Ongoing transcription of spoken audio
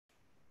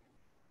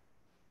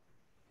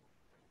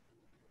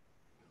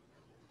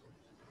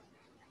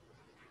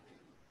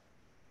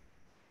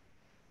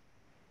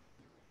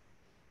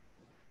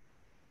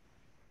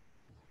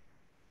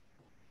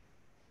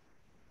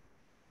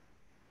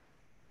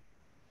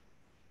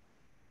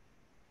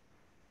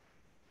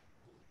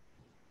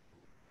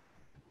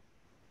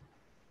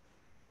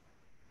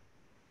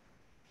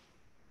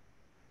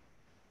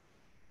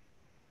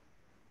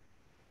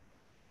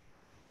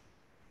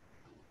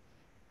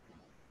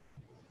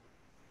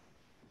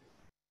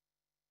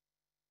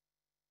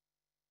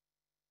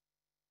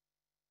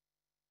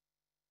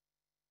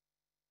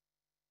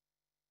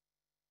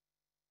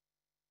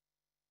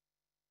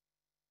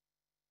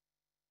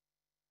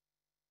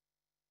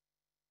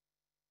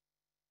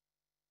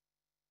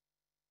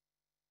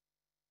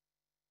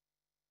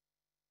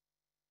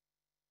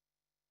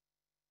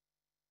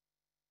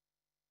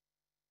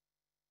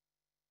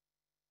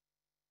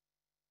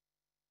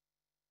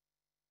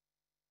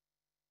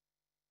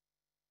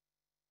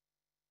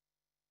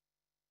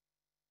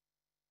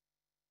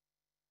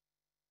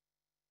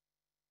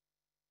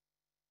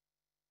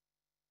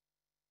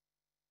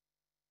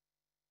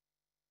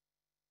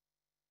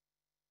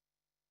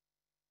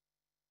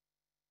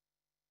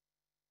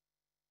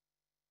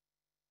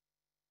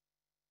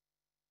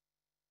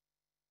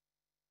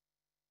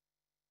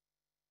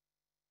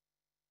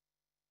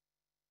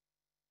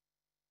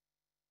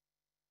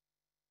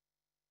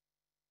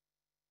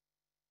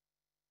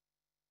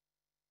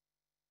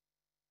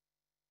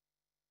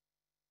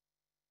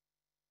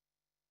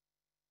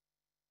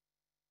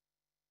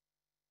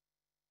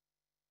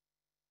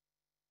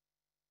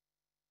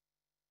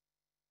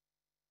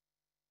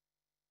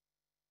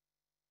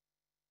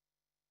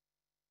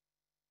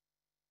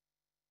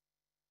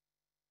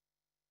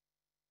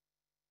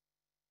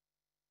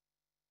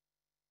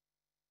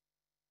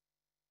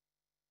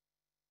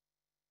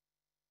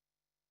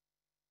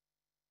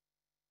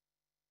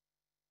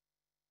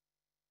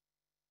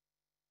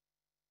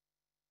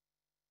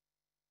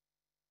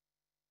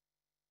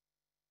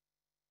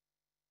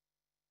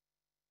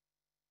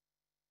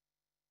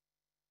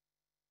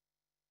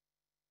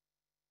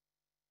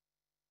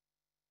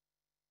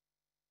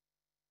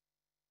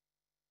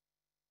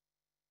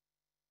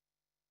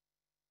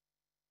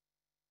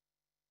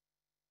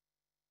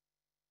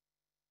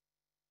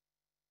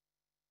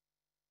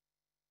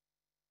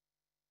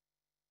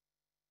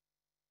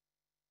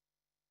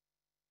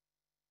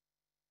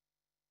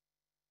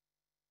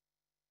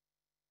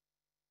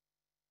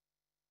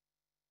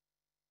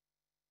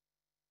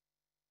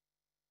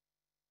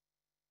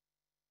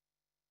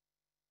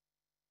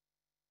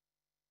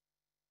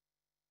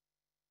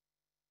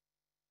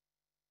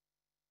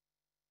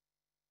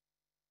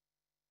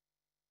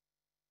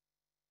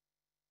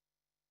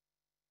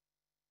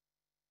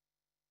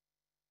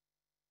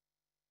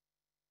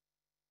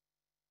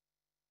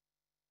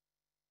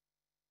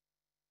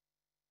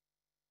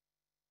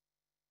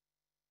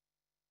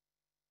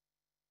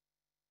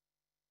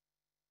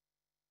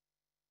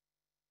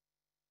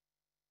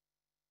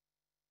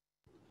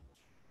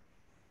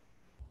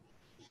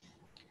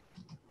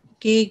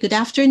Okay, good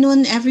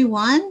afternoon,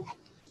 everyone.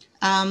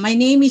 My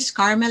name is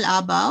Carmel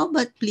Abao,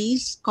 but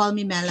please call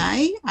me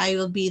Melay. I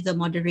will be the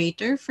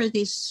moderator for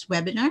this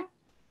webinar.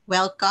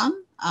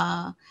 Welcome.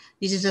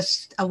 This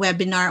is a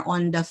webinar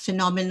on the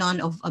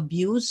phenomenon of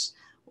abuse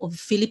of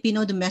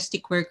Filipino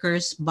domestic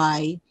workers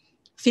by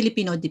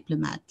Filipino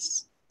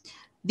diplomats.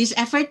 This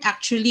effort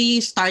actually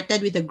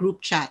started with a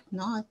group chat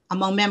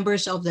among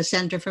members of the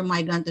Center for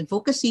Migrant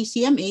Advocacy,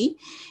 CMA,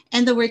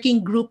 and the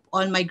Working Group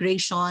on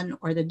Migration,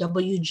 or the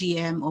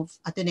WGM of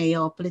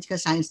Ateneo Political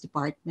Science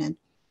Department.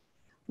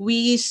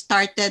 We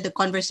started the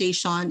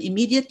conversation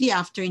immediately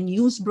after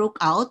news broke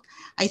out,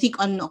 I think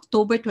on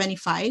October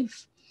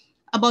 25,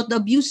 about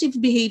the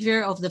abusive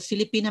behavior of the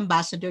Philippine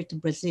ambassador to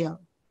Brazil,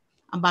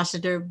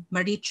 Ambassador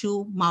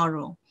Marichu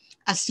Mauro,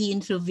 as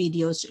seen through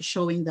videos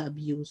showing the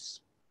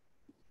abuse.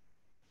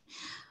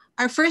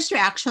 Our first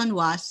reaction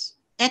was,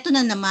 eto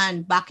na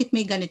naman, bakit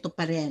may ganito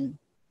pa rin?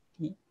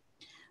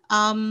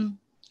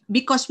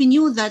 Because we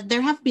knew that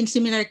there have been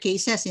similar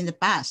cases in the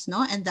past,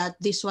 and that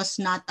this was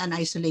not an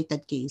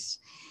isolated case.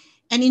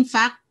 And in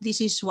fact,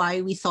 this is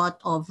why we thought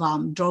of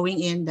drawing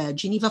in the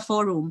Geneva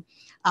Forum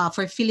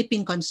for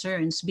Philippine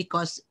Concerns,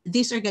 because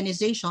this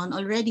organization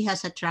already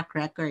has a track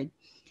record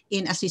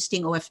in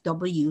assisting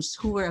OFWs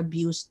who were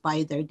abused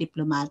by their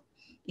diplomat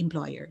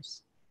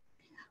employers.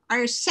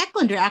 Our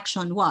second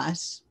reaction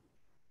was,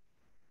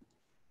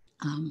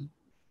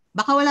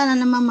 baka wala na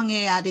namang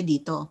mangyayari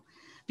dito,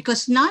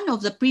 because none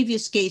of the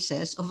previous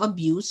cases of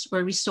abuse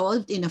were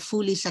resolved in a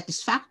fully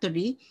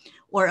satisfactory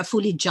or a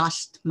fully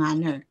just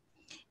manner.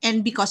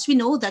 And because we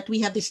know that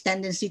we have this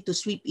tendency to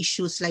sweep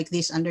issues like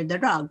this under the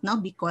rug,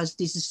 because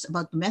this is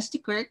about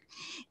domestic work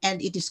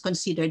and it is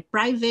considered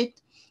private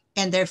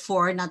and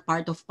therefore not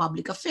part of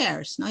public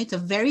affairs. It's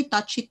a very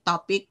touchy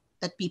topic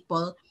that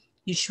people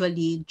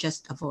usually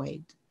just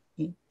avoid.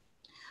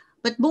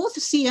 But both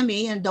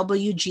CMA and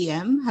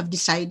WGM have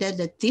decided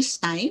that this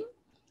time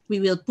we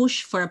will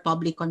push for a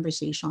public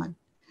conversation,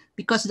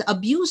 because the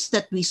abuse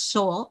that we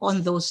saw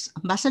on those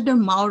Ambassador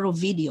Mauro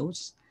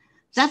videos,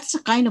 that's the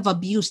kind of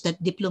abuse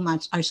that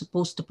diplomats are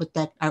supposed to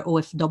protect our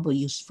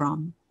OFWs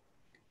from.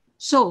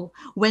 So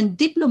when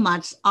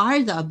diplomats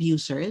are the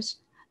abusers,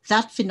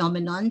 that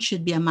phenomenon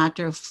should be a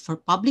matter for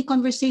public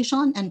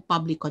conversation and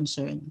public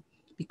concern,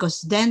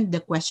 because then the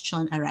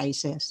question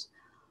arises,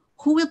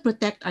 who will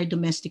protect our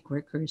domestic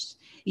workers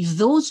if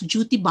those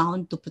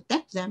duty-bound to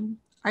protect them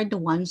are the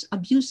ones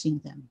abusing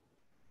them?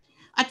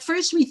 At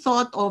first, we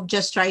thought of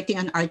just writing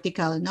an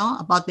article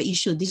about the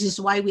issue. This is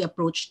why we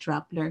approached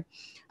Rappler.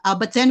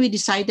 But then we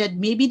decided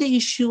maybe the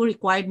issue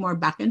required more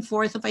back and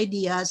forth of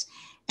ideas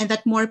and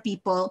that more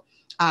people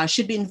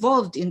should be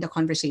involved in the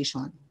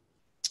conversation.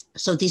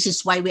 So this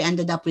is why we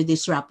ended up with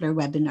this Rappler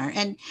webinar.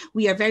 And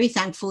we are very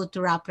thankful to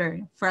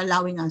Rappler for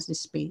allowing us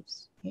this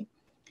space.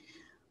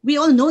 We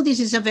all know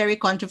this is a very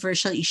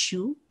controversial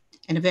issue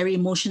and a very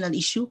emotional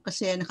issue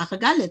kasi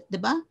nakakagalit,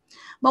 di ba?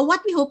 But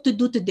what we hope to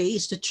do today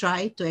is to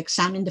try to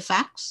examine the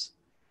facts,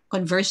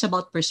 converse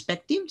about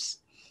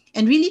perspectives,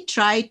 and really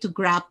try to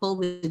grapple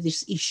with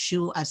this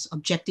issue as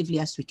objectively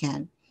as we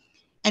can.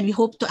 And we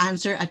hope to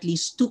answer at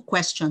least two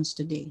questions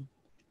today.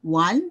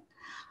 One,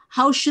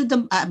 how should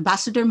the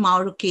Ambassador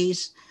Mauro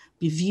case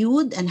be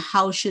viewed and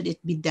how should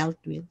it be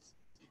dealt with?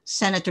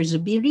 Senator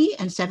Zubiri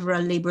and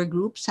several labor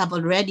groups have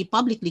already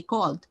publicly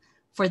called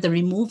for the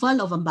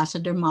removal of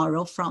Ambassador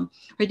Mauro from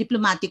her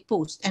diplomatic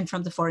post and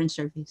from the Foreign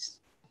Service.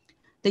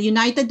 The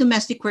United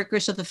Domestic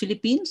Workers of the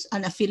Philippines,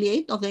 an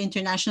affiliate of the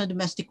International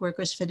Domestic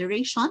Workers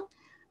Federation,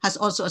 has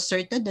also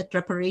asserted that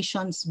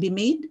reparations be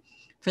made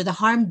for the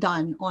harm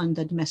done on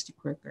the domestic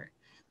worker.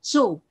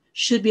 So,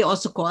 should we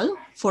also call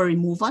for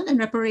removal and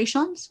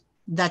reparations?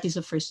 That is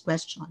the first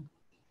question.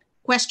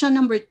 Question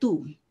number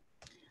two.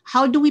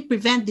 How do we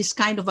prevent this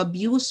kind of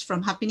abuse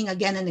from happening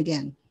again and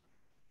again?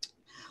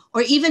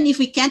 Or even if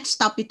we can't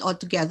stop it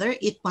altogether,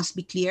 it must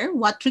be clear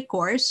what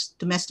recourse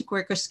domestic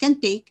workers can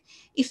take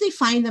if they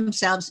find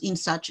themselves in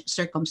such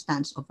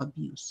circumstance of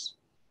abuse.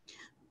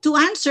 To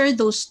answer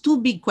those two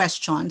big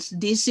questions,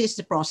 this is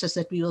the process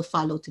that we will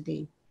follow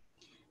today.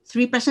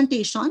 3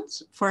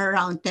 presentations for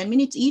around 10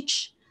 minutes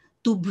each,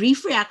 2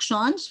 brief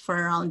reactions for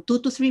around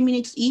 2 to 3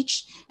 minutes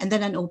each, and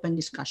then an open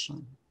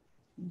discussion.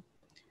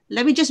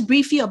 Let me just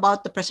brief you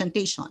about the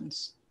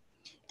presentations.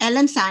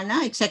 Ellen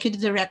Sana, Executive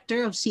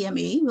Director of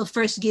CMA, will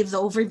first give the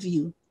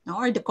overview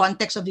or the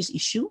context of this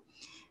issue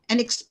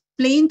and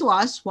explain to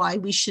us why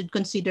we should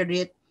consider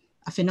it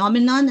a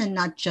phenomenon and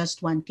not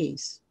just one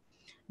case.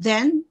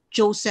 Then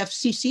Joseph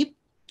Sisip,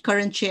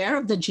 current chair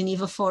of the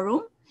Geneva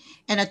Forum,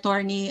 and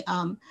attorney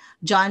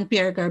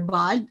John-Pierre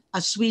Garbad, a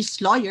Swiss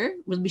lawyer,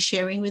 will be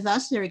sharing with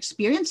us their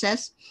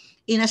experiences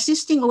in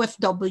assisting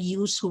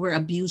OFWs who were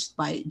abused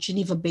by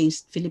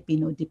Geneva-based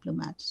Filipino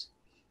diplomats.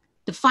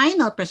 The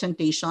final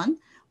presentation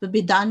will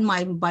be done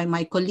by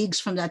my colleagues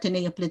from the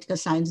Ateneo Political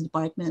Science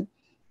Department.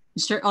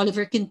 Mr.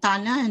 Oliver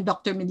Quintana and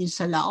Dr. Medin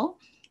Salao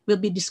will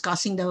be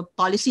discussing the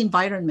policy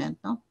environment,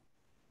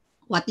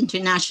 what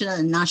international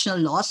and national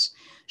laws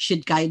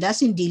should guide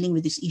us in dealing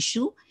with this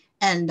issue,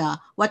 and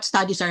what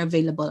studies are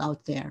available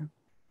out there.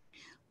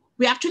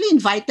 We actually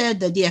invited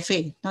the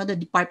DFA, no, the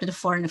Department of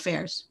Foreign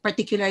Affairs,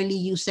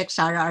 particularly USEC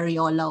Sara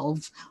Ariola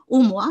of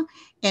UMWA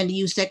and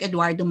USEC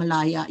Eduardo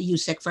Malaya,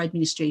 USEC for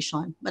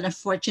Administration. But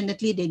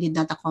unfortunately, they did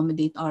not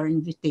accommodate our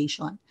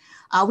invitation.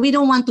 We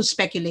don't want to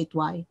speculate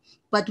why,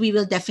 but we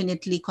will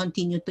definitely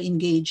continue to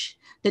engage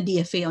the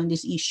DFA on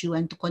this issue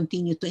and to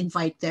continue to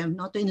invite them,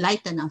 to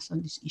enlighten us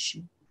on this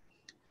issue.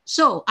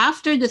 So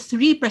after the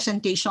three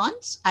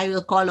presentations, I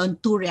will call on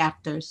two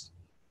reactors.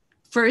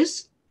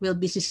 First will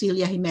be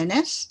Cecilia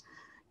Jimenez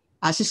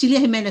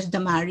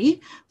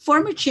Damari,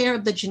 former chair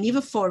of the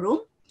Geneva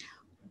Forum,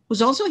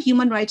 who's also a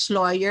human rights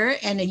lawyer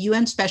and a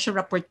UN Special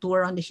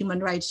Rapporteur on the human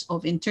rights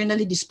of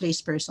internally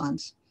displaced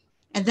persons.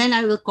 And then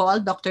I will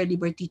call Dr.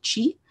 Liberty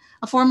Chi,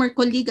 a former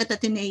colleague at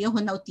Ateneo who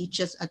now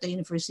teaches at a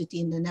university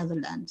in the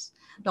Netherlands.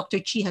 Dr.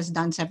 Chi has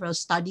done several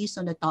studies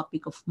on the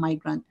topic of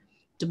migrant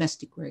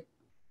domestic work.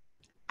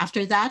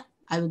 After that,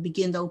 I will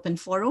begin the open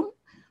forum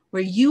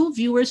where you,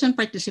 viewers and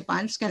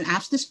participants, can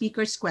ask the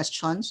speakers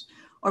questions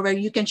or where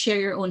you can share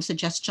your own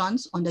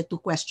suggestions on the two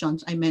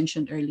questions I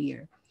mentioned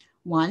earlier.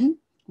 One,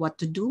 what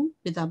to do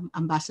with the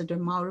Ambassador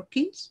Mauro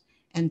case,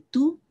 and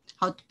two,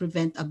 how to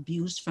prevent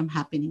abuse from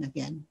happening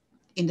again.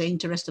 In the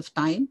interest of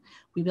time,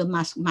 we will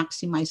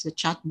maximize the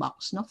chat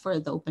box for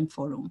the open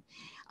forum.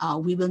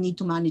 We will need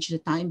to manage the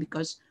time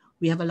because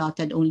we have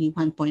allotted only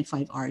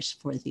 1.5 hours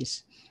for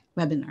this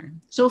webinar.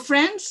 So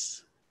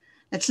friends,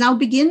 let's now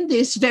begin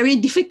this very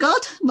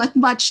difficult but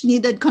much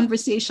needed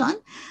conversation.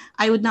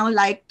 I would now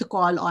like to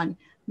call on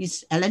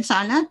Ms. Ellen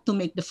Sana to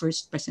make the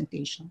first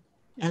presentation.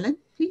 Ellen,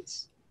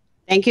 please.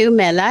 Thank you,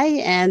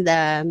 Melai,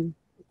 and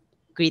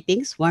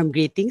greetings, warm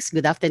greetings.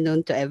 Good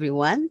afternoon to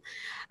everyone.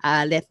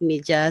 Let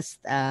me just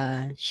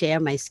share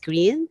my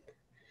screen.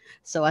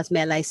 So as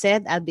Melai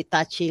said, I'll be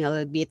touching a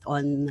little bit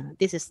on,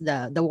 this is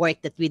the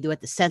work that we do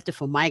at the Center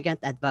for Migrant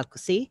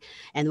Advocacy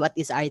and what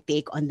is our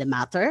take on the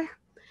matter.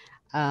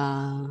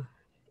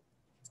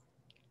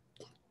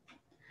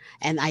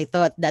 And I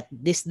thought that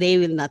this day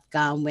will not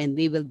come when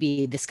we will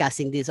be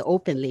discussing this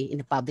openly in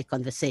a public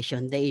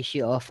conversation, the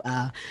issue of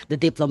the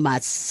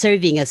diplomats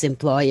serving as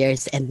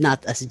employers and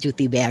not as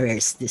duty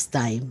bearers this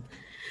time.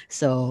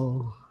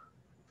 So,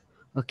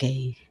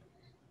 okay.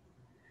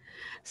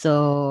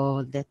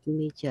 So let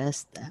me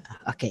just,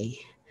 okay.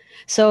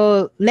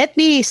 So let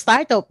me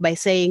start off by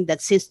saying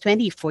that since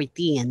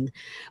 2014,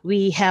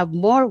 we have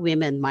more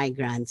women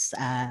migrants.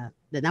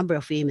 The number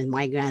of women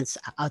migrants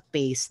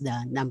outpace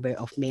the number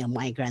of male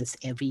migrants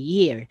every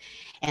year.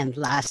 And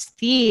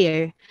last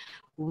year,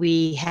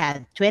 we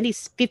had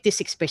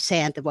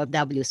 56% of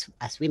OFWs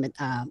as women,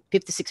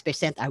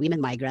 56% are women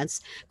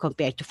migrants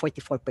compared to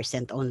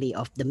 44% only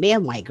of the male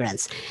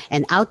migrants.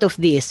 And out of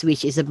this,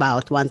 which is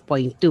about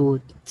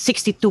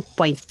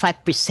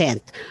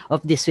 62.5%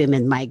 of these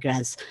women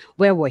migrants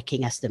were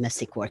working as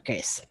domestic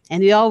workers.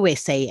 And we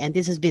always say, and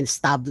this has been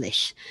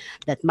established,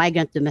 that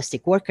migrant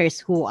domestic workers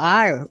who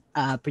are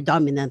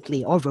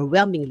predominantly,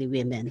 overwhelmingly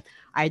women,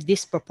 are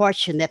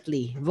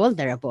disproportionately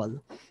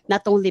vulnerable,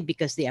 not only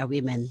because they are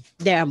women,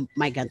 they are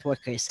migrant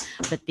workers,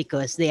 but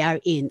because they are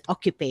in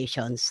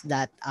occupations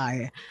that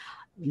are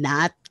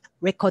not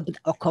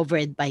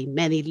covered by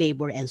many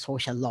labor and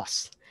social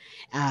laws.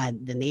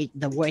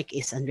 The work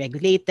is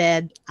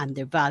unregulated,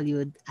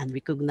 undervalued,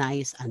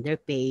 unrecognized,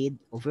 underpaid,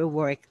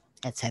 overworked,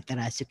 etc.,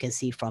 as you can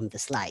see from the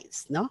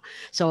slides. No,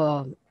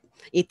 so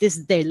it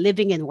is their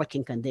living and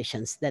working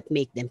conditions that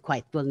make them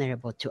quite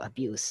vulnerable to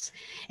abuse.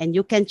 And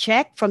you can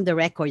check from the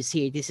records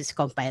here, this is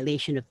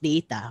compilation of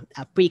data,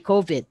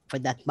 pre-COVID for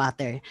that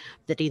matter,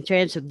 that in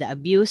terms of the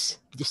abuse,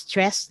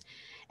 distress,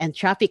 and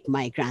traffic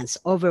migrants,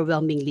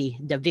 overwhelmingly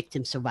the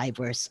victim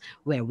survivors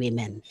were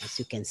women, as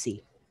you can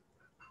see.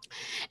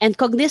 And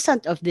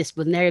cognizant of this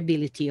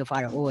vulnerability of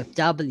our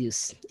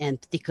OFWs, and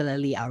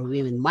particularly our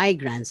women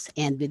migrants,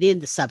 and within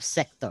the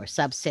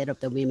subset of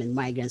the women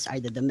migrants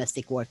are the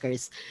domestic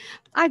workers,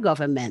 our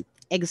government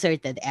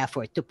exerted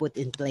effort to put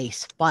in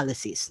place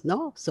policies.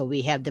 No, so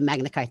we have the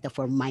Magna Carta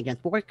for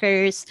migrant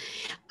workers,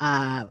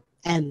 and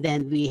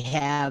then we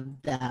have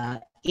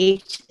the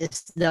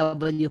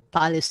HSW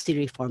policy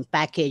reform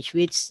package,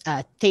 which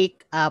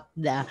take up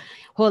the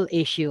whole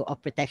issue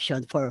of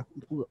protection for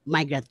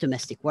migrant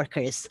domestic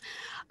workers.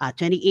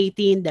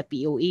 2018, the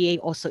POEA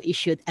also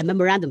issued a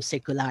memorandum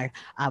circular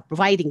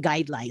providing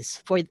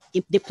guidelines for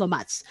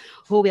diplomats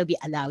who will be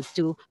allowed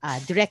to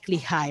directly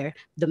hire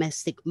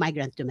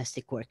migrant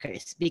domestic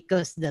workers,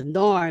 because the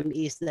norm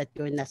is that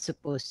you're not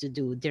supposed to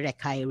do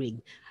direct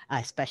hiring,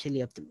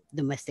 especially of the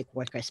domestic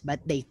workers, but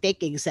they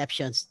take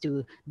exceptions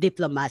to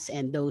diplomats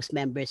and those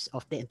members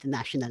of the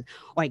international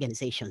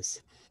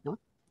organizations. No?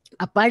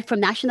 Apart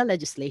from national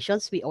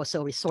legislations, we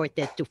also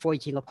resorted to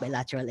forging of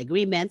bilateral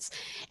agreements.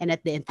 And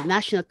at the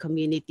international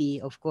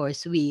community, of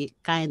course, we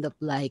kind of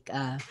like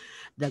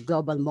the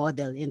global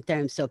model in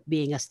terms of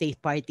being a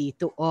state party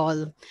to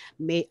all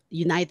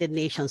United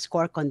Nations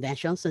core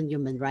conventions on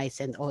human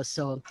rights and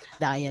also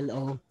the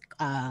ILO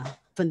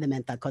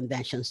fundamental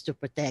conventions to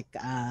protect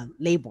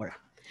labor.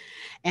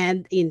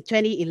 And in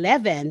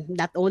 2011,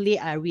 not only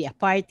are we a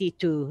party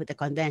to the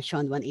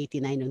Convention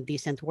 189 on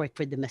Decent Work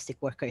for Domestic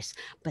Workers,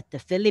 but the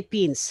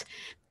Philippines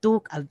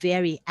took a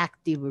very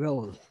active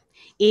role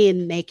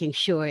in making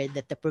sure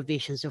that the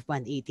provisions of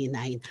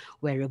 189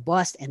 were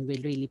robust and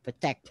will really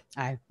protect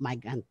our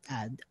migrant,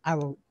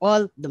 our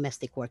all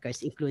domestic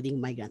workers, including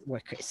migrant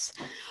workers.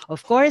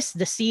 Of course,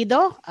 the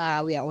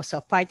CEDAW, we are also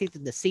a party to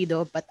the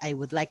CEDAW, but I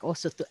would like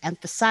also to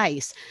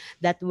emphasize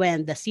that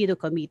when the CEDAW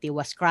committee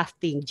was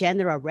crafting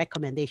General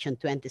Recommendation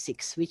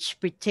 26, which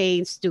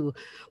pertains to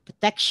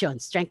protection,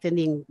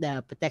 strengthening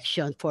the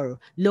protection for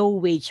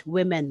low-wage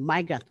women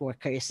migrant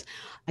workers,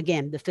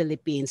 again, the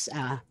Philippines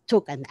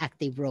took an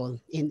active role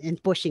in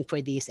pushing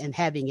for this and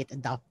having it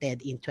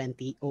adopted in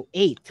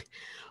 2008.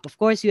 Of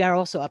course, we are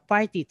also a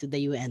party to the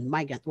UN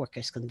Migrant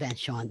Workers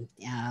Convention.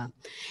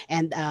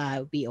 And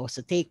we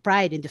also take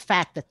pride in the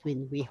fact that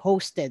when we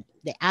hosted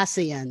the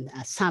ASEAN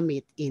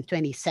summit in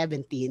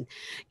 2017,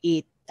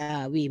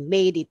 we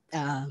made it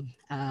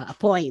a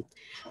point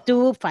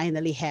to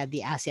finally have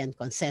the ASEAN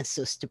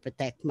consensus to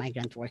protect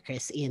migrant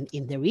workers in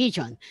the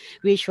region,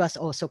 which was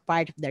also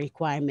part of the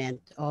requirement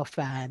of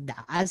the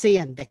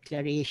ASEAN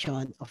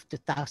Declaration of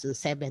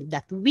 2007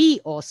 that we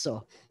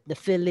also, the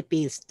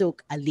Philippines,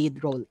 took a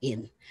lead role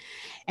in.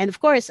 And of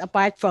course,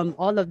 apart from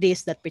all of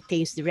this that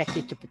pertains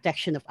directly to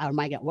protection of our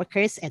migrant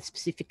workers and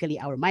specifically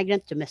our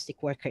migrant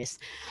domestic workers,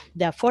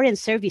 the Foreign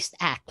Service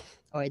Act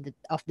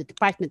of the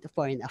Department of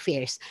Foreign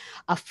Affairs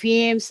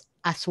affirms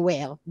as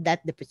well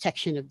that the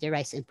protection of the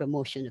rights and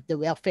promotion of the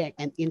welfare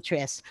and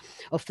interests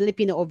of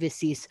Filipino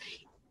overseas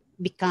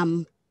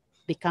becomes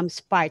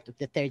part of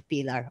the third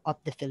pillar of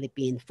the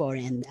Philippine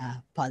foreign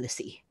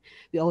policy.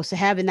 We also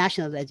have a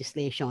national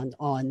legislation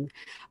on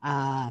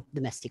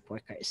domestic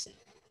workers.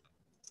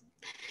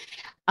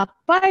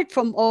 Apart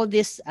from all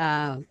these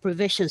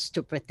provisions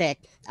to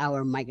protect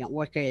our migrant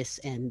workers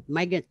and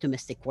migrant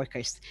domestic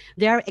workers,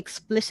 there are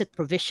explicit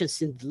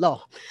provisions in the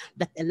law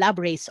that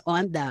elaborates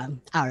on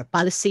our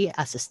policy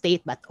as a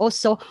state, but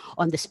also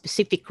on the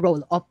specific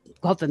role of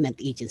government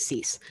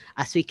agencies.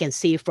 As we can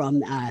see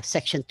from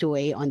Section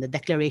 2A on the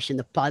Declaration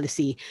of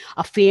Policy,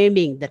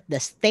 affirming that the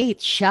state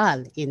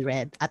shall, in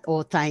red, at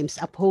all times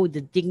uphold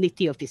the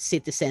dignity of its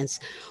citizens,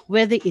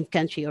 whether in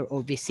country or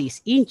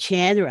overseas, in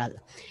general,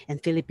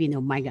 and Filipino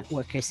migrant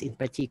workers in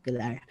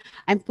particular.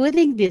 I'm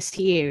putting this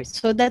here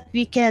so that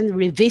we can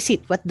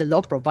revisit what the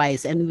law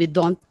provides and we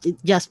don't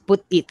just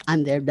put it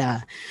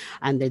under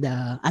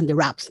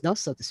wraps, no,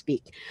 so to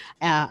speak.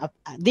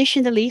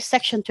 Additionally,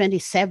 Section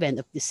 27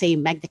 of the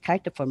same Magna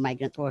Carta for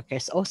Migrant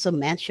Workers also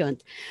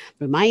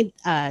remind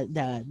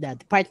the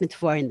Department of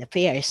Foreign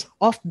Affairs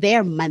of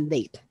their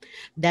mandate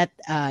that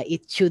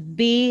it should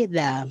be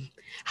the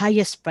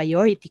highest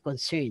priority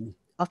concern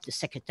of the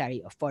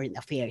Secretary of Foreign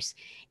Affairs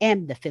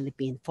and the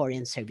Philippine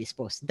Foreign Service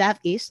Post.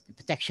 That is the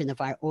protection of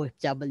our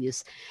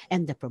OFWs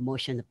and the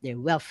promotion of their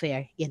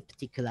welfare in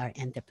particular,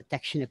 and the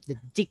protection of the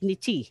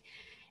dignity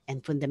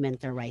and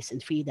fundamental rights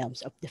and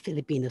freedoms of the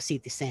Filipino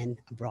citizen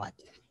abroad.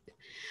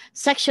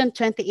 Section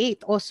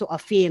 28 also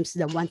affirms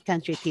the one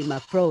country team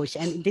approach.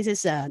 And this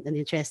is an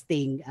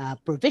interesting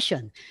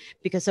provision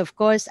because, of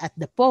course, at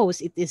the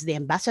post, it is the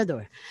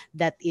ambassador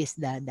that is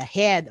the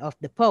head of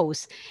the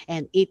post,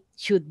 and it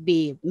should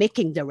be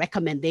making the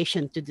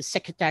recommendation to the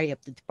Secretary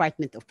of the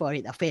Department of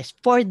Foreign Affairs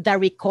for the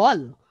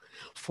recall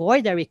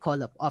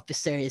of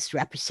officers,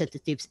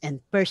 representatives,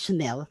 and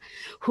personnel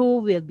who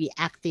will be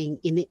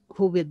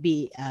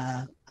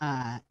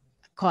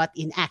caught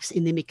in acts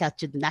inimical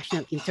to the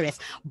national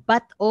interest,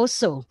 but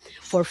also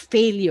for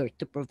failure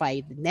to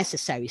provide the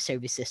necessary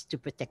services to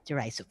protect the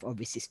rights of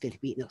overseas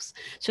Filipinos.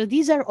 So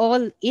these are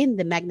all in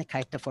the Magna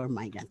Carta for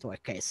migrant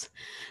workers.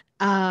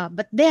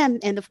 But then,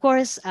 and of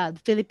course, the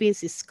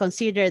Philippines is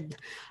considered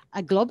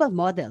a global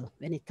model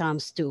when it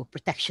comes to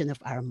protection of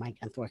our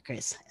migrant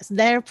workers.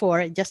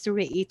 Therefore, just to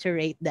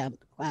reiterate the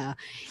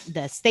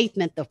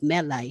statement of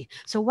Melai,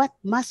 so what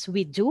must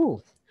we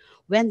do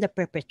when the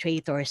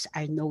perpetrators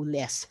are no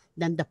less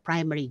than the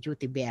primary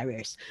duty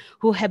bearers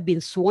who have been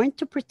sworn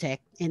to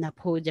protect and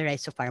uphold the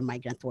rights of our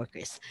migrant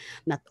workers?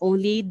 Not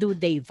only do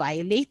they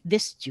violate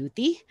this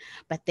duty,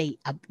 but they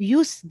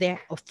abuse their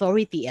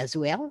authority as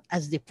well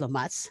as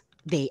diplomats.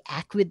 They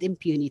act with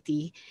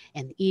impunity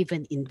and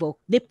even invoke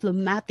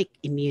diplomatic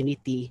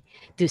immunity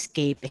to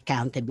escape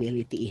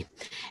accountability.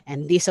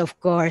 And this, of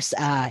course,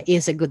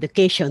 is a good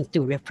occasion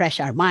to refresh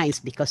our minds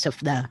because of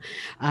the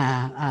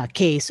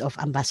case of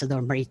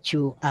Ambassador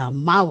Marichu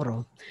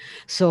Mauro.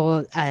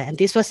 So, and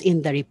this was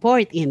in the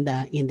report in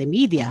the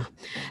media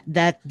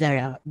that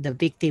the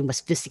victim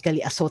was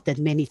physically assaulted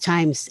many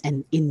times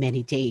and in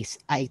many days.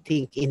 I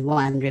think in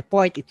one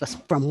report it was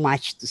from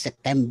March to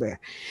September.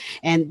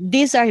 And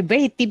these are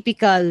very typical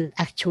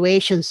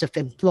actuations of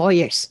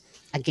employers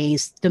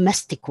against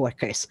domestic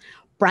workers.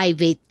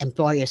 Private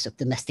employers of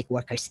domestic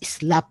workers,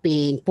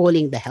 slapping,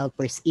 pulling the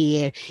helper's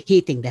ear,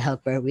 hitting the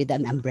helper with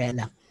an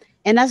umbrella.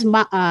 And as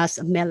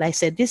Melai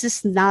said, this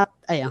is not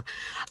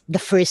the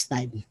first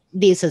time.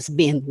 This has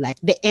been like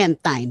the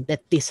end time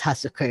that this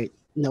has occurred.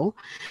 no,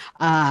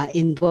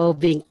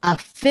 involving a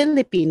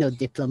Filipino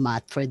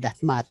diplomat for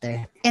that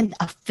matter, and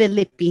a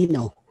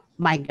Filipino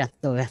migrant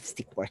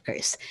domestic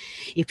workers.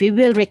 If we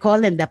will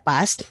recall in the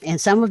past,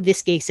 and some of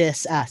these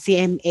cases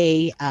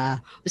CMA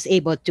was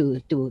able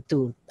to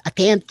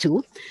attend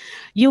to,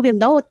 you will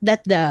note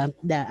that the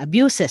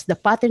abuses, the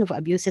pattern of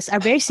abuses are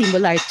very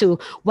similar to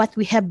what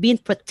we have been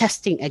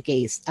protesting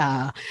against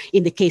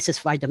in the cases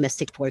of our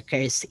domestic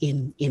workers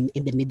in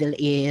the Middle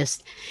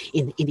East,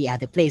 in the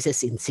other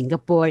places, in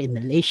Singapore, in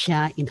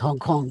Malaysia, in Hong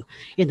Kong.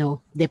 You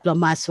know,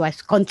 diplomats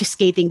was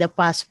confiscating the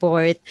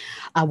passport,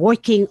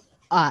 working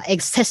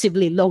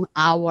excessively long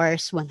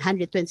hours,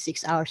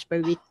 126 hours per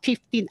week,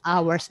 15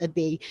 hours a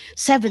day,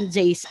 7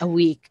 days a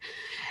week,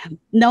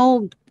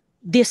 no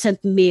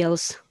decent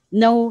meals,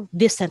 no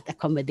decent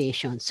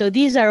accommodation. So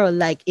these are all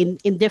like in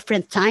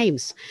different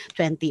times,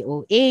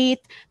 2008,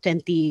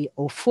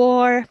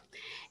 2004,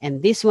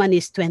 and this one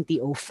is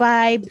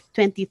 2005,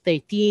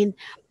 2013.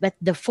 But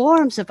the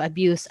forms of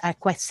abuse are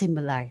quite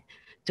similar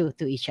to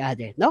each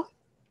other, no?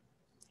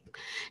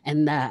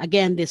 And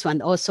again, this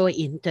one also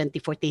in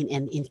 2014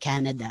 and in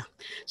Canada.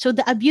 So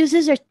the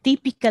abuses are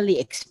typically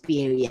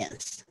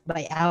experienced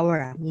by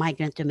our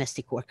migrant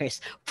domestic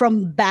workers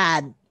from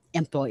bad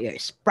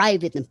employers,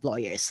 private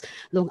employers,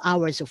 long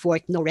hours of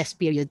work, no rest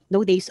period,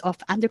 no days off,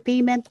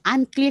 underpayment,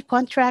 unclear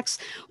contracts,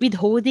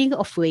 withholding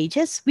of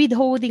wages,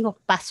 withholding of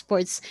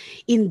passports,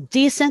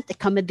 indecent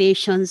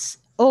accommodations,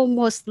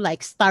 almost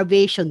like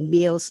starvation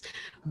meals,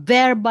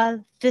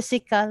 verbal,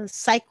 physical,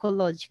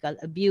 psychological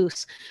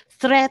abuse,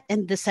 threat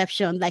and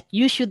deception, like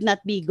you should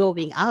not be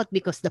going out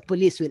because the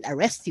police will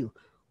arrest you.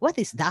 What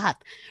is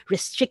that?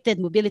 Restricted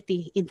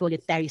mobility,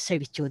 involuntary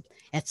servitude,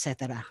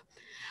 etc.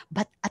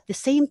 But at the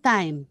same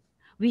time,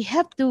 we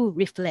have to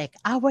reflect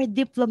our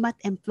diplomat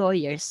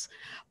employers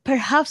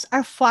perhaps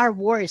are far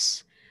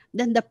worse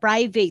than the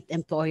private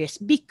employers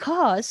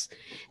because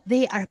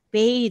they are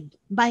paid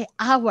by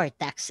our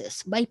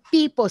taxes, by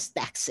people's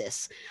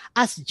taxes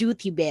as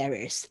duty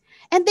bearers.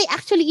 And they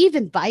actually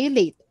even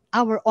violate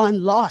our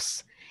own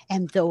laws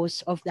and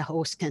those of the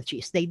host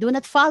countries. They do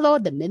not follow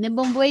the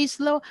minimum wage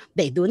law.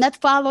 They do not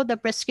follow the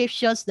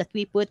prescriptions that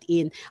we put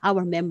in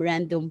our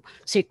memorandum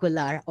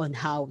circular on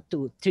how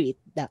to treat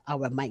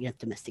our migrant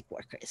domestic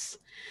workers.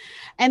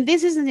 And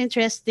this is an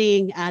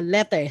interesting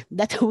letter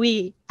that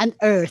we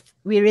unearthed,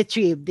 we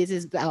retrieved. This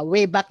is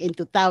way back in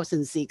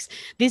 2006.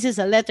 This is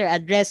a letter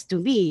addressed to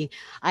me.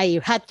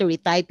 I had to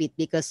retype it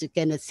because you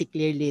cannot see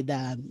clearly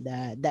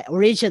the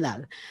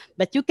original.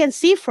 But you can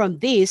see from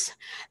this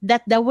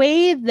that the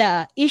way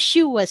the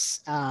issue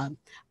was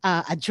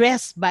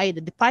addressed by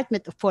the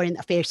Department of Foreign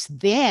Affairs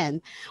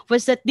then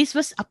was that this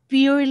was a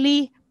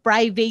purely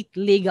private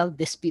legal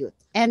dispute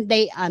and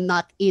they are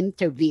not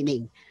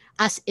intervening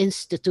as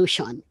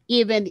institution,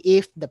 even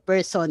if the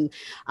person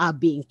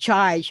being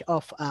charged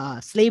of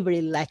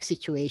slavery-like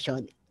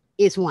situation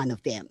is one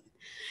of them.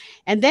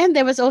 And then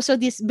there was also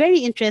this very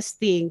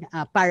interesting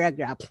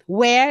paragraph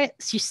where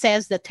she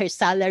says that her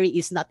salary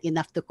is not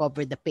enough to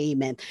cover the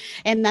payment.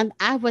 And then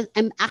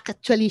I'm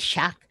actually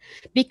shocked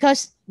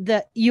because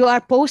you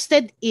are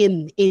posted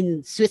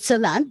in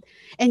Switzerland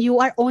and you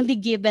are only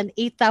given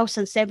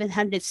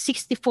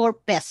 8,764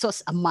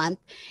 pesos a month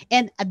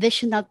and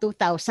additional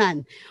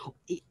 2,000.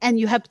 And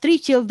you have 3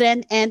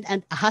 children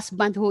and a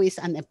husband who is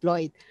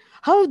unemployed.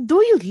 How do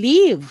you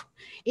live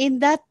in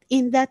that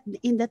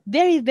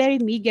very very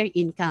meager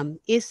income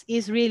is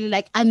really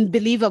like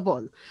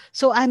unbelievable.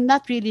 So I'm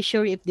not really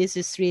sure if this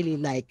is really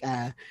like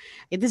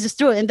if this is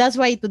true, and that's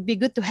why it would be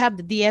good to have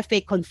the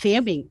DFA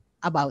confirming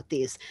about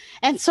this.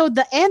 And so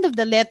the end of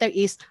the letter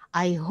is,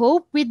 I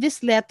hope with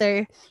this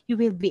letter you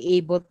will be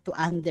able to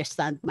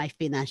understand my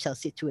financial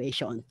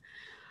situation.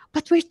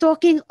 But we're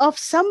talking of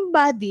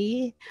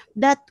somebody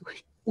that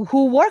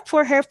who worked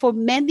for her for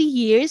many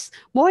years,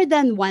 more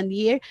than 1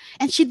 year,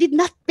 and she did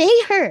not pay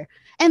her.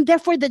 And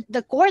therefore,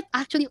 the court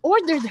actually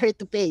ordered her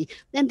to pay.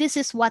 And this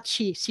is what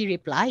she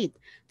replied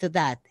to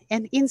that.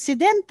 And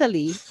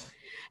incidentally,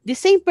 the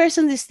same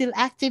person is still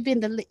active in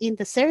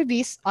the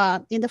service,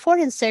 in the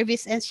foreign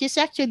service, and she's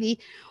actually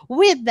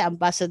with the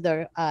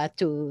ambassador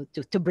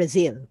to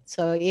Brazil.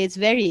 So it's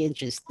very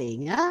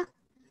interesting. Huh?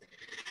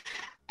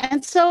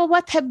 And so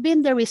what have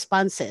been the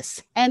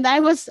responses? And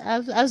I was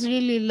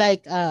really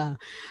like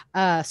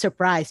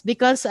surprised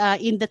because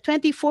in the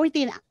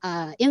 2014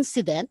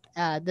 incident,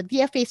 the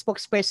DFA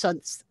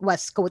spokesperson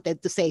was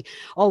quoted to say,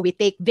 "Oh, we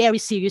take very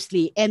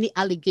seriously any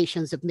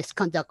allegations of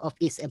misconduct of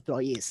these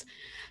employees."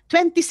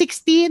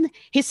 2016,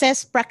 he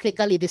says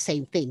practically the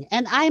same thing.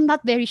 And I'm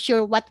not very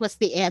sure what was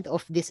the end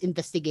of this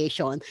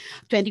investigation,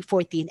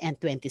 2014 and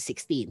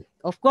 2016.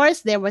 Of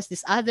course, there was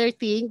this other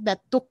thing that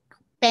took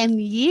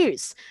 10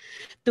 years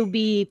to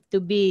be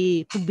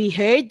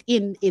heard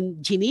in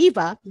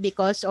Geneva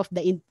because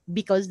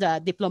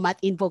the diplomat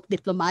invoked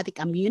diplomatic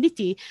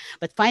immunity.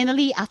 But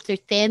finally, after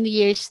 10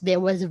 years, there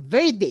was a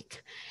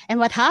verdict. And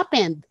what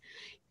happened?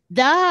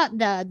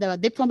 The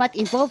diplomat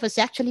involved was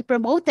actually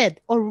promoted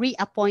or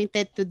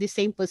reappointed to the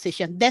same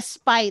position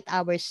despite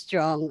our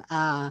strong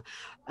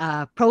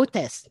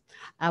protest,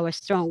 our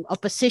strong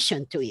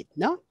opposition to it.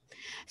 No,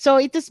 so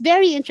it is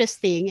very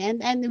interesting,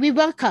 and we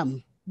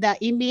welcome the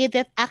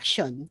immediate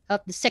action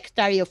of the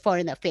Secretary of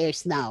Foreign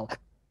Affairs now,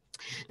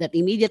 that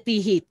immediately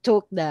he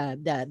took the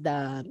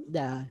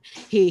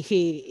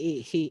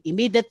he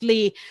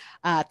immediately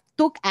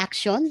took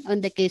action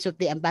on the case of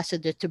the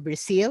ambassador to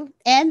Brazil,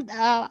 and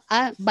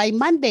by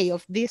Monday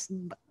of this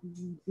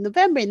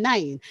November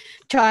 9,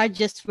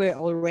 charges were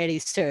already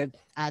served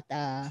at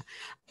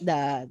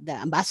the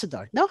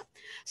ambassador. No,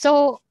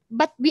 so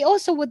but we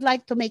also would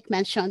like to make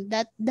mention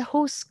that the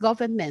host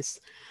governments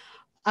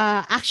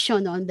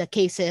action on the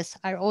cases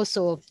are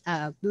also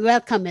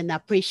welcome and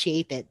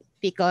appreciated,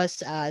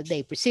 because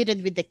they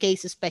proceeded with the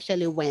case,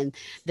 especially when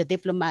the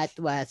diplomat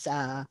was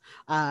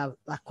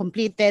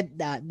completed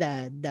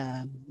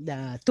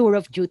the tour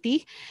of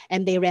duty,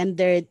 and they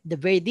rendered the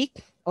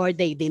verdict, or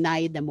they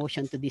denied the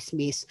motion to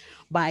dismiss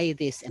by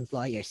these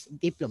employers,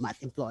 diplomat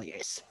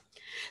employers.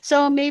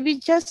 So maybe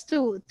just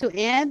to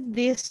end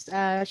this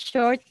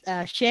short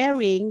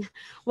sharing,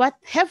 what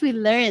have we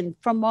learned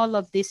from all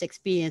of these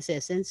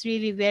experiences? And it's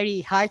really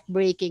very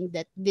heartbreaking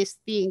that these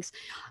things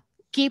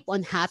keep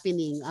on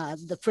happening.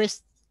 The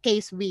first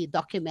case we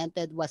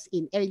documented was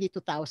in early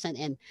 2000,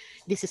 and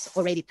this is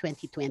already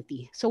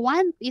 2020. So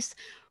one is,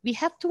 we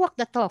have to walk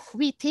the talk.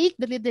 We take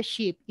the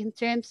leadership in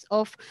terms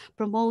of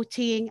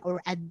promoting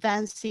or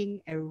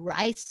advancing a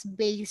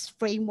rights-based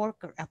framework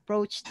or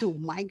approach to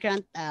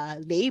migrant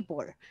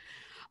labor.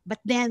 But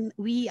then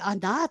we are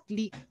not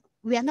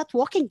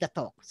walking the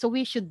talk. So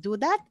we should do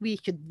that. We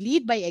should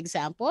lead by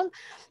example.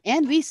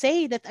 And we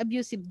say that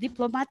abusive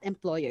diplomat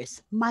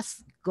employers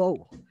must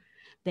go.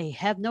 They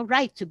have no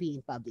right to be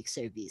in public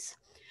service.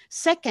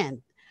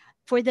 Second,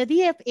 for the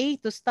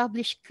DFA to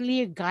establish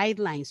clear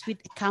guidelines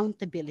with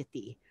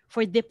accountability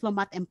for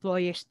diplomat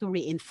employers to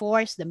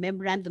reinforce the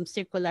memorandum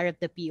circular of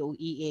the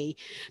POEA,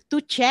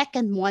 to check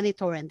and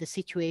monitor on the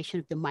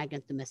situation of the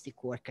migrant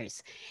domestic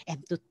workers,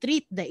 and to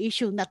treat the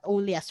issue not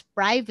only as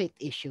private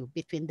issue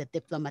between the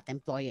diplomat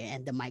employer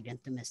and the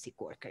migrant domestic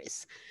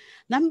workers.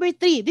 Number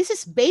three, this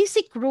is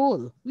basic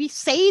rule. We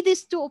say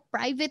this to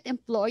private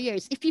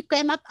employers. If you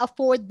cannot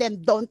afford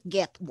them, don't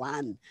get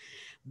one.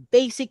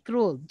 Basic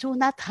rule, do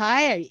not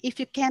hire if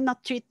you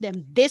cannot treat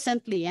them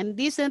decently. And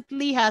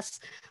decently has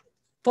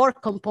four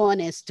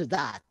components to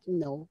that,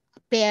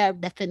 fair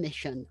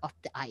definition of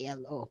the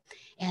ILO.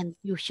 And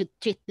you should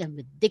treat them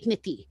with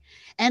dignity,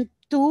 and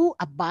to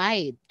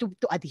abide, to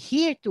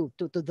adhere to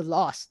the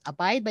laws,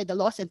 abide by the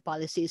laws and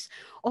policies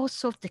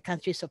also of the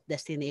countries of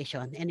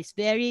destination. And it's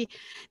very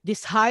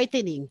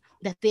disheartening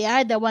that they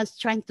are the ones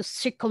trying to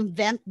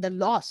circumvent the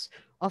laws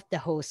of the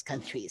host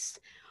countries.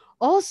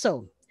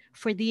 Also,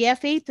 for the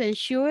FA to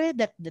ensure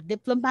that the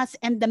diplomats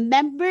and the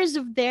members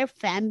of their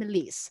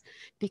families,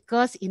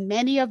 because in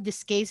many of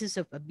these cases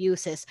of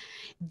abuses,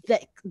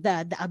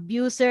 the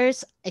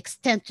abusers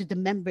extend to the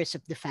members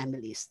of the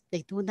families.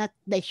 They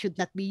should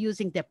not be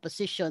using their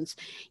positions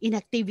in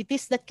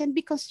activities that can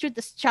be construed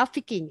as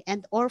trafficking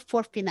and or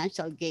for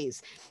financial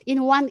gains.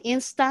 In one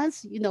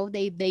instance,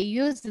 they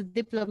use the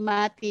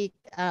diplomatic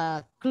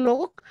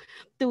cloak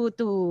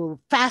to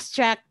fast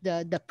track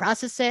the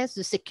processes,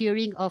 the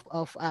securing of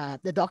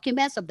the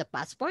documents of the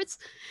passports,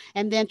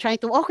 and then trying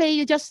to, okay,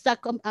 you just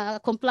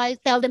comply,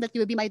 tell them that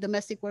you will be my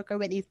domestic worker,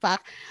 when in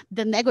fact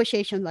the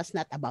negotiation was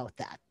not about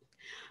that.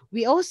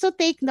 We also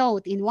take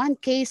note, in one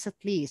case at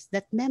least,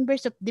 that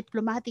members of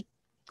diplomatic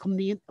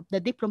community, of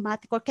the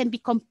diplomatic corps, can be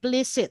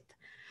complicit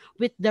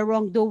with the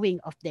wrongdoing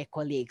of their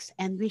colleagues.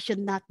 And we should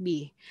not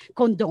be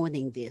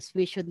condoning this.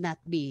 We should not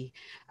be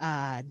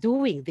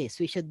doing this.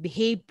 We should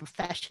behave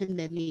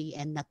professionally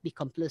and not be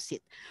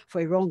complicit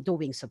for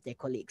wrongdoings of their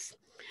colleagues.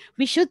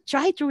 We should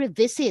try to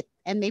revisit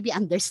and maybe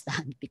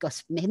understand,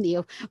 because many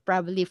of,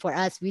 probably for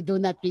us, we do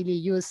not really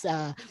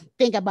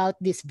think about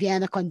this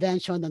Vienna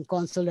Convention on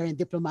consular and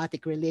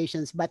diplomatic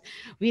relations, but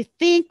we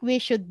think we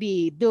should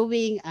be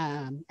doing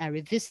a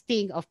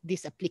revisiting of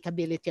this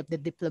applicability of the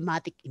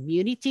diplomatic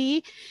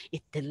immunity.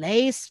 It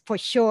delays for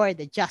sure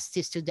the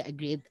justice to the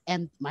aggrieved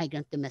and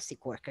migrant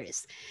domestic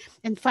workers.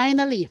 And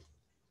finally,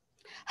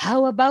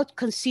 how about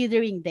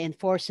considering the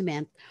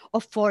enforcement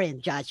of foreign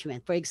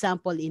judgment? For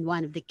example, in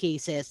one of the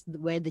cases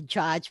where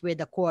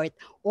the court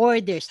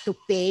orders to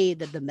pay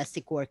the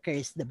domestic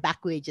workers the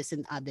back wages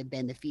and other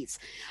benefits.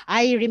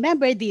 I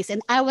remember this,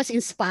 and I was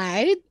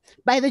inspired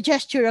by the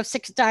gesture of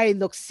Secretary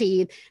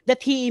Locsin,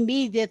 that he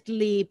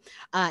immediately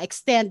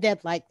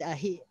extended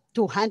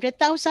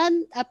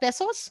 200,000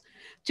 pesos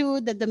to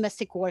the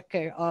domestic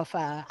worker of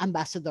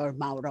Ambassador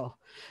Mauro.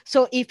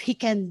 So if he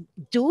can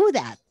do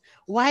that,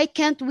 why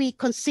can't we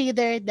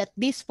consider that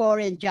this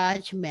foreign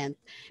judgment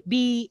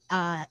be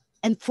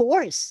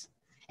enforced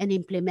and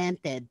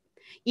implemented,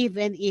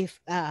 even if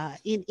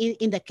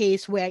in the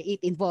case where it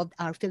involved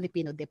our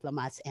Filipino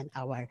diplomats and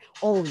our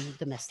own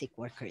domestic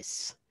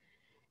workers?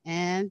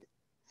 And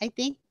I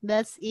think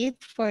that's it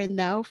for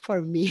now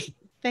for me.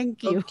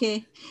 Thank you.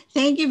 Okay.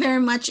 Thank you very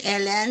much,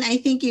 Ellen. I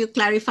think you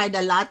clarified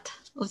a lot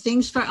of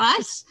things for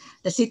us,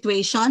 the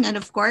situation, and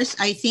of course,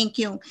 I think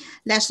yung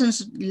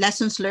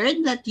lessons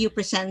learned that you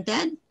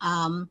presented.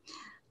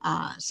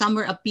 Some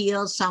were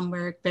appeals, some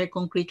were very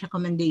concrete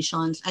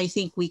recommendations. I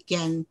think we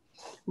can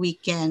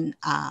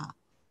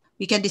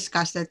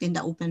discuss that in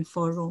the open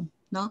forum.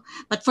 No,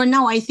 but for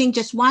now, I think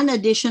just one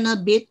additional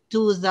bit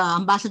to the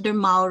Ambassador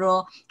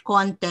Mauro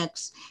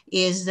context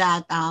is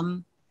that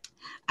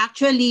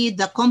actually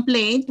the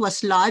complaint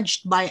was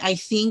lodged by, I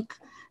think,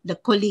 the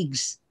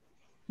colleagues.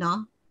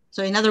 No,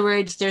 so in other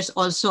words, there's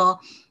also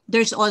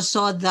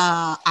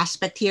the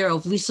aspect here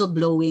of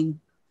whistleblowing,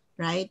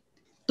 right?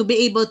 To be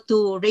able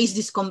to raise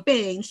these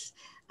complaints,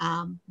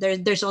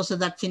 there's also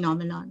that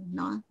phenomenon,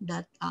 no,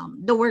 that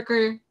the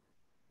worker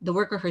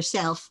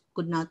herself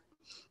could not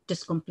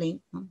just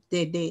complain. No?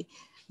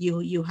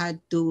 You had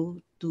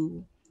to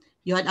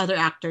you had other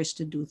actors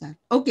to do that.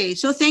 Okay,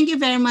 so thank you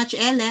very much,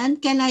 Ellen.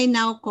 Can I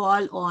now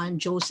call on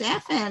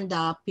Joseph and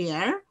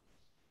Pierre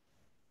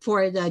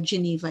for the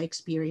Geneva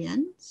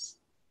experience?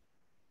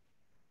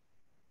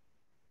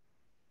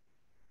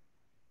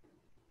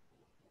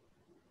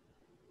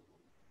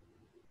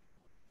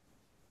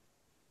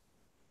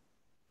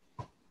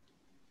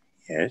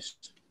 Yes.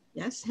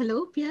 Yes.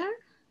 Hello, Pierre.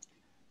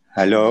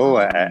 Hello.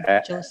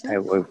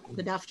 Joseph.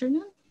 Good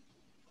afternoon.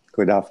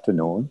 Good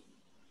afternoon.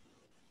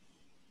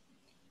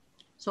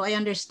 So I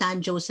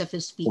understand Joseph will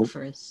speak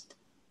first,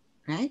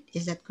 right?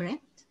 Is that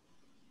correct?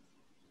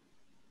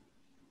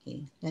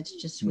 Okay, let's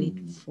just wait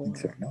for...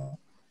 No.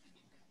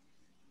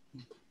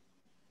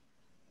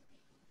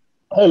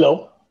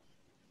 Hello.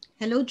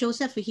 Hello,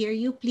 Joseph. We hear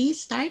you.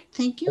 Please start.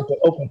 Thank you.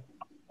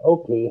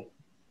 Okay.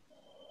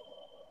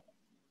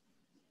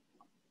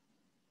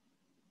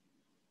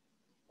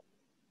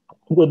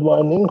 Good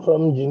morning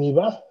from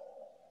Geneva.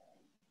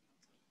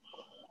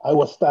 I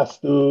was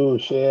tasked to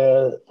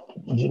share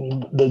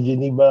the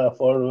Geneva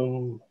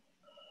Forum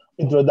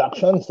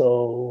introduction.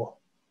 So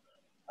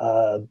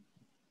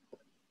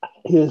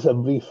here's a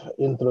brief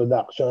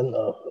introduction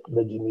of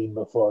the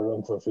Geneva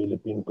Forum for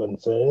Philippine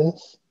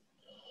Concerns.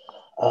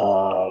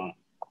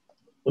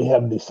 We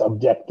have these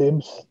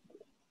objectives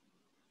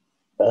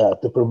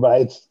to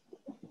provide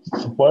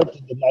support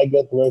to the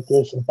migrant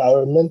workers'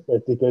 empowerment,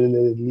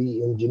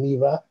 particularly in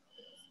Geneva,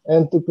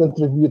 and to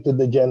contribute to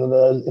the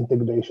general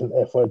integration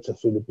efforts of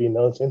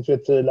Filipinos in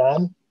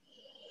Switzerland,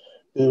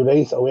 to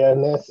raise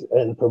awareness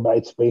and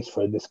provide space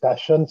for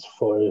discussions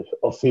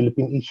of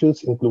Philippine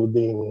issues,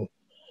 including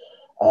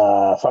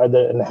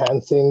further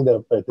enhancing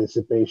the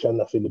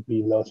participation of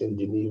Filipinos in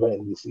Geneva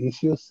in these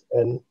issues,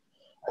 and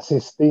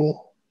assisting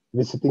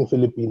visiting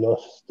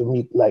Filipinos to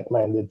meet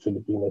like-minded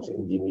Filipinos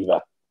in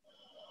Geneva.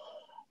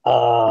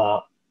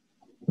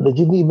 The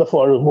Geneva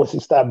Forum was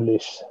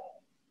established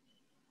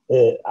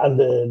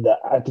under the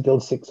Article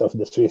 6 of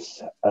the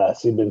Swiss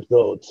Civil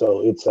Code. So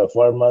it's a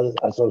formal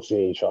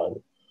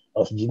association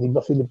of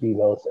Geneva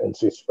Filipinos and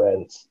Swiss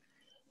friends.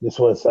 This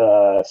was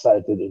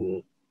started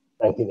in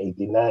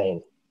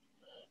 1989.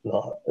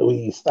 No,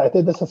 we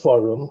started as a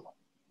forum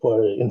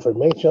for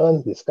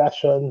information,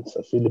 discussions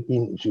of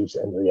Philippine issues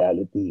and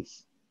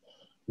realities.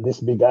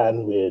 This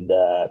began with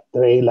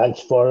Tray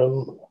Lunch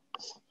Forum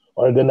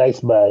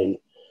organized by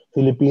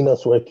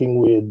Filipinos working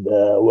with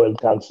the World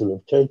Council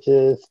of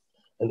Churches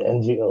and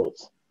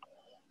NGOs.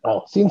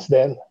 Now, since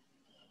then,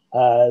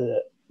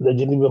 the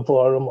Geneva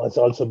Forum has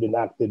also been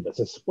active as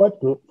a support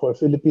group for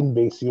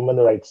Philippine-based human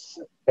rights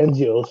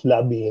NGOs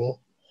lobbying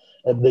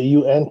at the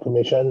UN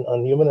Commission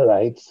on Human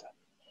Rights,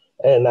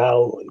 and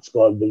now it's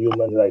called the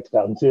Human Rights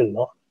Council,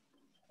 no?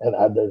 And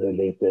other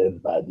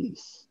related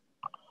bodies.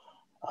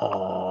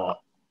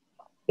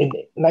 In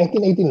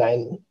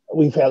 1989,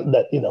 we felt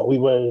that we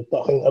were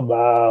talking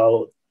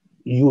about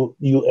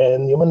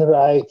UN human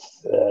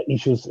rights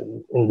issues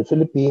in the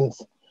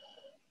Philippines.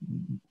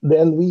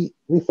 Then we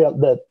felt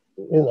that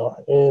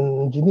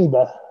in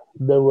Geneva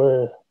there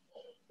were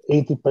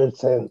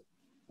 80%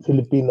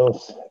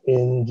 Filipinos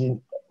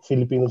in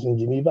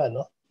Geneva,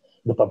 no,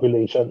 the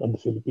population of the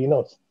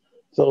Filipinos.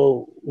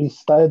 So we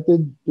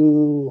started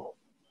to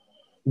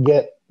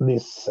get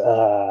this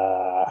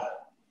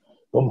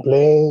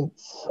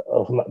complaints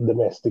of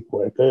domestic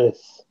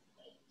workers.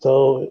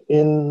 So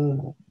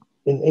in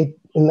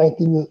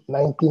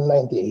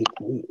 1998,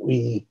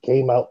 we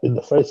came out with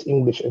the first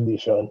English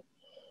edition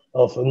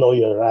of Know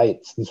Your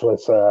Rights. This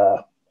was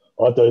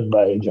authored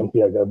by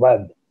Jean-Pierre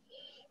Garbad.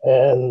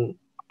 And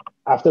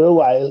after a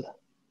while,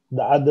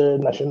 the other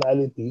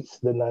nationalities,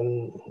 the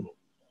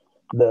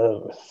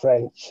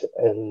French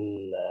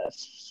and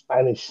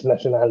Spanish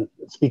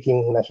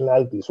speaking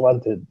nationalities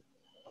wanted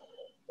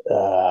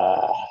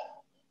to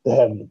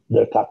have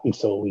their copies,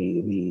 so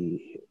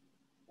we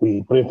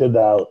printed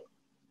out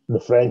the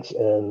French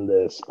and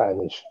the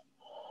Spanish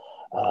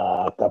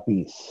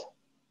copies.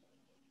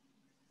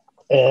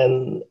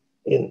 And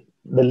in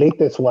the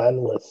latest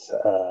one was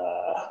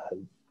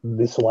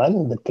this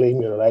one, the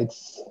Claim Your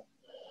Rights,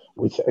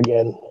 which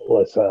again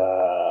was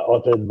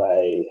authored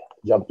by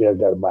Jean-Pierre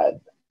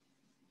Garbad.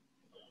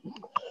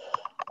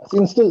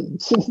 Since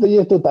the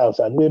year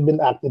 2000, we've been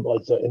active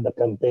also in the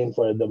campaign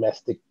for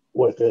domestic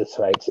workers'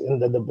 rights in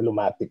the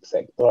diplomatic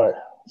sector.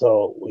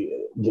 So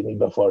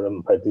Geneva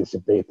Forum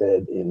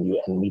participated in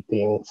UN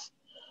meetings,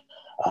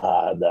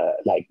 the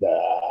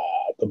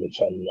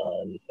Commission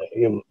on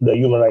the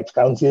Human Rights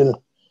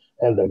Council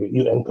and the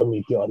UN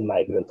Committee on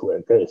Migrant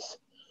Workers.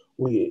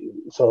 We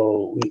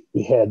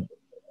had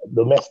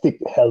domestic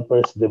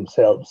helpers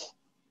themselves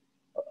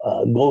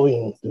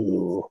going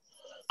to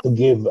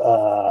give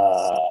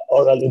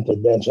oral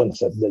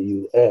interventions at the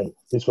UN.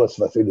 This was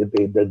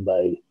facilitated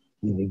by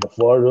the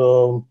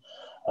Forum,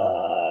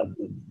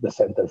 the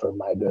Center for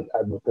Migrant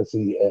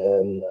Advocacy,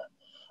 and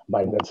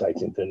Migrants'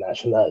 Rights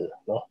International.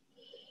 No?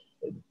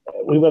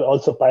 We were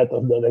also part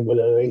of the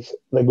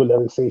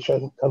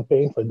regularization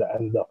campaign for the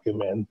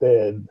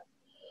undocumented.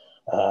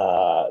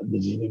 The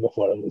Geneva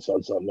Forum is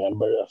also a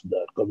member of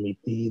the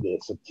committee, the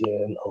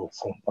Soutien of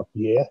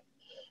Sans-Papiers,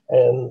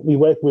 and we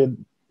work with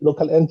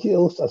local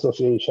NGOs,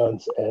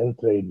 associations, and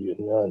trade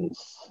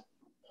unions.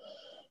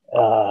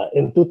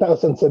 In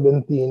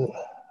 2017,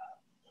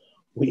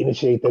 we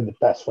initiated the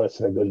Task Force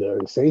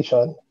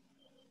Regularization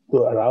to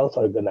arouse,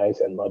 organize,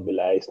 and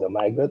mobilize the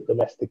migrant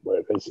domestic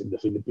workers in the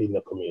Filipino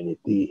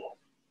community.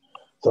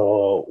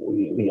 So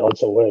we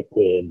also work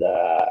with,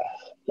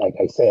 like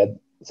I said,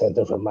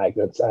 Center for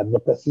Migrants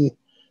Advocacy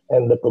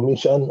and the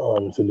Commission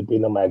on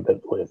Filipino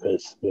Migrant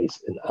Workers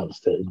based in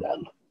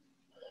Amsterdam.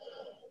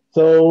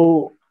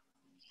 So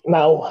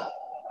now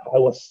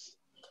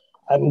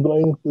I'm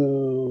going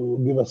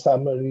to give a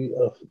summary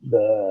of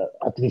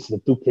at least the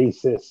two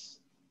cases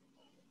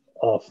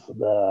of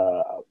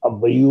the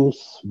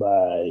abuse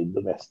by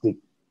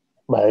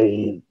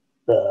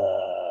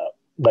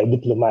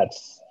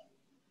diplomats.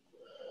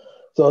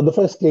 So the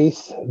first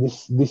case,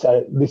 these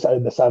are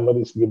the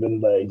summaries given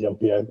by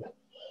Jean-Pierre.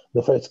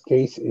 The first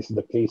case is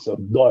the case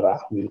of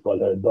Dora. We'll call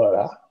her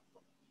Dora.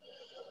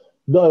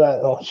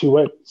 Dora, she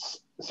worked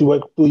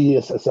 2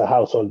 years as a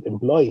household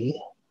employee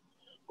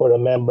for a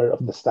member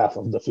of the staff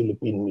of the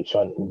Philippine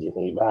mission in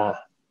Geneva.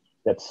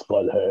 Let's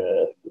call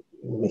her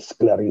Miss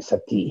Clarissa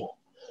T.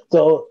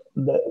 So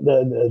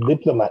the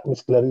diplomat,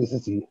 Miss Clarissa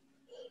T,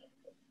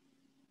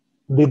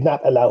 did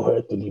not allow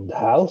her to leave the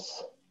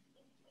house,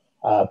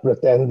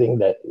 pretending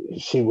that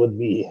she would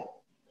be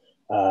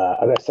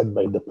arrested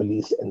by the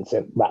police and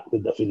sent back to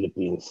the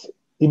Philippines,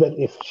 even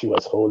if she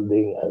was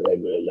holding a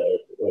regular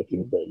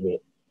working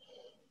permit.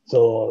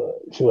 So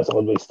she was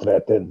always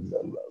threatened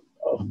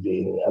of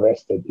being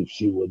arrested if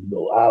she would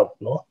go out.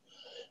 No,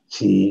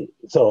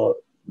 so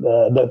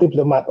the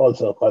diplomat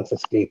also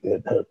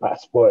confiscated her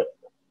passport.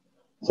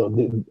 So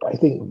I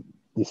think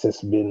this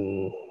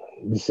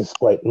is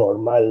quite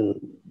normal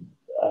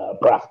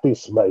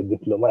practice by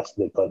diplomats.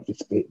 They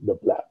confiscate the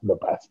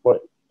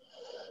passport.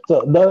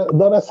 So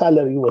Dora's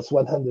salary was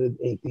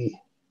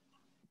 180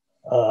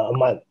 a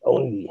month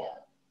only.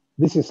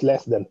 This is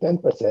less than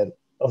 10%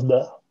 of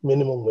the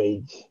minimum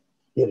wage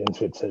here in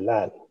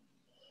Switzerland.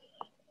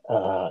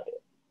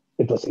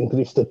 It was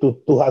increased to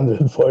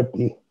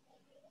 240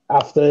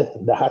 after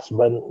the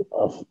husband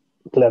of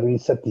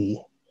Clarissa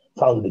T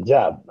found the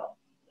job.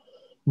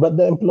 But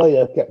the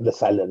employer kept the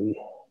salary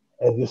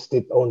and used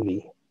it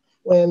only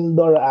when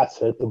Dora asked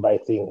her to buy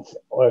things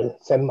or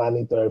send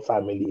money to her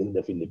family in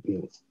the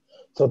Philippines.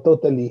 So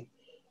totally,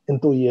 in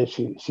 2 years,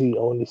 she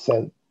only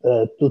sent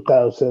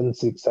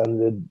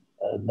 $2,600.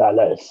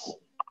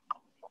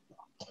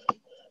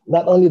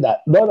 Not only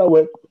that, Dora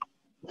worked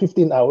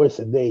 15 hours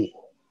a day.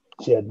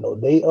 She had no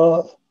day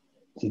off.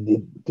 She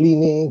did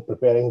cleaning,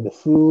 preparing the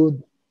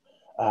food,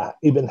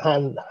 even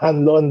hand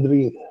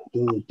laundry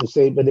to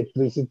save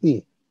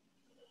electricity,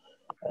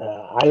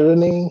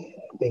 ironing,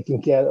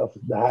 taking care of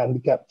the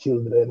handicapped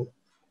children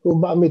who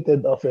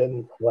vomited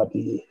often what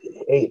he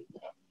ate.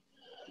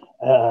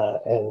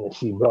 And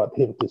she brought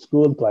him to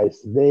school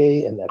twice a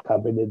day and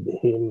accompanied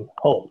him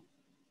home.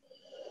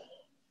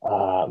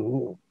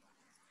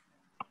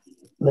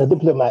 The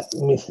diplomat,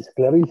 Mrs.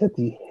 Clarissa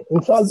T,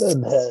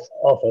 insulted her,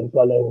 often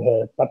calling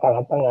her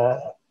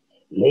patanga-tanga,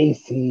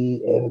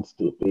 lazy, and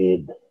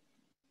stupid.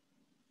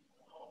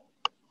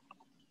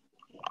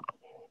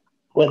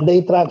 When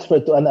they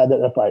transferred to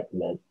another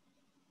apartment,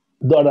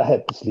 Dora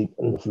had to sleep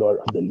on the floor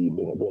of the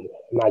living room.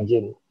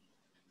 Imagine,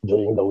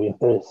 during the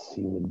winters,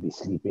 he would be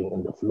sleeping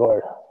on the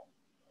floor.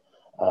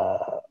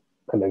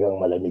 Talagang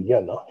malamig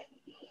yan, no?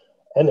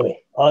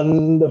 Anyway,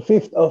 on the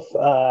 5th of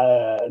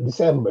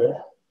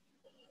December,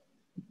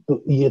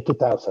 year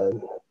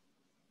 2000,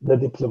 the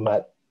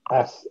diplomat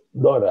asked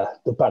Dora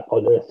to pack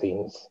all her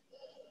things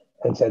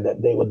and said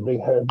that they would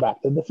bring her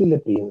back to the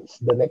Philippines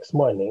the next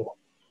morning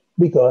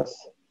because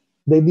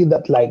they did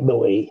not like the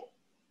way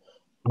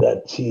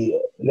that she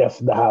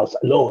left the house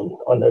alone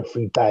on her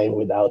free time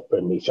without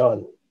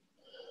permission.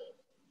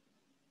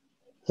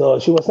 So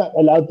she was not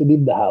allowed to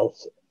leave the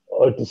house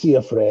or to see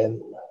a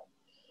friend,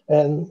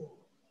 and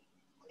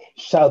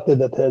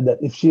shouted at her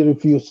that if she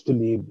refused to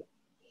leave,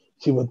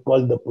 she would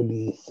call the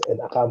police and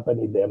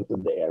accompany them to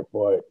the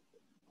airport.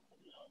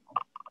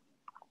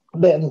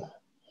 Then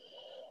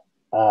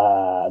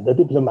the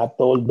diplomat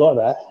told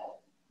Dora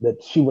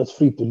that she was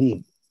free to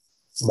leave,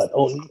 but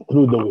only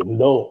through the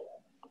window.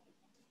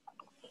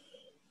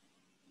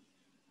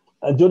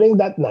 During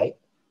that night,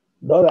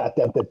 Dora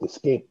attempted to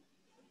escape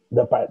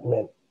the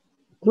apartment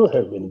through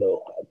her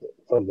window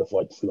from the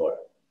fourth floor.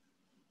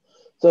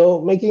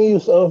 So, making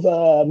use of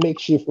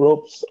makeshift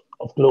ropes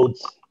of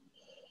clothes,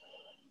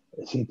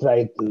 she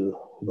tried to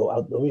go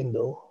out the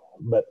window,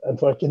 but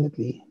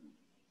unfortunately,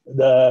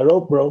 the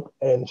rope broke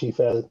and she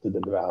fell to the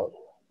ground.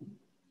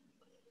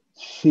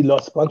 She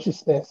lost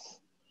consciousness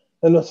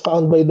and was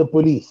found by the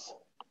police,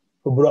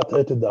 who brought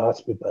her to the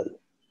hospital.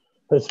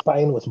 Her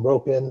spine was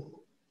broken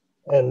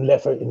and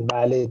left her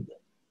invalid,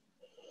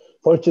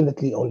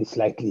 fortunately, only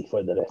slightly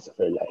for the rest of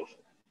her life.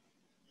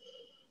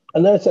 A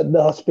nurse at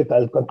the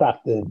hospital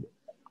contacted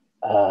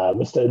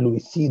Mr. Louis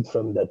Seed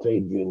from the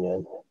trade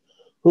union,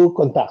 who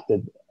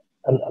contacted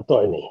an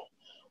attorney.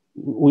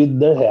 With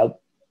their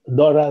help,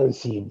 Dora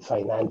received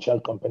financial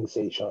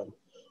compensation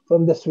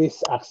from the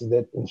Swiss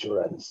accident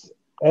insurance,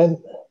 and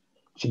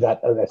she got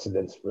a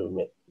residence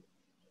permit.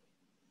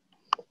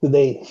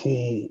 Today,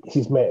 she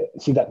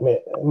got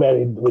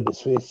married with the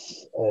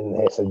Swiss and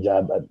has a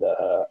job at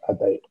a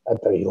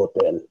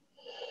hotel.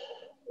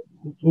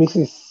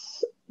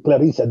 Mrs.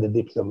 Clarissa, the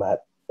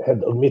diplomat,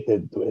 had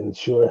omitted to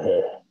insure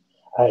her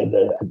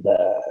either at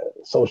the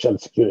social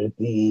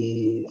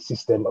security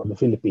system of the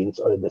Philippines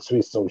or the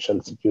Swiss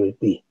social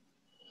security.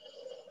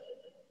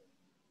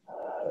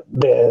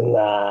 Then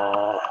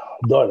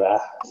Dora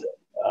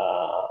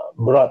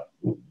brought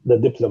the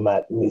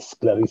diplomat, Miss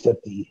Clarissa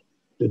T,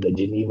 to the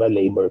Geneva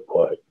Labor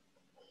Court.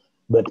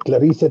 But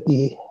Clarissa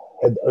T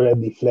had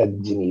already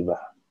fled Geneva.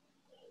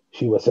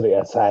 She was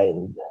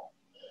reassigned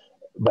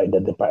by the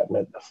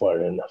Department of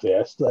Foreign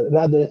Affairs to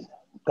another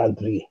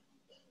country.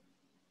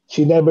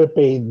 She never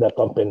paid the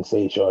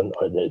compensation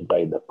ordered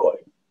by the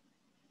court.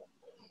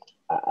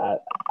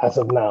 As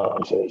of now,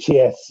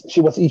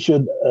 she was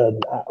issued a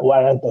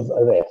warrant of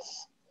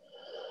arrest.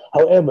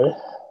 However,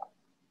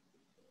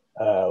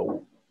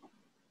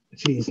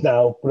 she is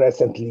now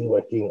presently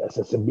working as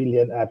a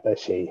civilian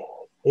attaché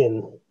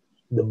in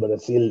the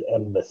Brazil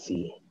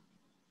embassy,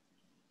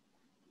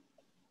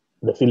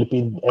 the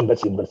Philippine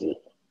embassy in Brazil.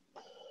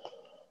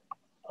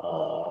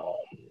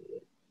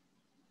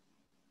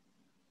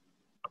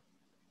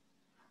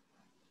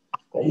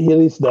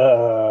 Here is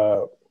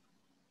the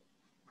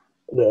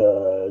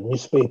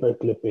newspaper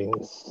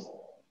clippings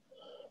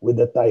with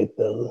the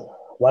title,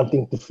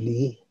 "Wanting to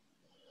Flee,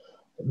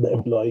 the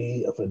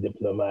employee of a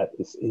diplomat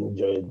is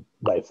injured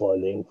by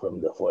falling from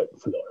the fourth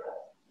floor."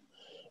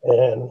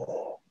 And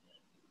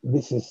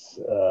this is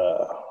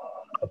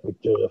a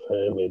picture of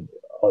her with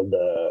all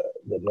the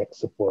neck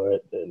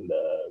support and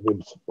the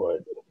rib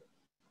support.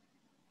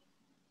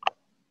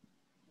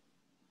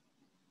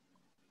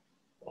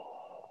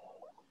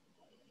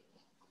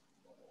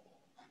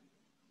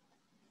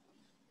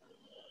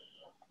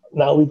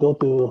 Now we go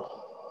to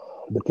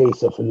the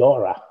case of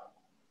Laura.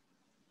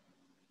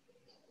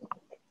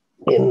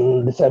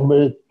 In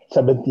December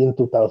 17,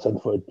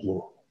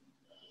 2014,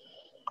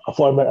 a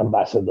former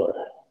ambassador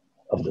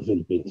of the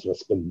Philippines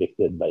was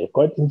convicted by a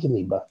court in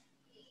Geneva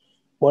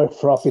for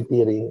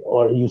profiteering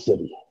or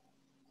usury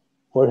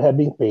for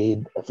having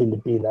paid a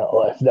Filipina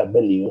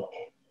OFW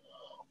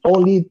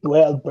only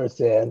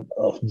 12%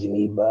 of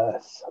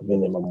Geneva's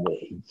minimum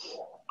wage.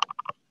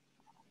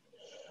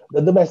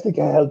 The domestic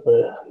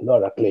helper,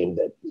 Laura, claimed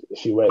that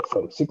she worked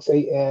from 6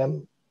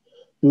 a.m.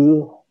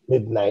 to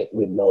midnight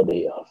with no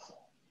day off.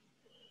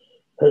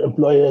 Her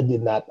employer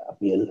did not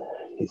appeal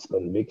his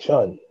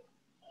conviction.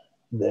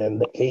 Then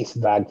the case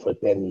dragged for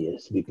 10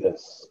 years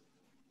because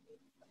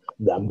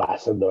the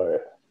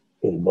ambassador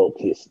invoked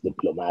his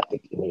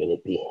diplomatic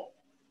immunity.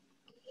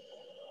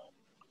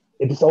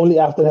 It is only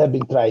after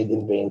having tried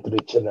in vain to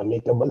reach an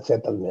amicable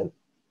settlement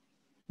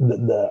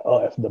that the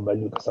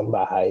OFW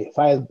Kasambahay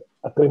filed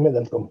a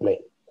criminal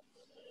complaint,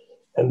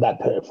 and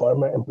that her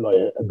former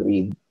employer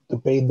agreed to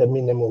pay the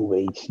minimum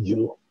wage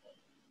due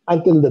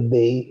until the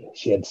day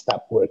she had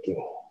stopped working.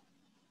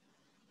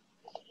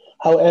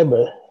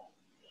 However,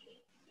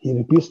 he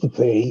refused to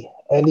pay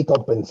any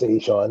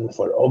compensation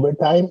for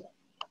overtime,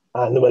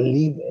 annual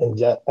leave,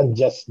 and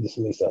unjust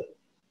dismissal.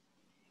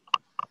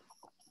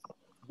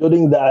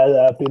 During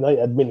the Pinoy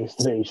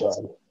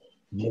administration,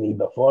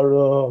 Geneva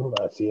Forum,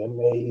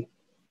 CMA,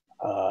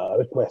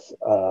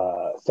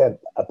 sent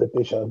a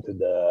petition to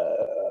the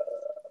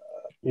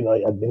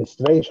Pinoy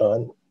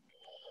administration.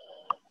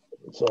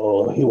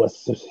 So he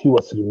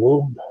was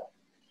removed,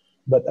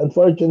 but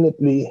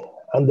unfortunately,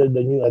 under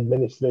the new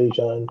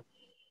administration,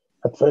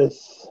 at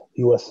first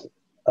he was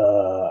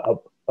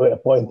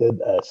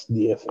appointed as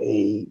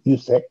DFA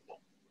USEC.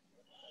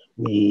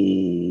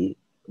 We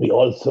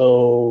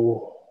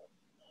also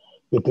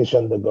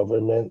petitioned the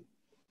government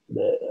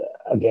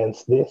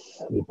against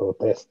this. We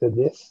protested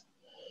this.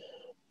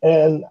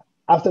 And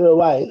after a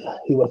while,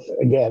 he was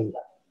again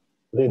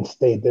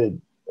reinstated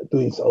to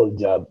his old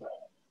job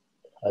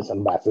as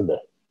ambassador.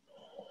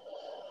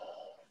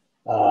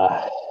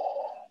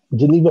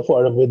 Geneva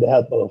Forum, with the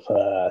help of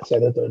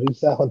Senator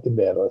Risa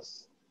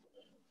Hontiveros,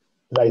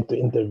 tried to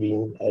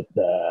intervene at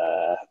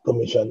the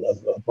Commission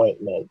of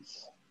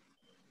Appointments,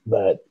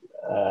 but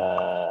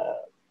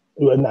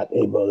we were not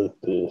able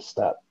to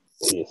stop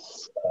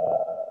his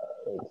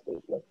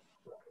statement.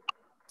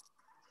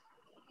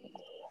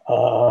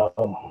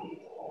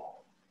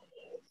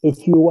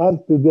 If you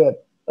want to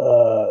get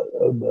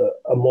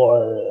a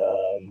more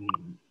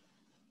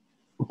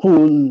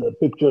full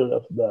picture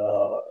of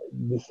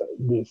these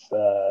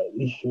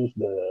issues,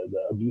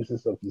 the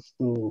abuses of these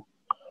two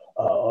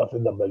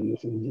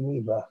OFWs in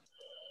Geneva,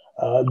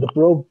 the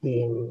probe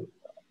team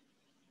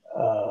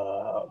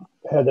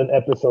had an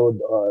episode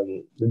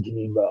on the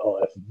Geneva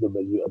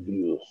OFW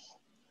abuse.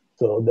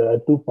 So there are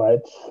two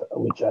parts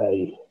which are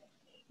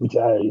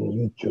in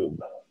YouTube.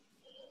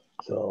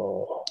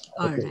 So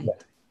All right.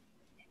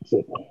 That's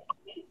it.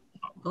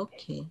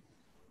 Okay.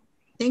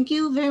 Thank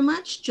you very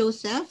much,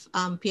 Joseph.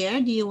 Pierre,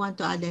 do you want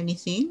to add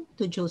anything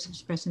to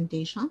Joseph's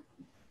presentation?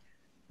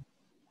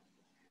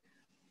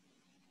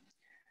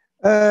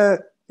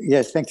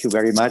 Yes, thank you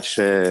very much.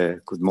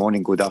 Good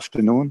morning, good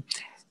afternoon.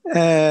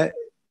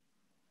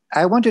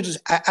 I wanted to.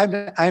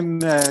 I'm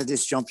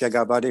this Jean-Pierre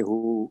Garbade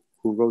who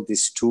wrote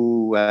these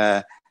two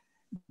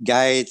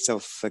guides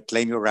of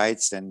Claim Your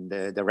Rights and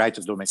the Right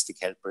of Domestic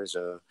Helpers.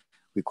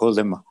 We call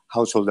them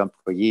household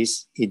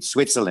employees in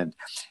Switzerland.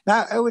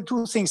 Now, there were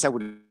two things I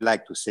would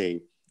like to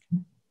say.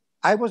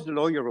 I was the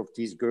lawyer of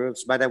these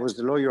girls, but I was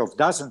the lawyer of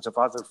dozens of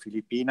other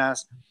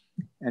Filipinas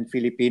and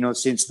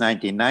Filipinos since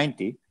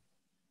 1990.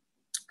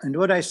 And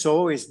what I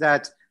saw is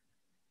that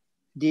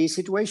the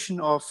situation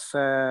of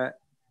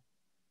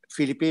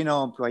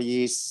Filipino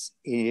employees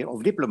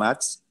of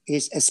diplomats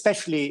is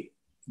especially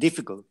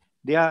difficult.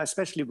 They are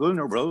especially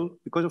vulnerable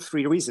because of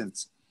three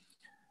reasons.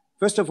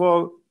 First of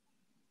all,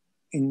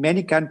 in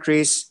many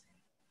countries,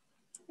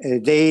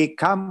 they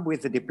come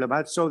with the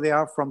diplomats, so they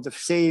are from the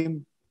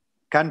same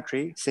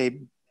country,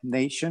 same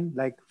nation,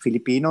 like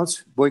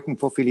Filipinos working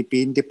for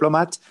Philippine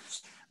diplomat,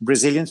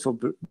 Brazilians for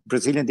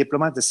Brazilian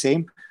diplomat, the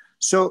same.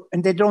 So,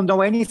 and they don't know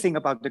anything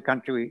about the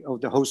country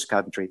of the host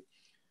country.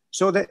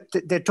 So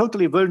they're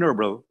totally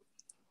vulnerable.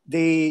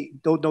 They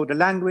don't know the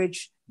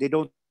language, they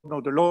don't know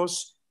the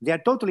laws, they are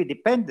totally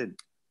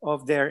dependent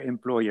of their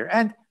employer.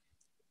 And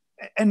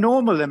a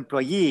normal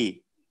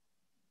employee,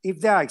 if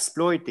they are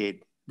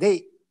exploited,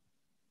 they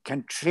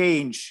can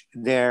change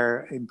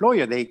their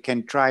employer. They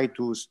can try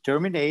to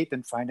terminate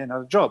and find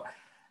another job.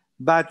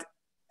 But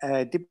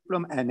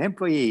an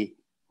employee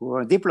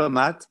or a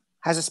diplomat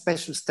has a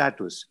special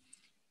status.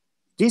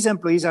 These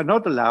employees are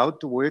not allowed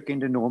to work in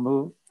the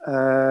normal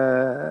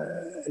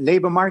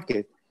labor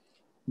market.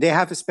 They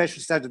have a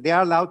special status. They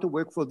are allowed to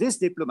work for this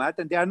diplomat,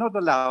 and they are not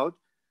allowed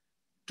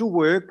to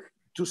work,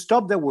 to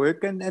stop their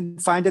work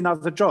and find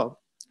another job.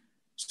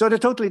 So they're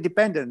totally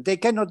dependent. They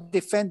cannot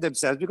defend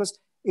themselves, because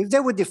if they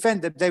would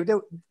defend them,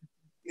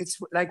 it's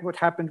like what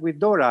happened with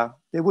Dora.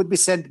 They would be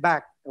sent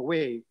back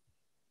away.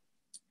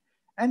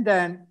 And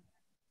then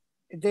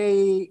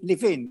they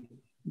live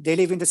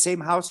in the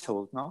same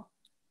household, no?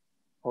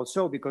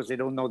 Also because they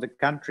don't know the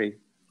country.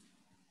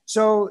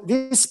 So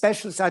this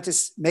special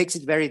status makes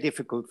it very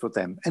difficult for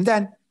them. And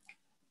then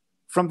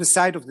from the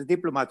side of the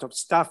diplomat, of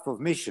staff of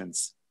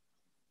missions,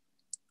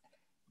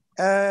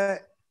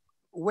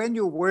 when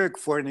you work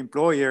for an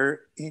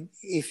employer,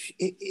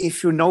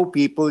 if you know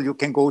people, you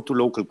can go to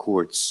local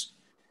courts.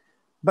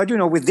 But you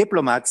know, with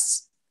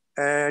diplomats,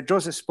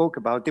 Joseph spoke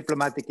about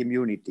diplomatic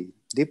immunity.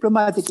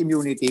 Diplomatic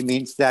immunity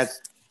means that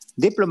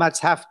diplomats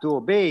have to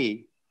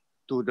obey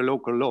to the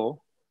local law,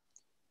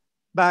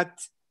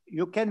 but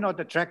you cannot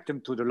attract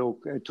them to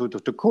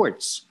the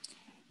courts.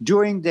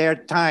 During their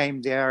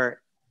time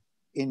there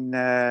in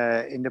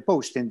the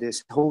post, in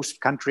this host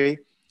country,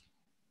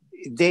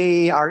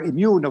 they are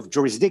immune of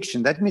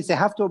jurisdiction. That means they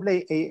have to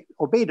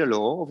obey the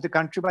law of the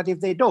country, but if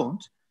they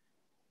don't,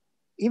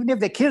 even if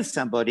they kill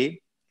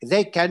somebody,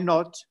 they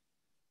cannot,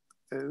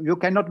 you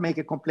cannot make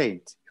a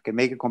complaint. You can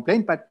make a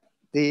complaint, but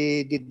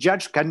the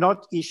judge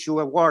cannot issue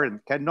a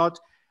warrant, cannot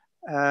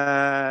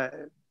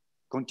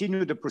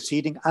continue the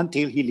proceeding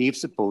until he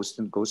leaves the post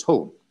and goes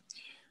home.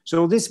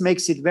 So this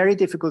makes it very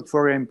difficult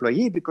for an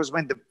employee, because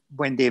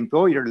when the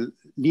employer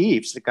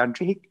leaves the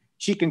country,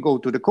 she can go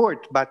to the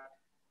court, but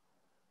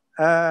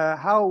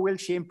how will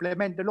she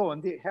implement the law?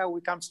 And how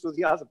it comes to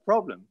the other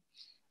problem.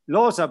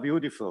 Laws are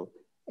beautiful.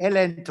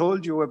 Ellen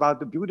told you about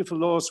the beautiful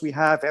laws we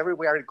have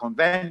everywhere in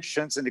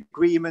conventions and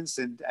agreements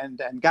and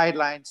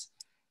guidelines.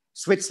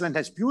 Switzerland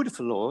has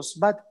beautiful laws,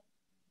 but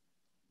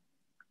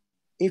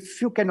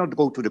if you cannot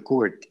go to the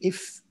court,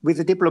 if with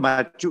a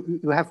diplomat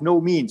you have no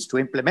means to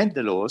implement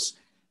the laws,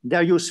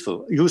 they're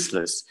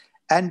useless.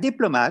 And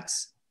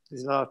diplomats,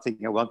 there's another thing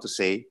I want to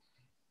say,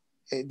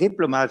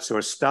 diplomats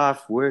or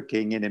staff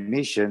working in a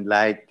mission,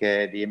 like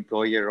the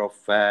employer of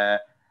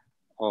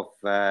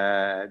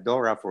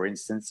Dora, for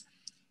instance,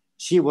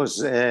 she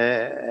was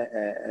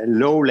a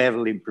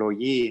low-level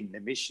employee in the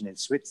mission in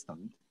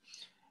Switzerland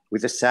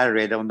with a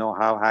salary, I don't know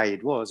how high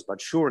it was,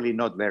 but surely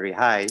not very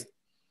high.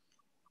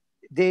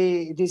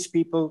 These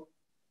people,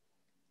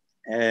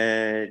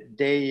 I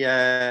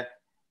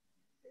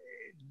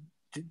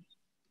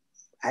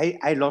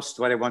lost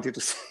what I wanted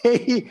to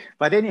say,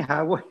 but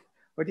anyhow,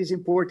 what is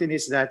important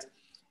is that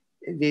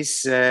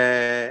these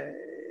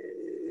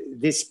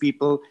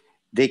people,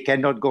 they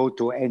cannot go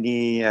to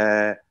any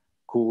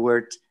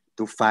court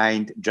to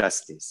find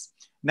justice.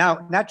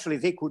 Now, naturally,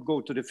 they could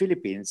go to the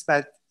Philippines,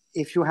 but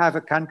if you have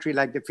a country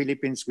like the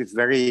Philippines with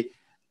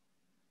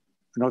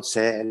let's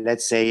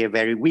say, a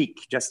very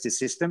weak justice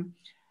system,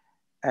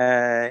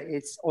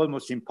 it's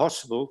almost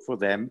impossible for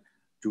them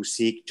to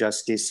seek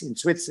justice in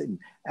Switzerland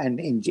and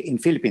in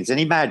Philippines. And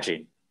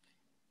imagine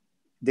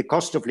the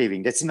cost of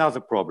living. That's another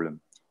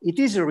problem. It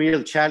is a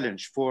real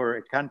challenge for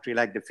a country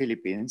like the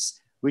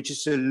Philippines, which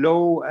is a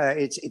low,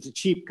 it's a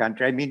cheap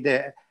country. I mean,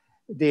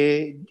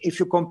 if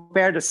you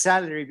compare the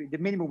salary, the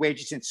minimum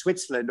wages in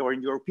Switzerland or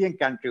in European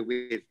country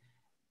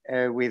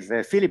with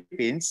the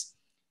Philippines,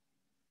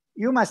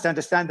 you must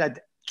understand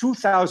that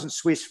 2,000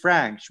 Swiss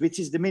francs, which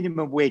is the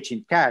minimum wage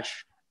in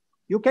cash,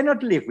 you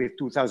cannot live with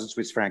 2,000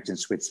 Swiss francs in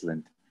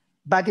Switzerland,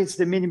 but it's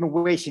the minimum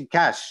wage in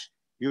cash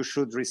you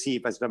should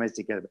receive as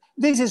domestic help.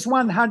 This is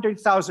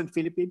 100,000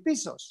 Philippine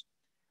pesos.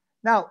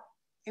 Now,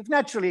 if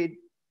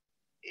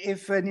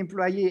an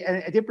employee,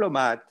 a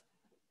diplomat,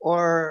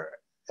 or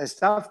a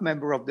staff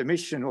member of the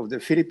mission, of the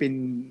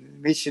Philippine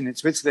mission in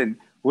Switzerland,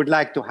 would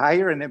like to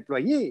hire an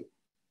employee,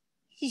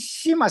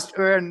 she must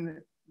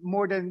earn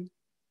more than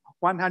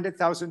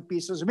 100,000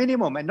 pesos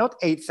minimum, and not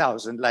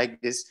 8,000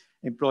 like this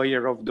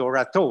employer of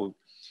Dora told.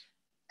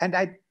 And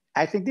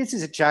I think this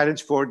is a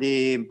challenge for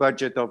the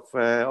budget of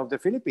the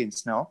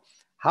Philippines now.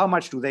 How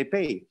much do they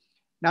pay?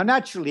 Now,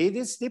 naturally,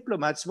 these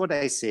diplomats, what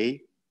I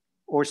say,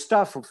 or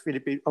staff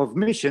of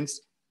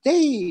missions,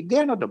 they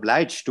are not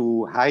obliged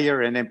to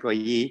hire an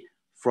employee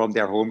from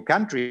their home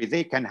country.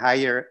 They can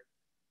hire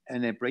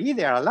an employee.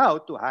 They are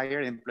allowed to hire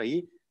an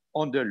employee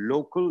on the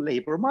local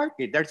labor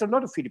market. There's a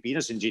lot of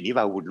Filipinos in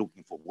Geneva who are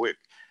looking for work.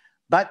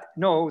 But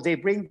no, they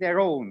bring their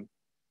own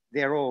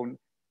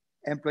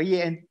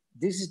employee. And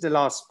this is the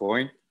last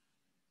point.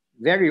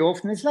 Very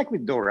often, it's like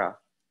with Dora.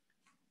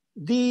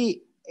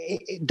 The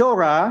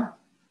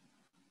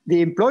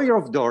employer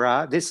of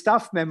Dora, the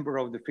staff member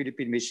of the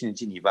Philippine mission in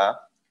Geneva,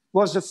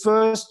 was her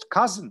first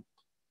cousin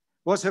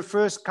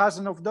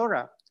of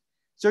Dora.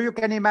 So you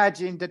can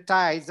imagine the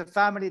ties, the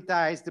family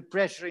ties, the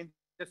pressure in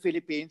the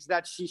Philippines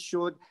that she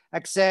should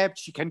accept.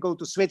 She can go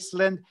to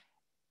Switzerland.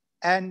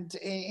 And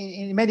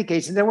in many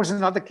cases, there was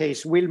another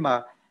case,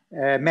 Wilma,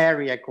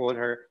 Mary, I call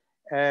her.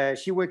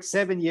 She worked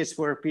 7 years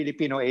for a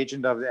Filipino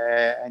agent of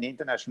an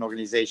international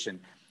organization.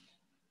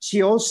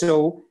 She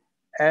also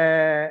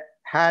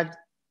had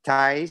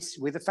ties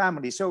with the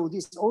family. So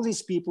all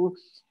these people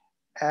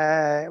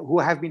who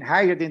have been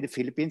hired in the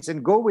Philippines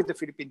and go with the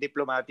Philippine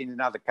diplomat in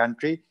another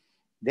country,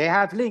 they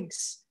have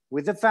links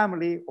with the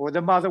family, or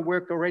the mother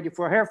worked already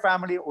for her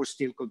family or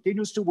still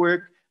continues to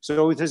work.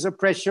 So there's a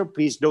pressure,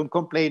 please don't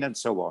complain, and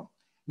so on.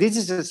 This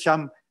is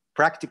some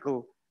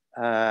practical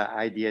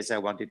ideas I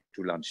wanted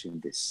to launch in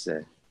this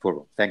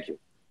forum. Thank you.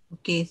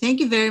 Okay, thank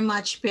you very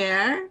much,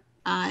 Per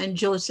and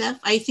Joseph.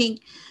 I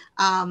think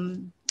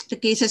the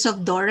cases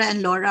of Dora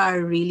and Laura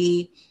are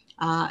really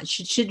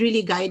should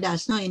really guide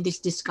us, no, in this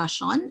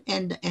discussion.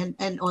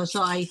 And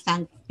also I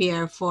thank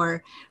Pierre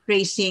for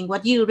raising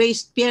what you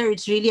raised, Pierre.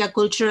 It's really a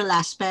cultural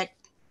aspect,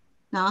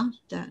 no,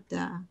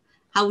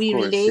 how we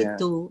relate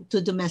to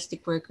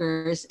domestic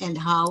workers, and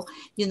how,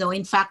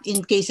 in fact,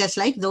 in cases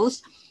like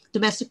those,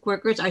 domestic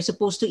workers are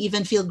supposed to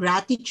even feel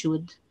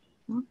gratitude,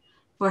 no,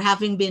 for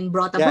having been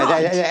brought abroad,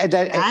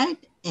 right?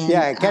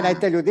 And, can I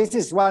tell you, this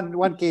is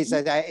one case,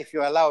 if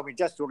you allow me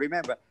just to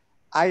remember.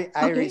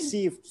 I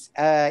received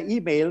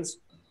emails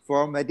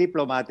from a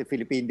diplomat, a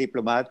Philippine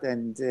diplomat,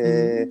 and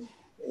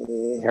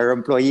her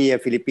employee, a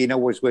Filipino,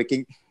 was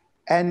working.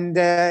 And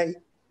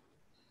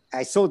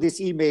I saw these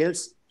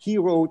emails. He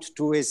wrote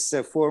to his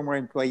former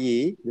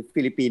employee, the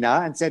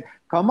Filipina, and said,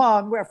 come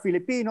on, we're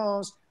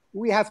Filipinos.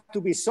 We have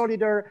to be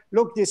solidar.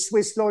 Look, this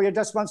Swiss lawyer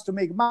just wants to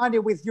make money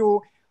with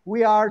you.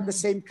 We are the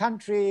same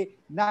country,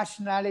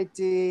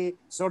 nationality,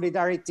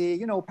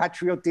 solidarity,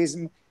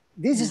 patriotism.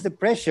 This is the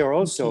pressure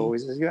also,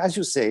 as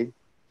you say.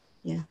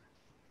 Yeah.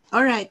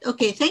 All right.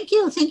 Okay. Thank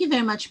you. Thank you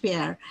very much,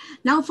 Pierre.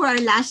 Now for our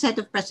last set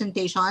of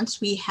presentations,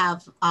 we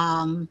have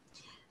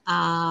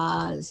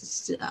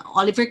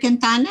Oliver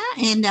Quintana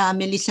and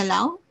Melissa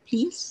Lau,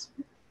 please.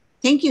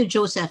 Thank you,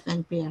 Joseph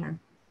and Pierre.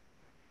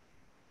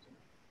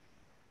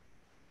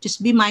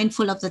 Just be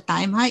mindful of the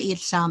time.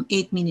 It's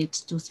 8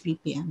 minutes to 3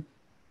 p.m.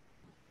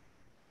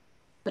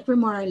 But we're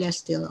more or less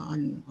still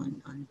on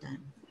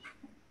time.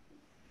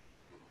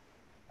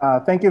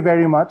 Thank you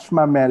very much,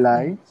 Ma'am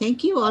Melay.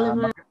 Thank you,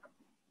 Oliver.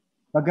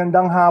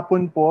 Magandang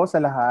hapon po sa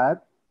lahat.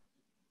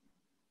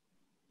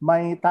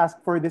 My task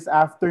for this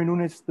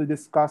afternoon is to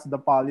discuss the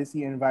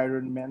policy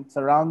environment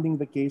surrounding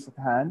the case at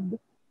hand.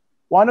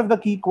 One of the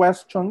key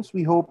questions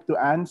we hope to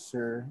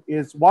answer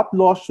is what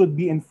laws should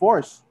be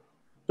enforced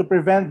to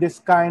prevent this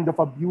kind of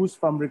abuse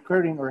from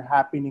recurring or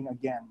happening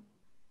again.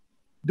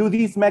 Do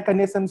these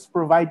mechanisms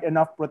provide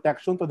enough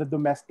protection to the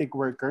domestic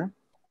worker?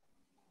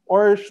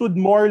 Or should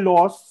more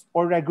laws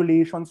or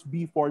regulations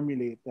be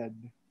formulated?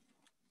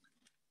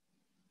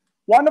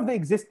 One of the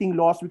existing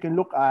laws we can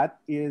look at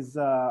is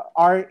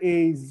RA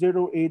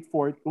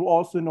 0842,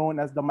 also known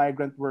as the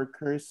Migrant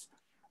Workers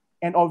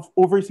and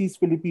Overseas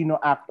Filipino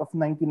Act of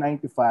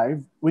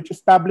 1995, which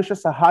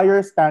establishes a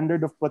higher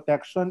standard of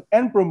protection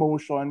and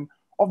promotion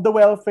of the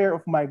welfare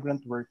of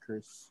migrant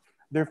workers,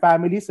 their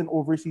families, and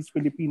overseas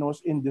Filipinos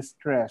in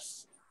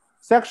distress.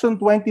 Section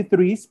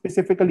 23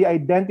 specifically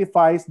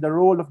identifies the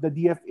role of the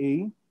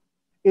DFA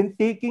in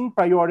taking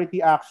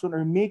priority action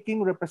or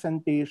making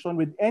representation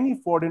with any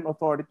foreign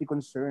authority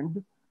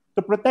concerned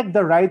to protect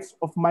the rights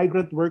of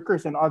migrant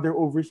workers and other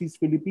overseas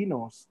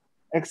Filipinos,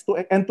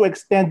 and to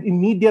extend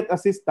immediate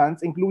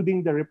assistance,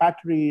 including the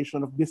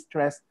repatriation of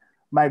distressed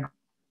migrants.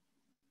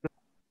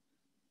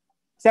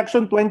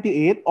 Section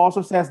 28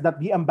 also says that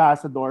the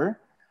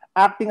ambassador,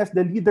 acting as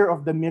the leader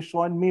of the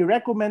mission, may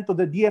recommend to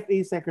the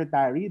DFA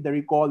secretary the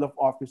recall of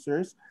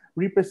officers,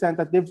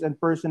 representatives, and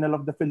personnel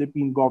of the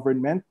Philippine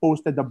government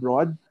posted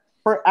abroad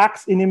for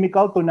acts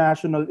inimical to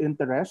national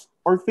interest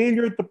or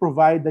failure to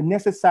provide the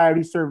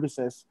necessary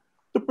services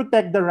to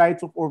protect the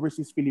rights of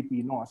overseas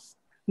Filipinos.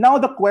 Now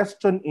the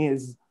question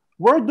is,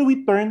 where do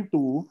we turn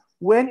to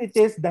when it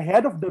is the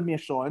head of the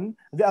mission,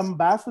 the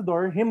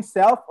ambassador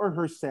himself or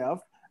herself,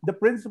 the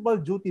principal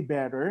duty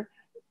bearer,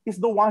 is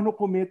the one who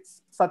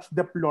commits such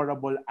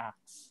deplorable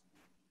acts?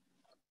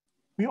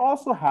 We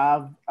also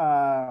have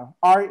RA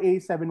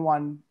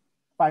 715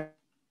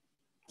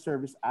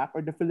 Service Act,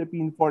 or the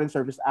Philippine Foreign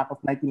Service Act of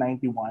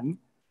 1991,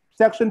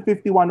 Section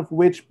 51 of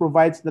which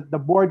provides that the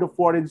Board of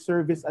Foreign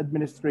Service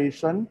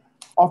Administration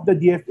of the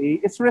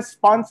DFA is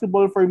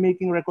responsible for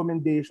making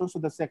recommendations to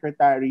the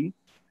Secretary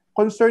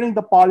concerning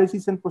the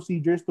policies and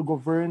procedures to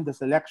govern the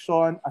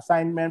selection,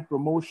 assignment,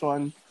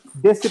 promotion,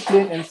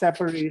 discipline, and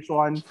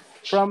separation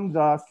from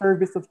the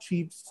service of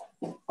chiefs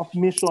of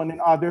mission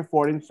and other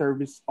foreign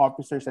service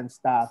officers and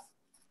staff.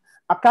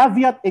 A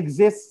caveat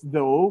exists,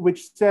 though,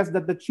 which says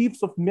that the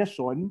chiefs of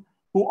mission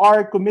who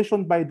are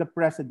commissioned by the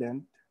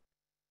president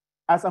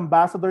as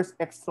ambassadors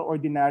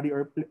extraordinary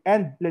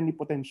and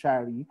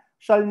plenipotentiary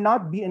shall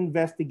not be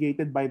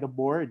investigated by the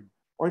board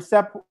or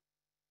separate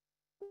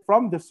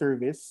from the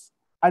service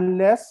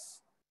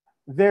unless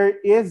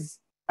there is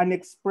an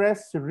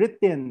express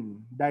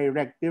written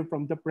directive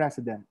from the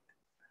president.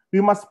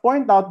 We must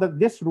point out that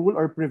this rule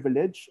or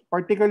privilege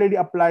particularly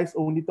applies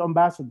only to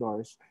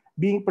ambassadors,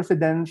 being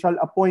presidential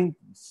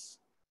appointees,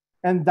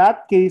 and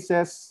that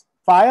cases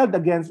filed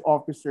against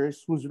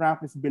officers whose rank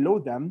is below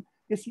them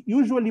is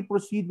usually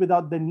proceed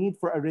without the need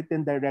for a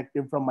written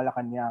directive from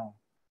Malacanang.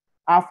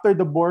 After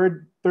the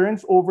board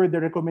turns over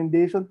the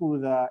recommendation to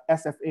the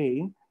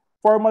SFA,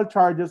 formal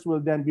charges will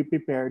then be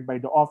prepared by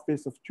the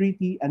Office of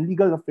Treaty and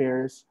Legal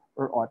Affairs,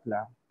 or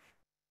OTLA.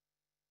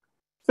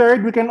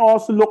 Third, we can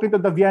also look into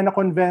the Vienna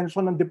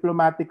Convention on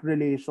Diplomatic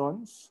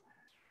Relations,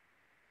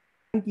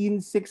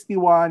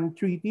 1961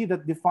 treaty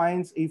that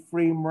defines a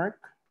framework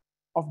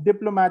of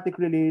diplomatic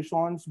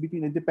relations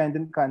between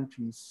independent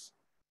countries.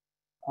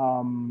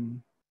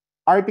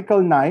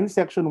 Article 9,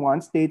 Section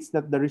 1 states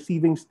that the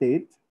receiving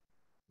state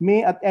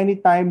may at any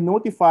time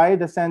notify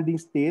the sending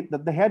state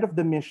that the head of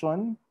the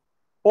mission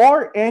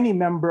or any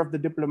member of the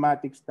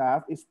diplomatic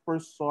staff is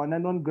persona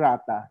non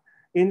grata.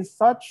 In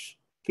such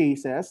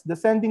cases, the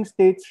sending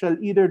state shall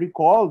either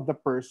recall the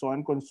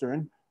person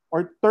concerned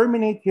or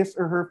terminate his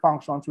or her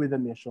functions with the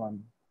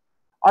mission.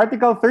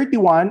 Article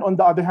 31, on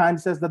the other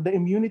hand, says that the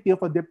immunity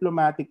of a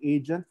diplomatic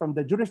agent from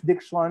the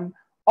jurisdiction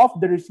of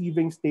the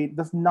receiving state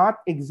does not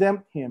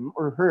exempt him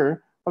or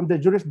her from the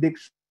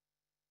jurisdiction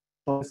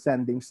of the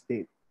sending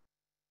state.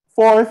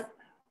 Fourth,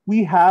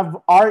 we have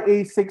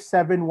RA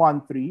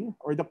 6713,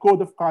 or the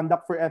Code of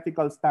Conduct for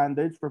Ethical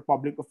Standards for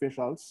Public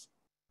Officials.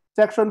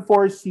 Section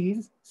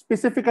 4C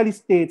specifically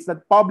states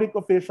that public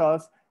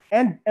officials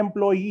and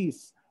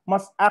employees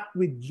must act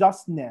with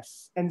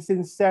justness and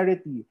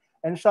sincerity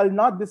and shall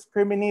not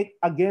discriminate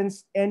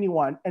against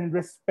anyone and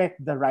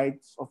respect the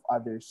rights of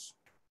others.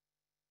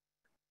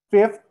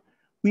 Fifth,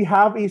 we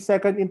have a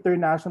second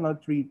international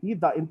treaty,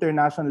 the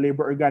International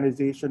Labor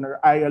Organization,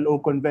 or ILO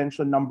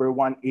Convention number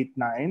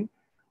 189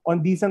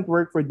 on decent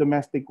work for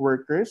domestic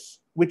workers,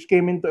 which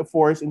came into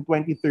force in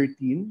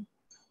 2013.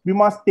 We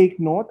must take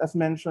note, as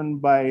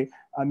mentioned by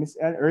Ms.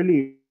 L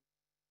earlier,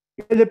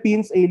 the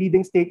Philippines, a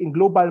leading state in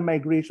global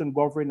migration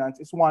governance,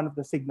 is one of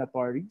the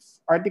signatories.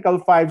 Article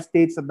 5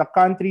 states that the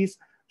countries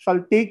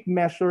shall take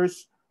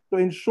measures to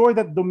ensure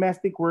that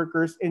domestic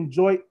workers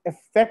enjoy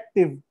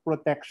effective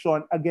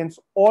protection against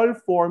all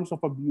forms of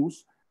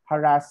abuse,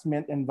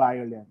 harassment, and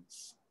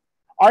violence.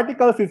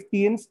 Article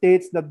 15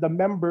 states that the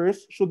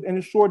members should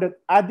ensure that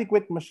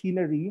adequate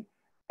machinery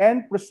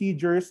and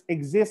procedures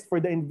exist for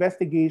the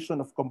investigation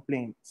of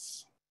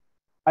complaints,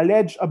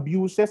 alleged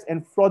abuses,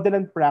 and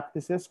fraudulent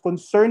practices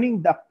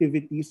concerning the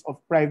activities of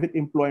private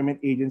employment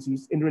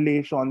agencies in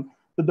relation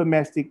to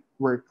domestic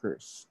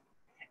workers.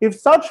 If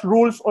such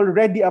rules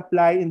already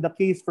apply in the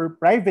case for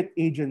private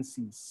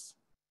agencies,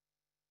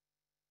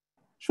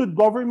 should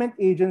government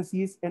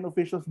agencies and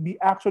officials be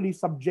actually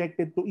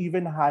subjected to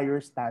even higher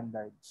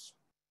standards?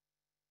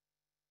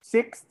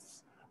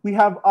 Sixth, we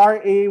have RA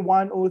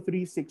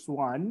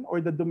 10361,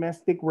 or the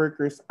Domestic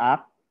Workers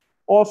Act,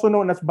 also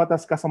known as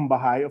Batas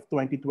Kasambahay of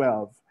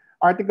 2012.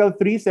 Article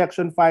 3,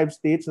 Section 5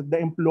 states that the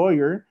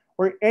employer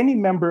or any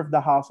member of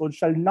the household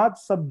shall not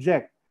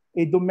subject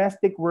a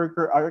domestic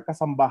worker or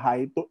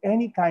kasambahay to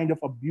any kind of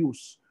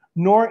abuse,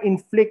 nor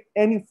inflict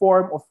any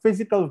form of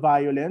physical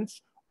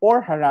violence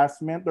or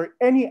harassment or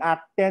any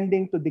act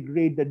tending to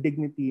degrade the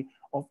dignity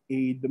of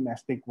a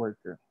domestic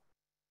worker.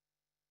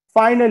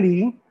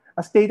 Finally,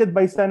 as stated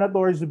by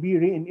Senator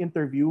Zubiri in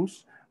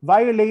interviews,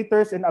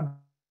 violators and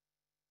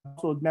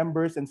household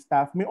members and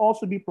staff may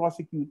also be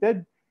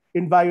prosecuted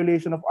in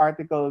violation of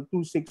Article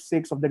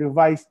 266 of the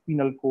Revised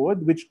Penal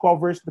Code, which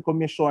covers the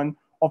commission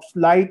of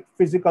slight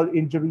physical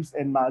injuries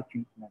and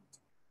maltreatment.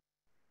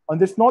 On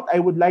this note, I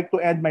would like to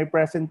end my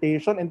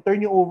presentation and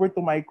turn you over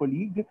to my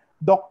colleague,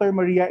 Dr.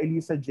 Maria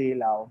Elisa J.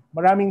 Lau.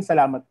 Maraming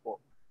salamat po.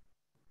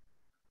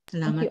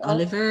 Salamat,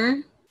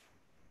 Oliver.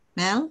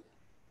 Mel?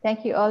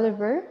 Thank you,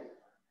 Oliver.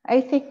 I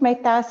think my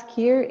task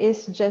here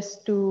is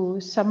just to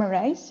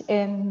summarize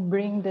and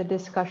bring the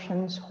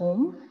discussions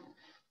home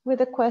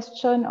with a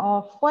question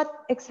of what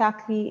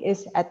exactly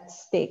is at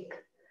stake.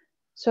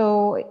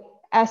 So,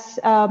 as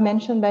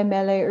mentioned by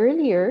Mele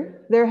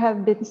earlier, there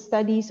have been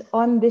studies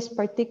on this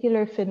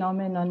particular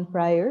phenomenon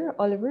prior.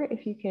 Oliver,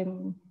 if you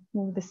can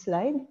move the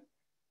slide.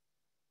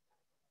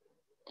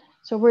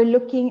 So we're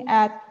looking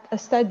at a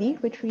study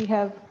which we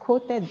have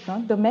quoted,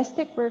 no?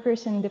 Domestic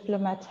workers in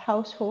diplomats'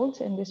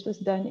 households, and this was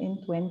done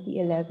in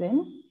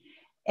 2011.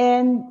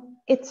 And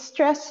it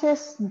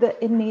stresses the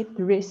innate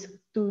risk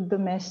to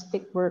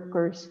domestic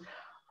workers,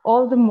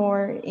 all the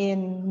more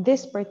in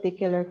this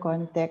particular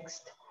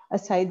context,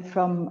 aside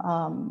from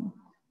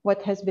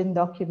what has been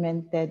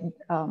documented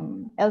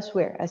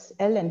elsewhere, as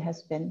Ellen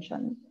has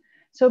mentioned.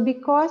 So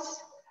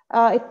because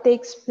it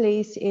takes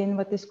place in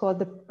what is called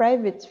the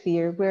private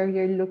sphere, where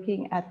you're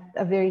looking at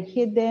a very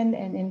hidden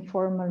and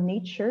informal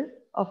nature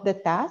of the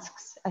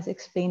tasks, as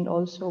explained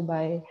also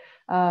by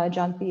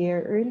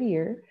Jean-Pierre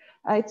earlier,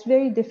 it's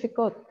very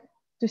difficult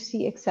to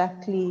see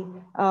exactly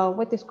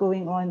what is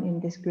going on in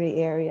this gray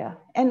area.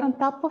 And on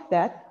top of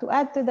that, to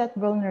add to that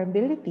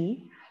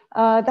vulnerability,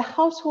 the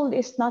household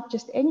is not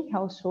just any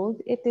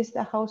household, it is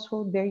the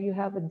household where you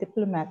have a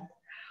diplomat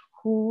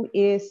who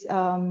is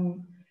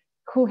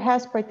who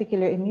has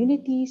particular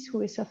immunities,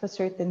 who is of a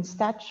certain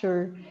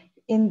stature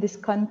in this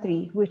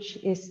country, which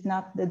is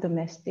not the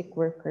domestic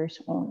worker's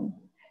own.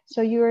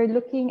 So you are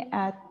looking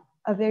at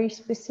a very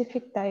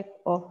specific type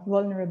of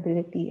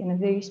vulnerability and a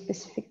very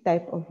specific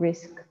type of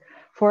risk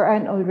for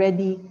an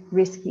already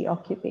risky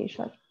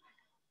occupation.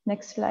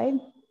 Next slide.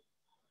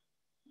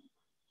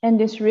 And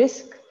this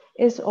risk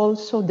is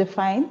also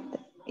defined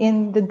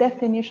in the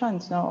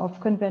definitions now of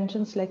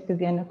conventions like the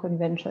Vienna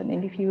Convention.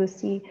 And if you will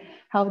see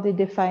how they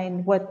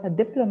define what a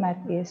diplomat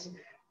is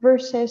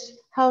versus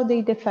how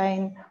they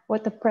define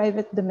what a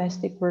private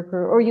domestic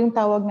worker, or yung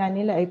tawag nga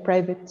nila ay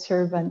private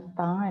servant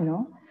pa,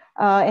 no?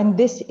 And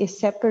this is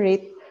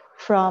separate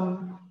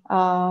from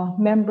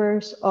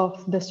members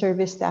of the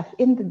service staff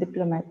in the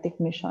diplomatic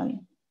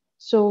mission.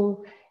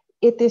 So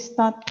it is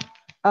not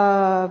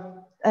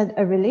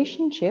a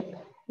relationship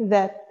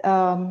that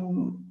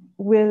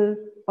will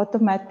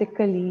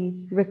automatically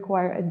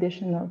require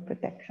additional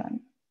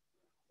protection.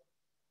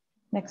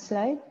 Next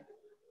slide.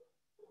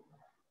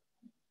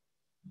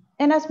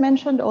 And as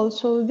mentioned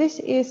also, this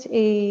is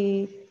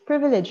a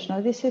privilege.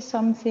 No? This is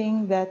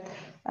something that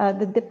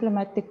the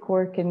diplomatic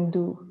corps can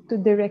do to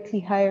directly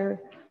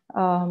hire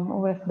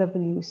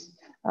OFWs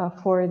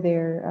for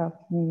their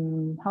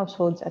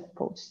households at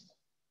post.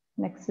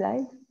 Next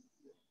slide.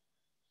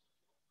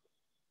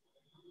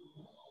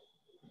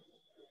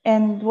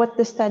 And what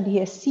the study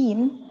has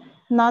seen,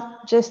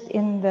 not just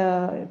in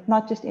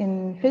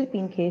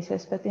Philippine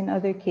cases, but in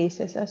other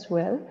cases as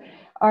well,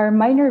 are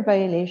minor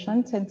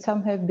violations, and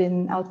some have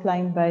been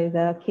outlined by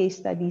the case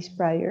studies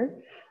prior.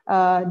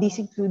 These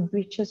include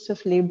breaches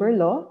of labor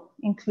law,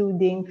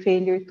 including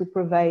failure to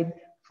provide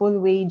full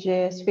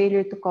wages,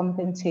 failure to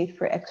compensate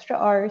for extra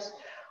hours,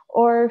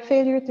 or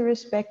failure to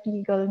respect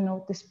legal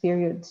notice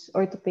periods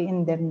or to pay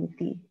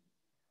indemnity.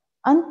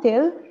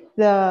 Until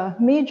the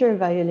major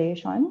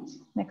violations,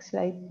 next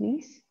slide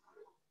please,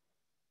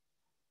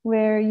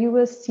 where you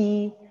will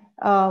see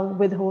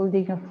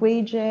withholding of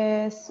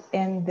wages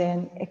and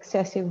then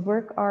excessive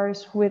work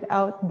hours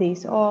without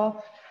days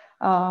off,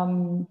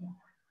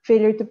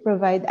 failure to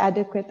provide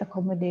adequate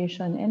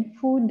accommodation and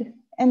food,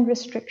 and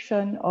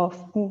restriction of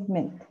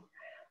movement.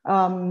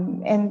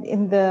 And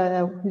in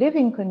the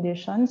living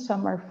conditions,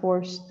 some are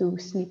forced to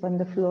sleep on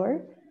the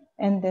floor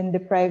and then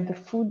deprived of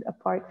food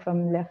apart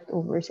from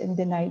leftovers and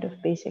denied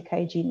of basic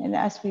hygiene. And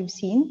as we've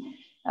seen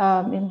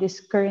in this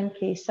current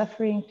case,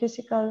 suffering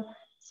physical,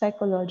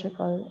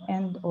 psychological,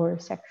 and or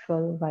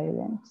sexual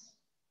violence.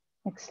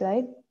 Next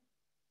slide.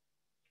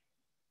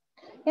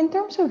 In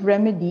terms of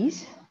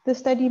remedies, the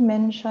study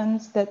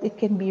mentions that it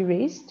can be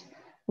raised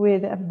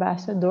with the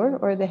ambassador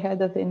or the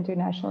head of the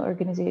international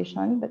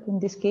organization, but in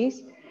this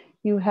case,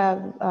 you have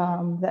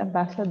the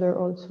ambassador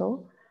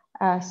also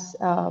as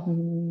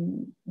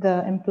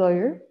the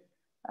employer.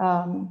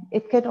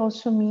 It can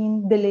also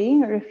mean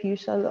delaying or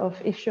refusal of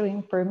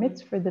issuing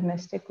permits for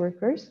domestic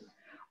workers,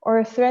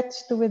 or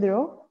threats to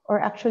withdraw or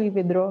actually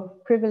withdraw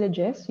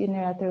privileges,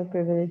 unilateral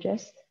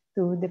privileges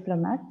to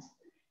diplomats,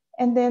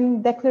 and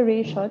then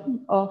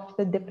declaration of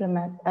the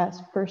diplomat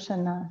as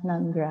persona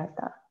non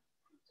grata.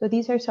 So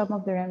these are some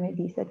of the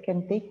remedies that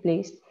can take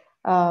place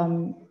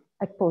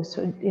at post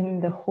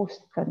in the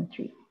host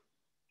country.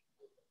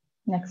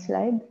 Next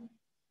slide.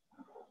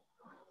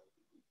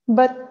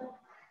 But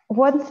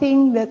one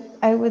thing that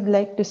I would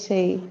like to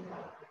say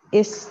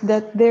is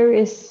that there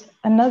is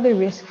another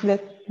risk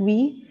that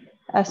we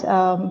as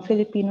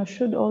Filipinos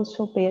should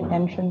also pay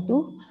attention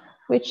to,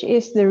 which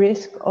is the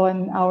risk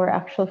on our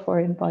actual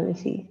foreign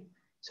policy.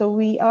 So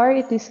we are,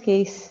 in this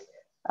case,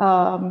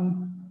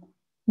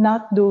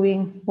 not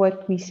doing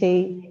what we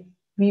say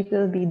we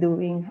will be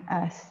doing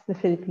as the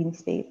Philippine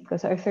state,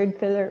 because our third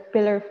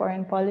pillar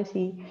foreign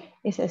policy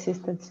is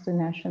assistance to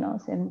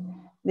nationals, and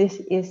this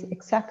is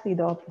exactly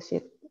the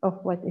opposite of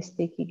what is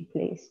taking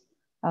place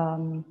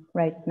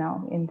right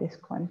now in this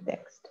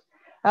context.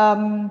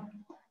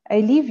 I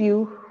leave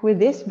you with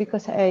this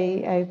because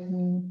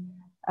I'm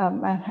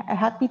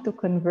happy to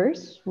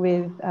converse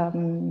with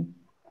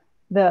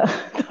the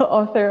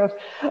author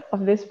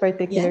of this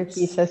particular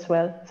piece as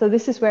well. So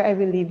this is where I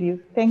will leave you.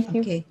 Thank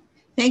you. Okay.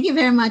 Thank you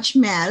very much,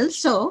 Mel.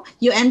 So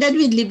you ended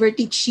with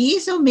Liberty Chi.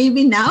 So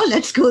maybe now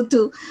let's go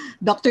to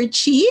Dr.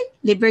 Chi.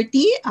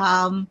 Liberty,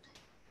 can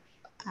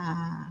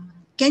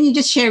you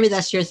just share with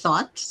us your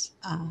thoughts?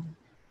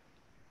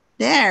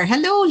 There.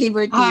 Hello,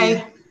 Liberty.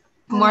 Hi.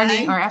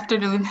 Morning or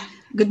afternoon.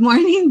 Good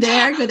morning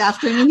there. Good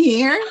afternoon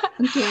here.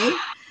 Okay.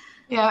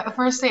 Yeah,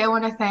 firstly, I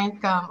want to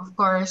thank, of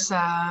course,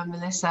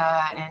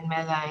 Melissa and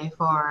Melai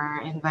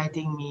for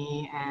inviting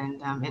me.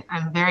 And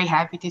I'm very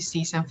happy to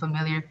see some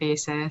familiar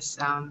faces.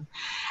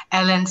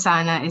 Ellen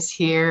Sana is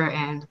here.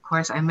 And of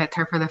course, I met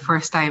her for the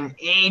first time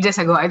ages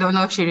ago. I don't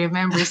know if she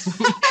remembers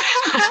me.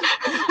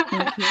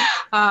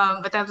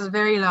 But that was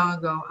very long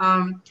ago.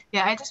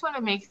 Yeah, I just want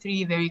to make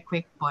three very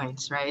quick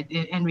points, right,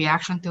 in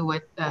reaction to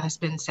what has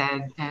been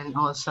said, and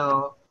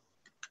also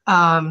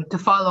to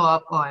follow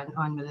up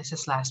on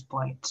Melissa's last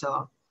point.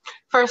 So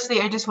firstly,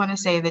 I just want to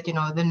say that,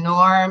 the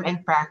norm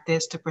and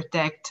practice to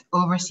protect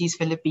overseas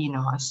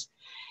Filipinos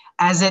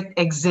as it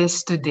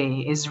exists today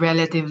is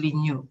relatively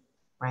new,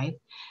 right?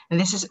 And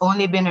this has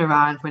only been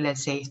around for,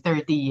 let's say,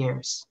 30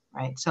 years,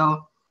 right?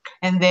 So,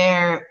 and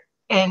that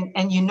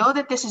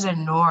this is a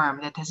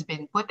norm that has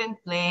been put in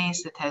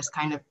place, that has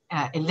kind of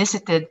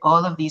elicited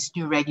all of these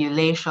new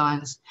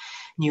regulations,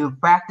 new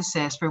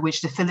practices for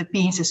which the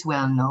Philippines is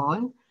well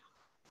known.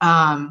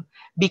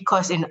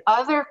 Because in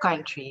other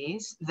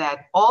countries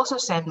that also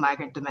send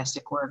migrant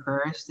domestic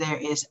workers, there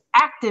is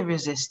active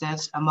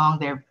resistance among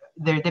their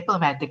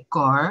diplomatic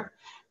corps,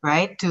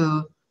 right,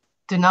 to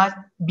not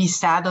be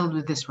saddled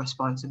with this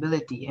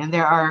responsibility. And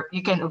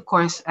you can of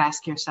course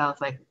ask yourself,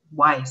 like,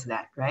 why is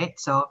that, right?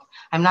 So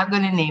I'm not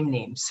going to name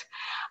names.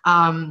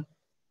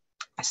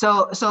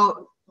 So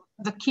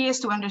the key is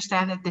to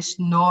understand that this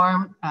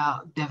norm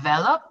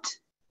developed,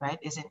 right,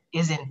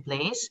 is in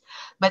place,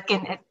 but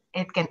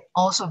it can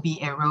also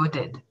be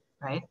eroded,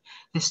 right?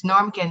 This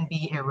norm can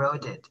be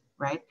eroded,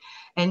 right?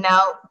 And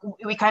now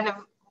we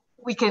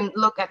can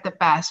look at the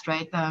past,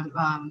 right?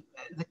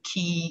 The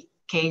key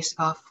case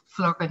of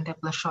Flor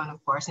Contemplacion,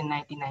 of course, in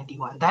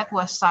 1991. That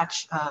was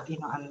such a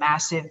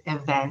massive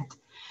event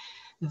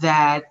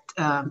that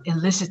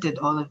elicited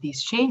all of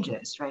these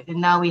changes, right? And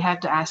now we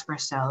have to ask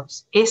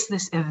ourselves, is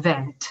this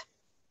event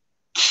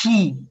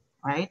key,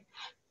 right,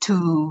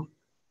 to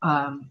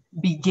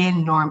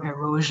begin norm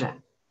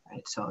erosion?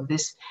 Right? So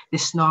this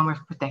norm of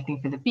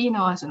protecting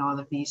Filipinos and all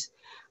of these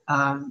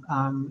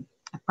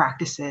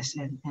practices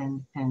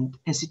and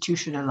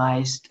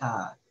institutionalized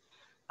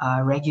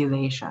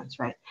regulations,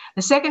 right?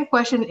 The second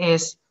question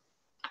is,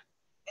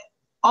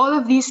 all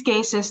of these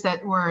cases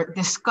that were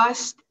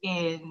discussed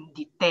in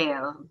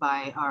detail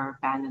by our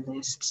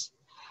panelists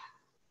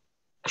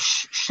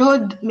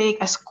should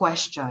make us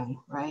question,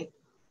 right,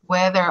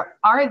 whether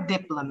our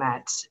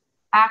diplomats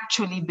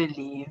actually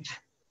believe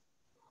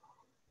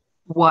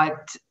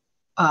what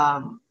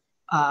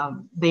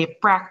they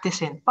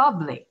practice in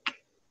public,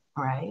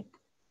 right?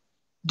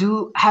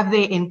 Have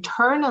they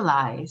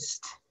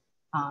internalized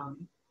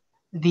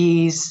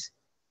these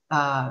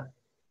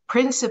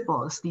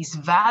principles, these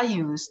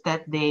values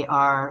that they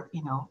are,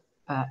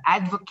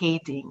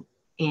 advocating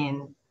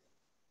in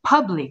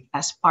public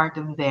as part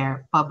of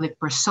their public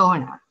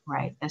persona,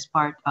 right? As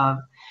part of,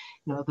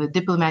 the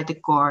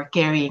diplomatic corps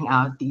carrying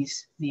out the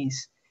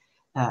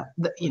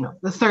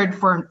third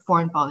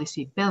foreign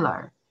policy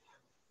pillar.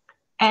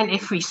 And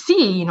if we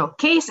see,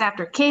 case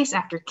after case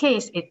after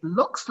case, it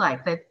looks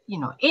like that,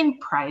 in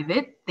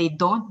private, they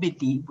don't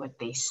believe what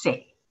they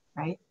say,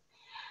 right?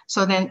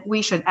 So then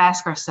we should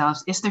ask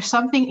ourselves, is there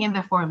something in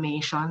the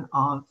formation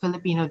of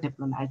Filipino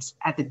diplomats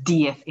at the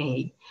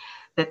DFA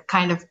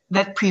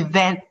that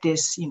prevent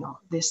this,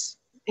 this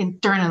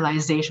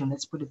internalization,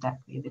 let's put it that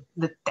way.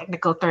 The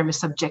technical term is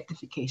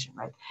subjectification,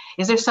 right?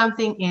 Is there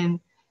something in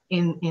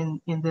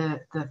the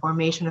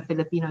formation of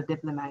Filipino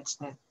diplomats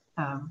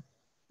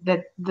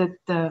that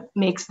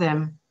makes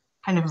them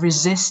kind of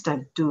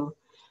resistant to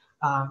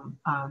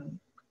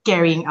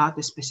carrying out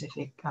the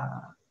specific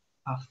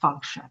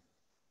function?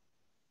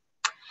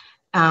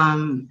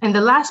 And the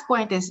last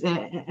point is,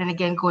 and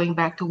again, going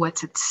back to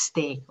what's at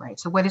stake, right?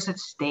 So what is at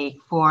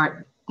stake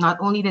for not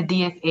only the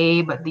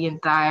DFA, but the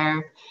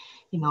entire,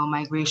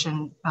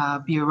 migration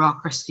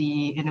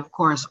bureaucracy, and of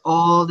course,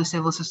 all the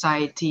civil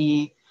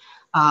society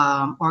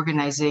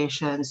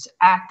organizations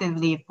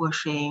actively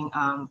pushing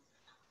for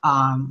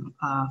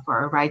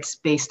a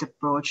rights-based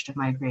approach to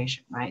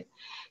migration, right?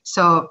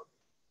 So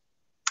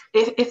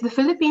if the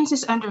Philippines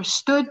is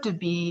understood to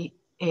be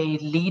a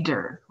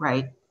leader,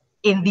 right,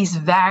 in these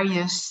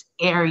various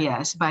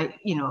areas by,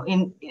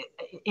 in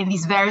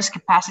these various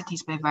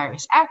capacities by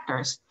various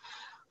actors,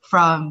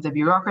 from the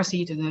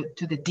bureaucracy to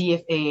the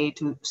DFA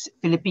to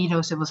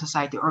Filipino civil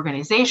society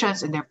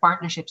organizations and their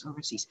partnerships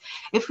overseas.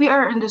 If we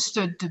are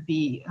understood to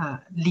be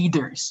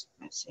leaders,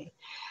 let's say,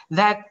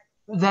 that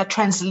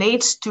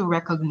translates to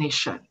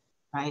recognition,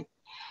 right?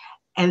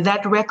 And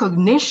that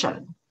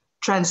recognition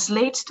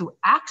translates to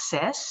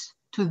access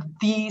to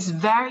these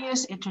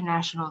various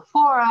international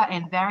fora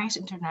and various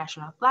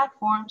international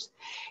platforms.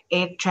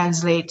 It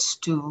translates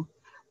to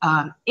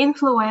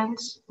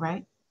influence,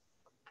 right?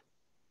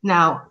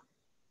 Now,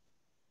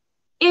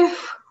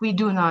 if we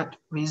do not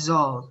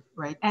resolve,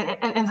 right,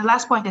 and the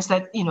last point is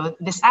that,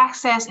 this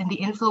access and the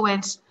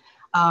influence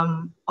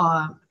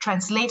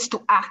translates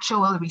to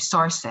actual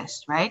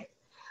resources, right?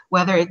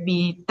 Whether it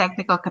be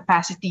technical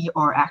capacity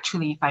or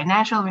actually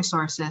financial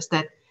resources,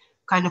 that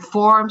kind of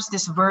forms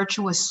this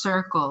virtuous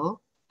circle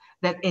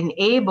that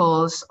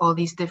enables all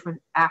these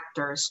different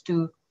actors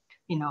to,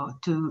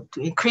 to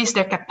increase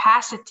their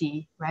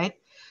capacity, right,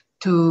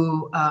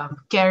 to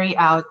carry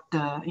out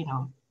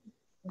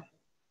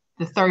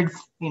the third,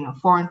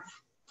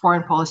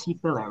 foreign policy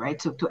pillar, right?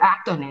 So to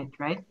act on it,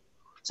 right?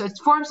 So it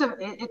forms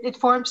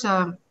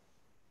a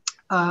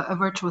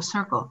virtuous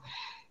circle.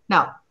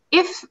 Now,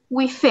 if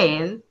we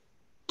fail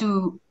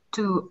to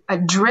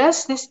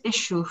address this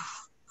issue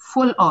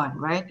full on,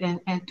 right,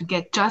 and to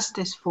get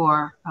justice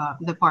for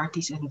the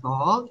parties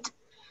involved,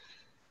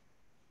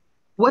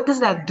 what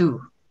does that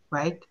do,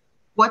 right?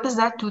 What does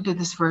that do to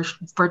this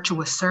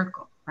virtuous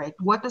circle? Right?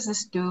 What does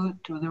this do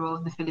to the role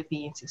of the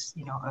Philippines as,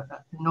 a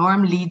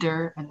norm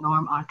leader, a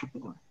norm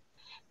entrepreneur?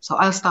 So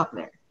I'll stop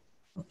there.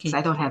 Okay. Because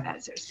I don't have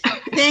answers.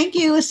 Thank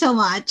you so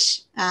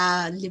much,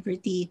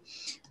 Liberty.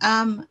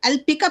 I'll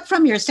pick up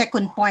from your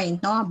second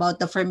point, about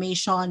the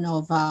formation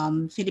of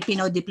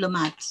Filipino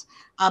diplomats,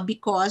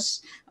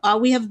 because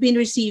we have been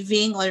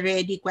receiving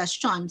already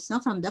questions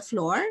from the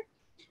floor.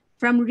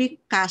 From Rick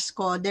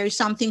Casco, there is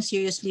something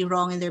seriously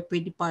wrong in their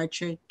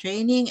pre-departure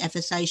training.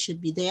 FSI should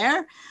be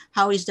there.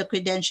 How is the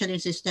credentialing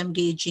system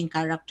gauging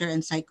character and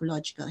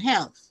psychological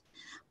health?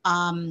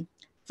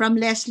 From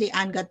Leslie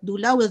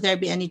Angatdula, will there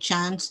be any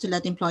chance to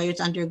let employers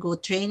undergo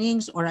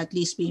trainings or at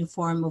least be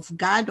informed of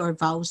GAD or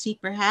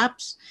VAUSI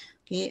perhaps?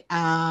 Okay.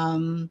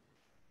 Where's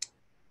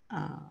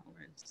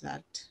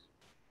that?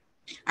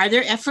 Are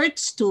there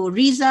efforts to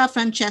Riza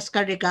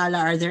Francesca Regala?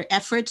 Are there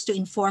efforts to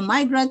inform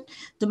migrant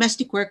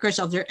domestic workers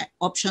of their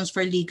options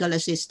for legal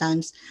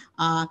assistance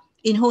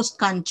in host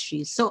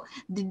countries? So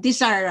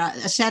these are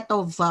a set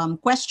of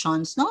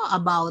questions,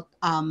 about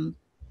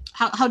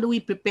how do we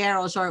prepare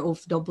also our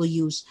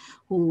OFWs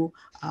who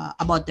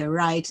about their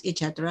rights,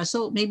 etc.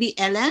 So maybe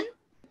Ellen,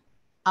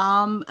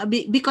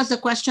 because the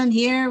question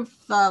here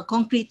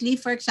concretely,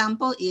 for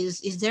example,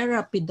 is there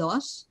a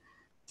PIDOS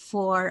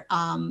for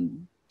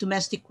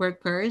domestic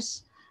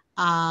workers,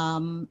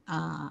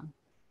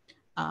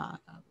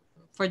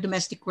 for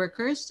domestic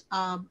workers?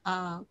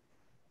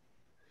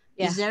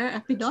 Is there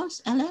a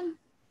PIDOS, Ellen,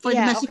 for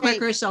domestic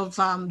workers of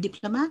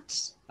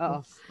diplomats?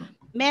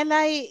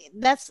 Melay,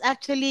 that's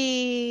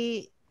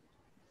actually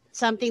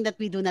something that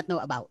we do not know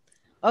about.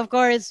 Of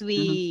course,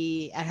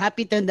 we are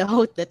happy to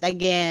note that,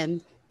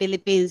 again,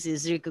 Philippines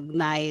is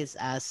recognized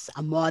as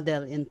a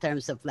model in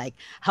terms of like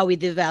how we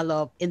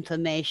develop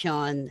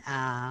information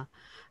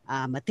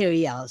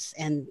materials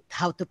and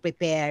how to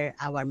prepare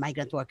our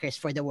migrant workers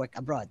for the work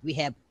abroad. We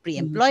have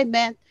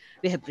pre-employment,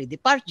 we have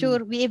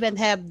pre-departure, we even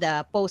have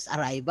the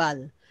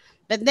post-arrival.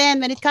 But then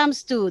when it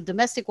comes to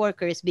domestic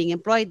workers being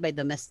employed by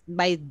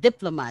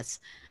diplomats,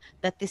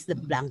 that is the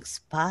blank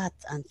spot,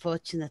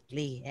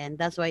 unfortunately. And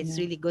that's why it's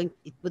really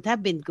it would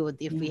have been good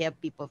if we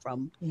have people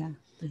from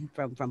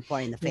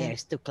foreign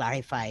affairs to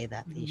clarify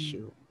that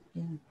issue.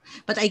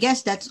 But I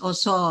guess that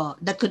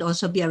could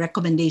also be a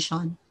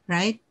recommendation,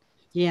 right?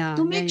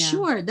 To make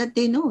sure that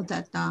they know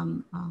that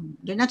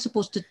they're not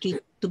supposed to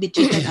be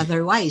treated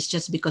otherwise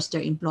just because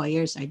their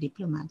employers are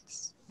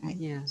diplomats, right?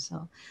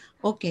 So,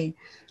 okay.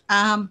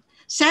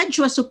 Sedge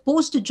was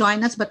supposed to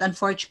join us, but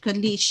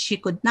unfortunately she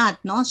could not,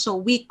 no? So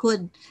we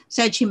could,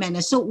 Sedge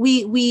Jimenez. So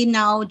we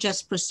now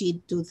just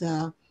proceed to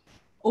the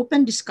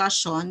open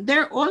discussion.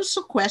 There are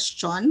also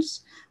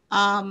questions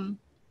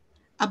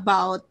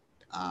about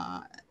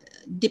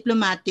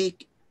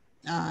diplomatic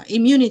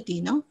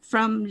immunity, no?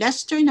 From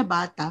Lester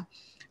Nabata,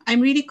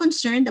 I'm really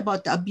concerned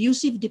about the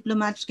abusive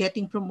diplomats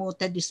getting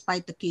promoted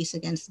despite the case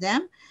against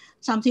them.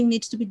 Something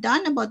needs to be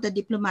done about the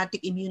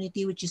diplomatic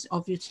immunity, which is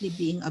obviously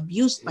being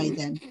abused by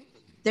them.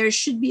 There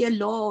should be a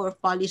law or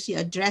policy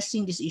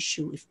addressing this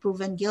issue. If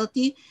proven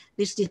guilty,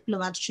 these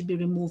diplomats should be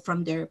removed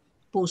from their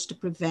post to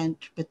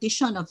prevent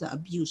repetition of the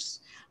abuse.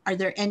 Are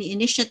there any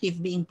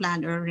initiative being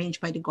planned or arranged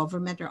by the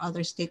government or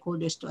other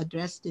stakeholders to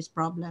address this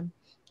problem?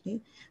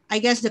 Okay. I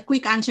guess the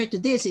quick answer to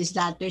this is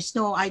that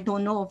I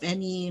don't know of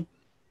any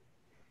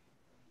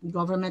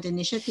government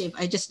initiative.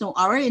 I just know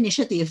our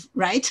initiative,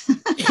 right?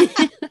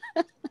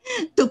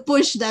 To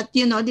push that,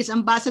 this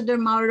Ambassador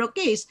Mauro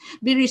case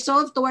be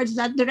resolved towards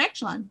that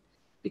direction.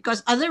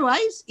 Because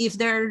otherwise, if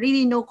there are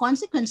really no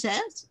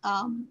consequences,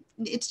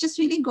 it's just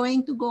really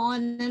going to go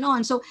on and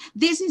on. So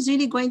this is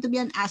really going to be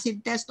an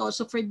acid test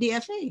also for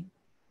DFA.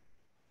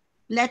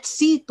 Let's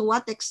see to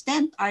what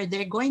extent are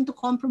they going to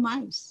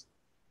compromise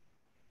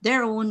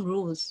their own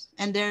rules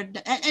and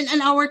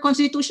our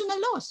constitutional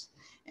laws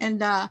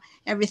and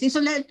everything.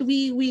 So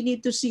we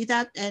need to see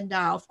that, and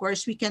of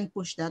course we can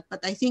push that.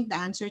 But I think the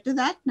answer to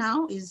that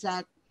now is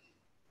that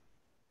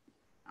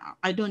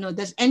I don't know.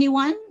 Does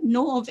anyone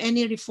know of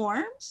any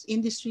reforms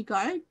in this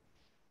regard?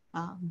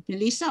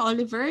 Melissa,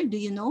 Oliver, do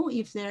you know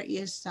if there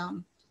is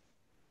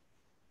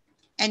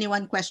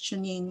anyone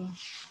questioning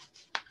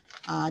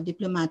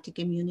diplomatic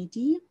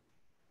immunity?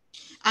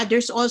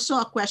 There's also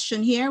a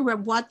question here where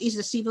what is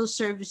the civil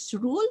service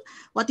rule?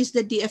 What is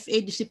the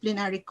DFA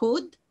disciplinary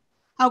code?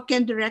 How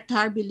can direct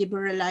hire be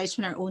liberalized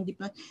when our own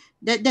diplomat?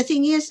 The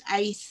thing is,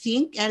 I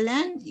think,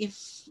 Ellen, if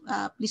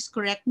please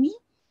correct me.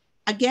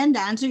 Again, the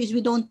answer is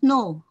we don't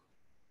know.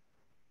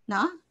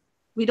 No?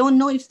 We don't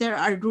know if there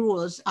are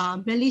rules.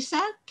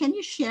 Melissa, can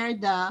you share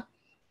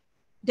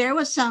there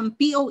was some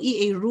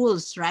POEA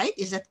rules, right?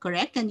 Is that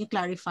correct? Can you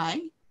clarify?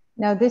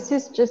 Now, this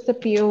is just a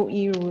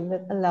POE rule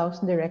that allows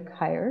direct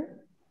hire.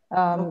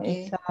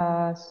 Okay. It's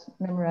a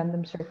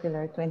Memorandum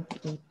Circular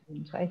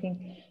 2018. So I think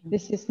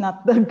this is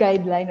not the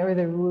guideline or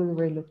the rule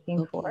we're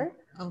looking for.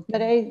 Okay.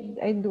 But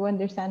I do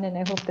understand, and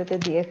I hope that the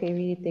DFA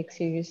really takes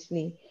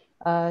seriously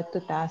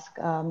to task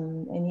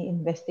any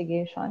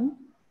investigation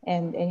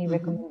and any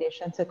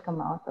recommendations that come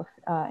out of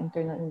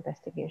internal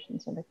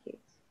investigations in the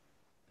case.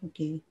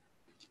 Okay.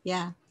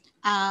 Yeah.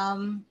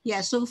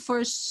 So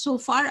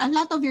far, a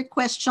lot of your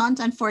questions,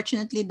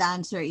 unfortunately, the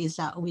answer is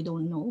we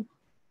don't know.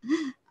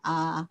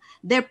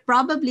 There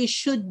probably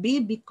should be,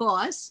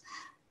 because,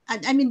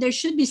 there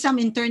should be some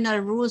internal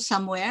rules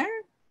somewhere,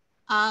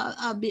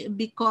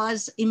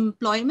 because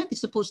employment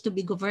is supposed to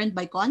be governed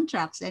by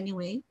contracts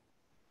anyway.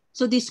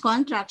 So these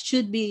contracts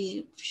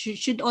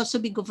should also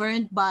be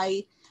governed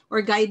by or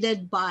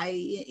guided by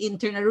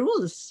internal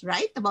rules,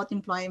 right, about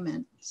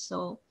employment.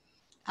 So,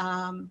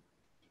 and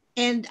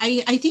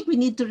I think we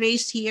need to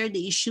raise here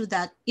the issue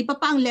that iba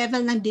pa ang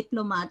level ng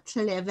diplomat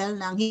sa level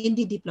ng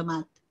hindi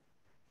diplomat,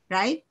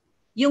 right?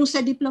 Yung sa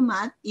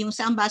diplomat, yung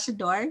sa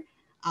ambassador,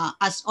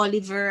 as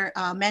Oliver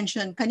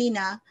mentioned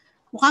kanina,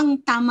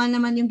 mukhang tama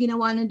naman yung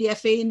ginawa ng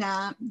DFA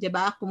na, di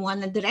ba, kumuha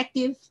ng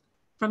directive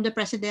from the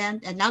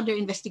president, and now they're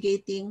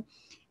investigating.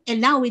 And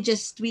now we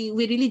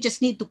really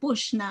just need to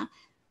push na,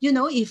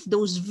 if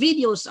those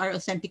videos are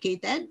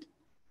authenticated,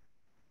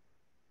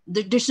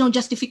 there's no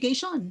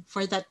justification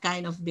for that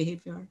kind of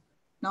behavior,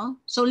 no?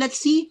 So let's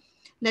see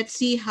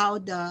how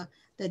the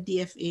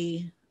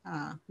DFA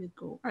will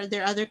go. Are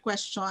there other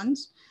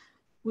questions?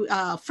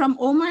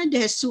 From Omar De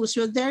Jesus,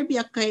 will there be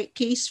a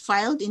case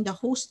filed in the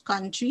host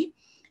country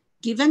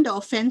given the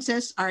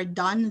offenses are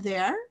done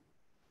there?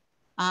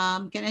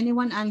 Can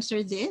anyone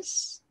answer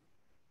this?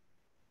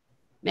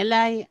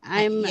 Melay,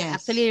 I'm yes.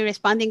 actually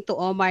responding to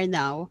Omar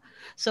now.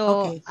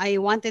 So Okay. I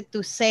wanted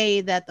to say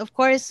that, of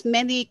course,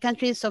 many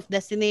countries of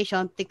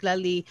destination,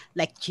 particularly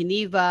like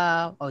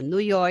Geneva or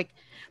New York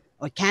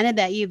or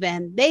Canada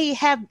even, they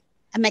have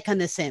a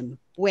mechanism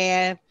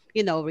where,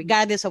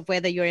 regardless of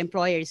whether your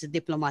employer is a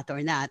diplomat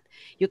or not,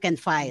 you can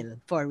file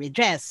for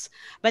redress.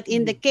 But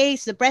in the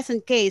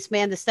present case,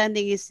 my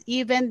understanding is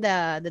even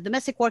the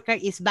domestic worker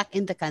is back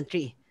in the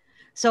country.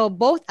 So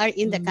both are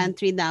in the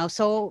country now.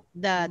 So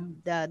the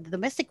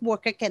domestic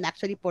worker can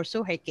actually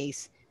pursue her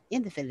case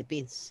in the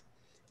Philippines.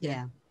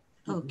 Yeah.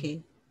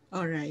 Okay.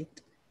 All right.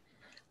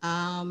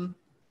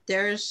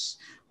 There's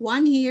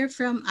one here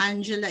from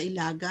Angela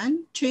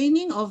Ilagan.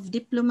 Training of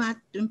diplomat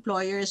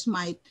employers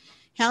might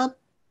help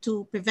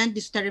to prevent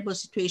this terrible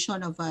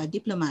situation of a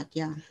diplomat,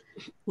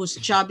 whose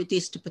job it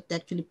is to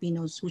protect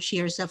Filipinos who she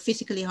herself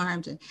physically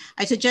harmed.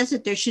 I suggest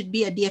that there should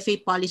be a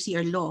DFA policy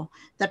or law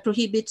that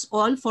prohibits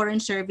all foreign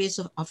service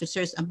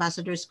officers,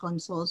 ambassadors,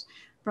 consuls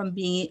from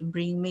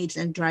bringing maids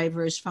and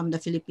drivers from the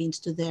Philippines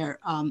to their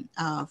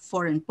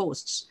foreign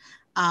posts.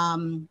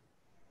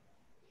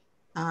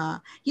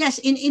 Yes,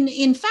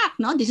 in fact,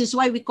 no, this is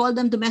why we call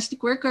them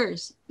domestic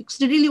workers. Because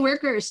they're really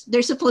workers.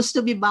 They're supposed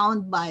to be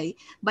bound by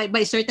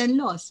certain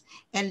laws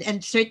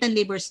and certain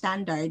labor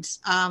standards.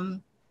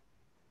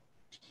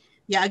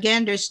 yeah,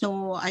 again, there's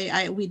no,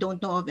 we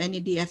don't know of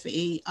any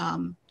DFA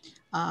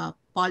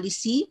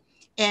policy.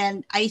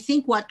 And I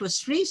think what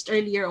was raised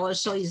earlier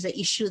also is the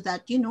issue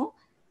that,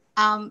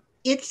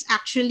 it's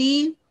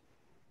actually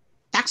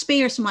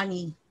taxpayers'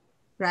 money,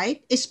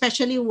 right?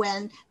 Especially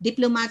when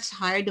diplomats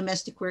hire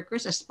domestic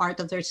workers as part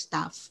of their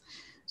staff.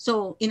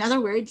 So, in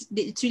other words,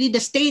 it's really the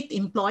state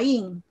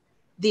employing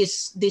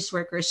these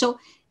workers. So,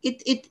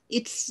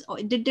 it's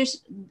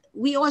there's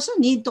we also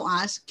need to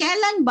ask,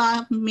 kailan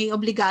ba may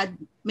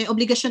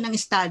obligasyon ng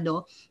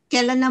estado,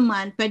 kailan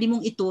naman pwede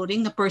mong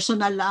ituring na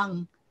personal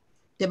lang,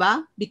 'di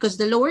ba?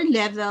 Because the lower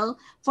level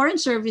foreign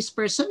service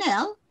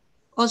personnel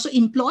also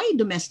employ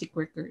domestic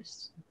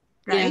workers,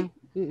 right?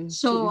 Yeah.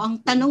 So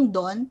ang tanong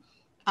doon,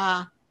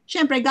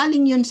 syempre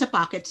galing 'yun sa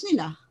pockets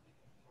nila,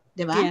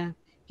 'di ba? Yeah.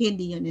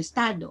 Hindi 'yun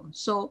estado.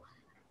 So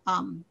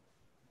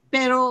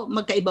pero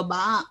magkaiba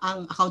ba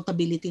ang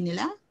accountability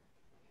nila?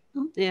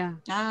 Yeah.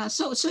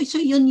 So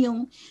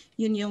yun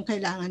yung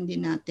kailangan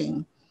din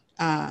nating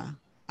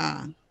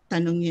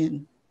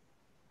tanungin.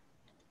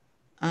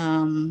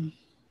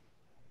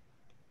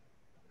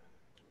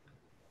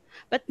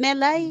 But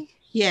Melay,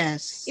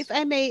 Yes. if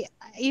I may,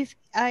 if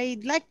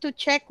I'd like to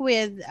check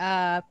with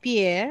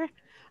Pierre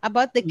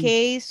about the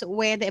case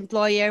where the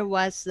employer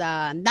was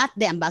not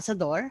the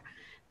ambassador,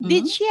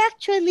 did she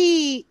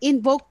actually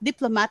invoke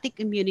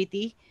diplomatic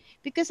immunity?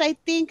 Because I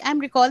think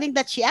I'm recalling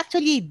that she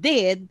actually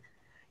did.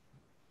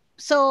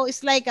 So it's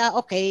like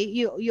okay,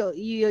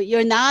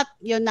 you're not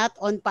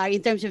on par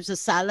in terms of the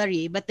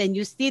salary, but then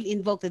you still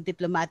invoke the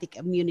diplomatic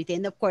immunity,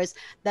 and of course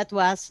that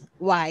was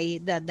why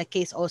the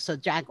case also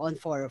dragged on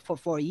for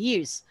 4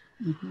 years.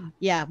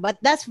 Yeah, but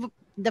that's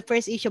the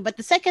first issue. But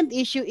the second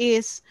issue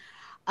is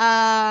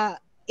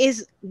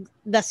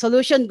the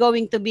solution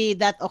going to be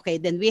that okay,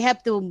 then we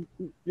have to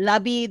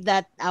lobby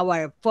that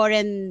our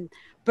foreign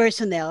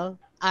personnel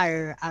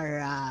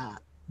are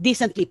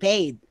decently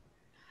paid.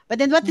 But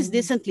then what is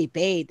decently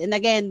paid? And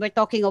again, we're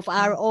talking of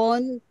our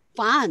own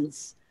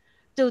funds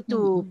to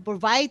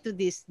provide to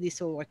these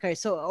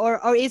workers. So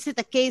or is it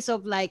a case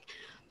of like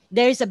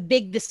there is a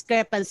big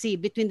discrepancy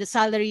between the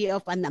salary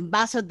of an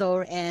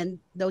ambassador and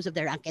those of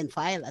the rank and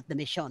file at the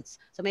missions?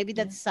 So maybe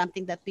that's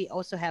something that we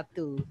also have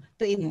to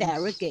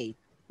interrogate.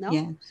 No?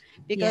 Yes.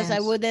 Because I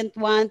Yes. wouldn't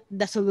want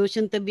the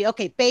solution to be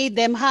okay, pay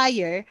them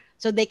higher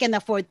so they can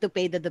afford to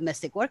pay the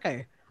domestic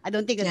worker. I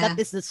don't think that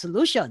is the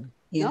solution.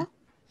 Yeah. No?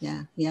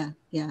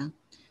 Yeah.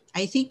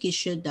 I think you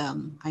should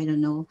I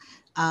don't know.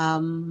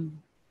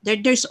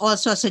 There's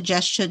also a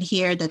suggestion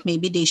here that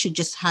maybe they should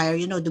just hire,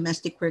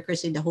 domestic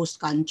workers in the host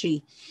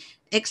country.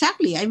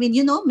 Exactly. I mean,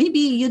 maybe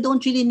you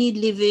don't really need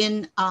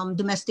live-in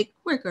domestic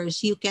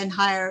workers. You can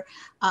hire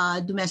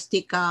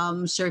domestic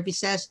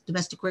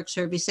domestic work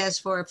services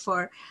for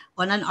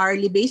on an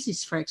hourly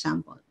basis, for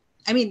example.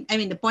 I mean,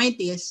 the point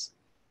is,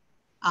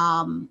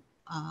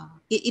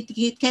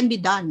 it can be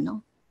done, no?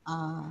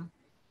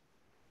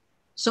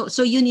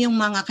 So yun yung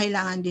mga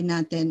kailangan din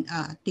natin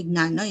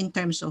tignan, no, in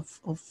terms of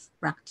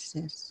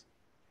practices.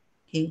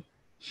 Okay.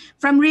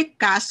 From Rick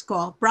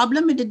Casco,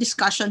 problem with the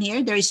discussion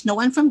here, there is no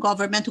one from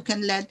government who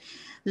can lend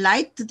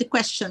light to the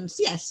questions.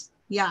 Yes,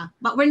 yeah,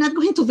 but we're not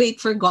going to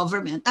wait for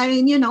government. I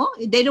mean,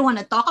 they don't want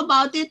to talk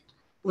about it.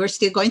 We're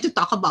still going to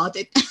talk about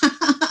it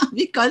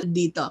because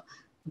dito.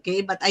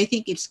 Okay, but I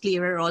think it's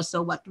clearer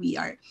also what we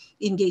are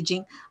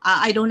engaging.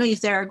 I don't know if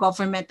there are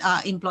government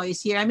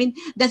employees here. I mean,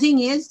 the thing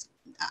is,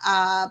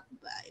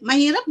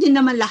 mahirap din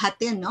naman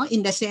lahat din, no? In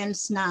the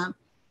sense na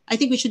I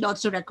think we should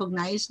also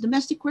recognize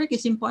domestic work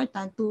is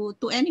important to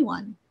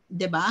anyone,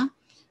 'di ba?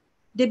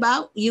 'Di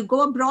ba? You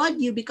go abroad,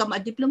 you become a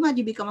diplomat,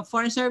 you become a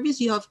foreign service,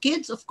 you have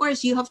kids, of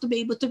course, you have to be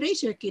able to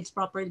raise your kids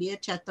properly,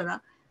 etc.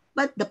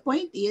 But the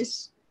point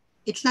is,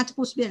 it's not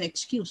supposed to be an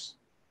excuse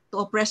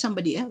to oppress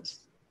somebody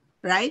else,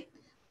 right?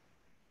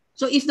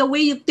 So if the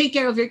way you take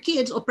care of your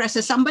kids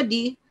oppresses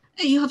somebody,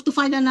 you have to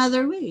find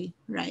another way,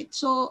 right?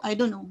 So I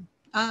don't know.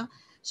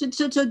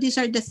 So these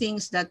are the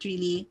things that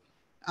really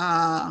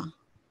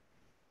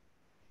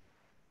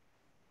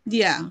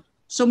yeah.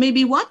 So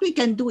maybe what we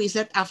can do is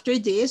that after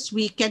this,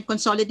 we can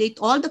consolidate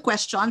all the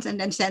questions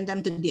and then send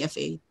them to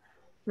DFA,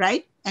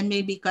 right? And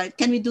maybe,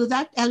 can we do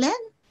that, Ellen?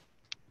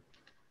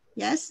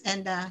 Yes,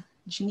 and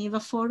Geneva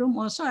Forum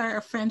also.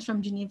 Are our friends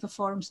from Geneva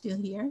Forum still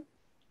here?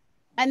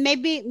 And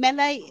maybe,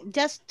 Melay,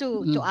 just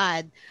to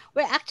add,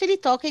 we're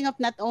actually talking of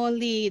not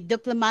only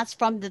diplomats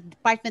from the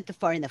Department of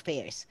Foreign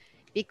Affairs,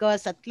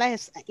 because at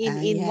least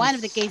in one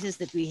of the cases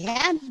that we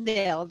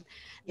handled,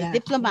 the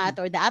diplomat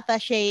or the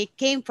attaché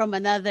came from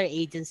another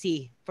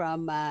agency,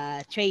 from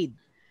trade.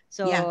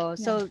 So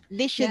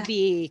this should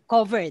be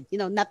covered,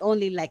 not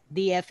only like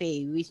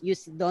DFA. We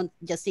don't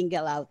just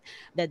single out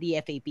the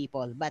DFA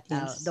people, but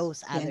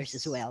those others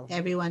as well.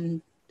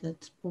 Everyone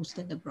that's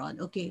posted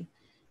abroad. Okay.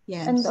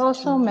 Yes. And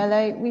also,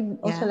 Melay, we'd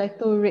also like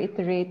to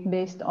reiterate,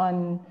 based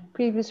on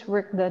previous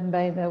work done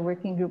by the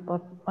Working Group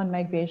on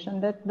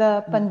Migration, that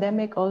the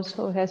pandemic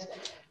also has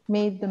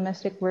made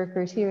domestic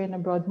workers here and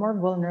abroad more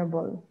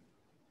vulnerable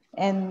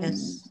And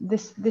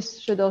Yes.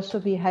 this should also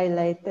be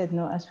highlighted,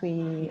 no, as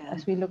we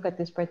look at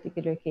this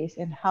particular case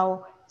and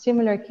how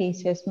similar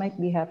cases might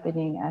be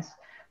happening as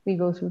we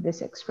go through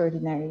this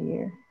extraordinary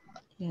year.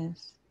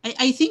 Yes.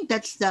 I think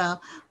that's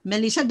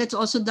Melissa, that's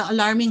also the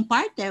alarming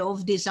part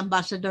of this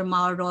Ambassador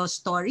Mauro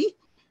story.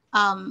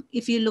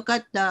 If you look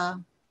at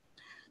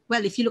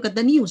if you look at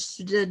the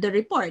news, the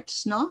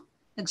reports, no?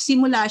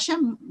 Nagsimula siya,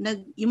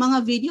 yung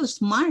mga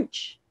videos,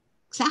 March.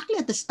 Exactly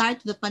at the start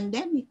of the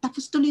pandemic.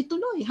 Tapos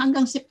tuloy-tuloy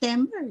hanggang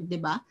September, di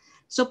ba?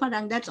 So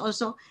parang that's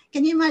also,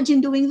 can you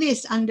imagine doing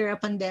this under a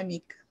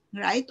pandemic,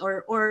 right?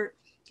 Or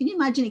can you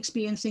imagine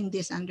experiencing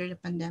this under the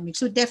pandemic?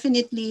 So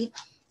definitely,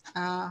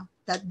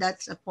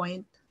 that's a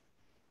point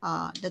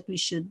that we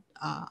should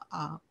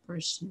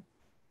pursue.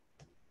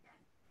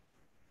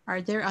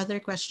 Are there other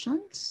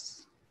questions?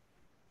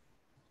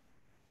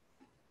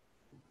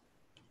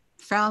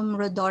 From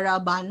Rodora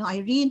Abano,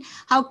 Irene,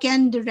 how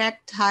can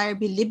direct hire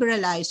be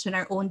liberalized when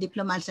our own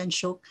diplomats and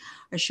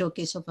are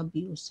showcase of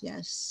abuse?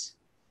 Yes.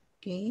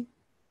 Okay.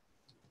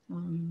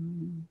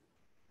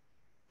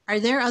 Are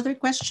there other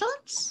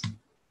questions?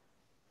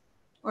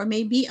 Or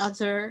maybe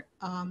other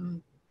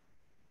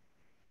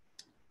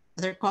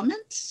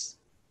comments?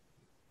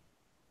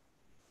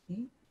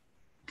 Okay.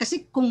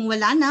 Kasi kung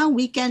wala na,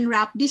 we can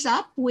wrap this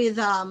up with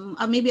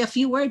maybe a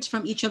few words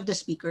from each of the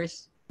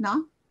speakers.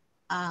 No?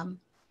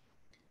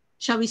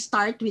 Shall we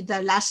start with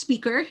the last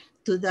speaker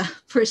to the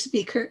first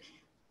speaker?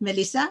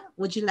 Melissa,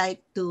 would you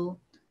like to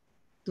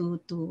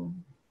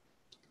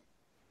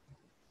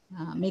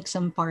make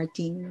some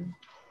parting?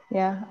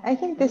 Yeah, I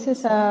think this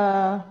is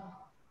a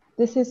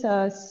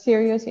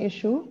serious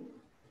issue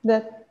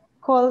that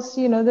calls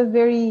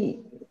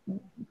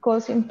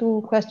calls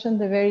into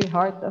question the very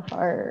heart of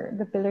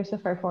the pillars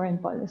of our foreign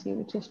policy,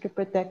 which is to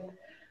protect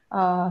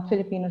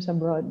Filipinos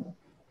abroad.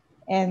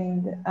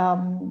 And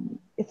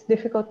it's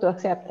difficult to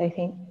accept, I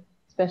think,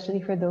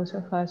 especially for those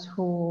of us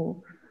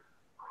who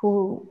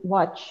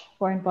watch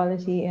foreign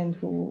policy and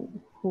who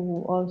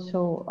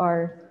also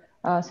are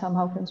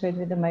somehow concerned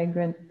with the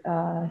migrant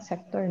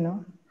sector,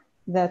 no?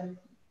 That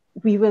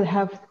we will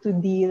have to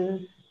deal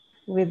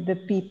with the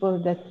people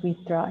that we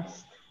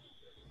trust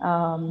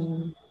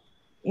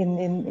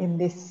in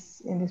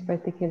this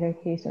particular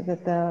case, so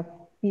that the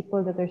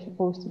people that are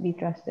supposed to be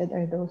trusted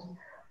are those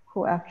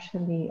who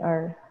actually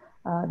are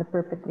the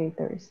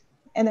perpetrators.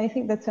 And I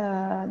think that's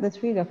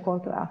really a call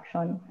to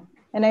action.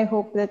 And I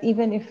hope that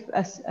even if,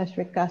 as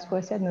Rick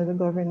Casco said, no, the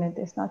government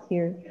is not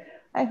here,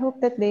 I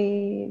hope that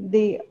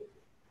they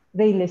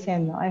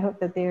listen. No? I hope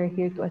that they are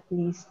here to at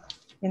least,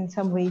 in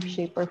some way,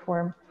 shape, or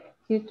form,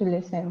 here to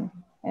listen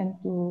and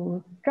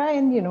to try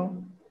and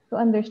to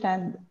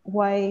understand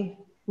why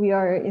we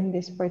are in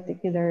this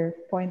particular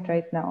point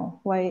right now.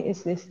 Why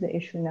is this the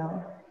issue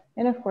now?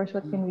 And of course,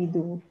 what can we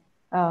do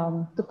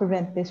to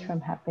prevent this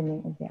from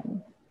happening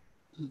again?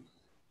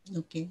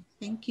 Okay,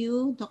 thank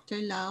you,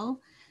 Dr. Lau.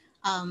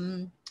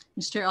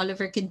 Mr.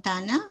 Oliver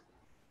Quintana,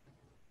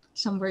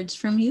 some words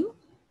from you.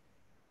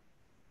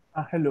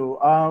 Hello.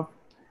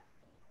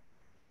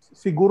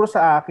 Siguro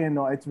sa akin,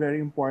 no, it's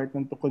very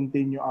important to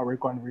continue our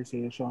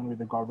conversation with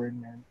the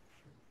government.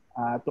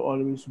 To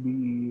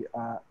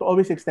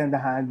always extend the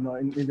hand, no,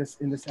 in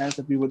the sense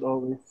that we would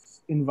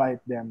always invite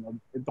them, no,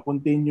 to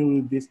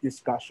continue this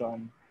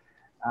discussion,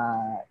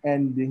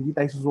 and hindi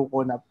tayo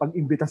susuko na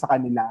pag-imbita sa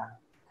kanila,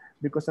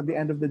 because at the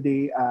end of the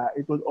day,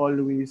 it would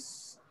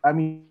always,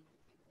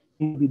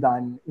 be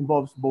done,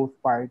 involves both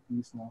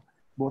parties, no,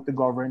 both the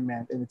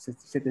government and its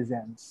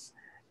citizens.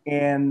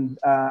 And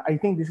I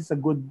think this is a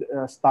good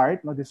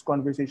start, no, this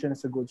conversation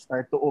is a good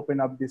start to open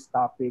up this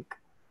topic,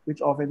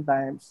 which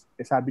oftentimes,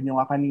 sabi nyo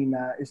nga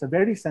kanina, is a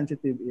very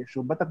sensitive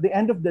issue. But at the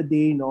end of the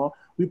day, no,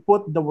 we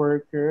put the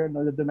worker,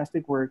 no, the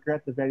domestic worker,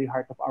 at the very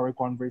heart of our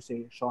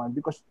conversation.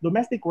 Because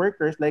domestic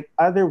workers, like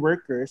other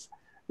workers,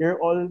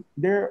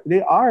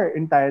 they are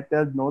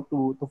entitled, no,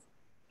 to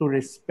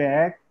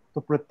respect,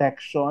 to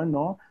protection,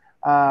 no,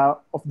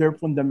 of their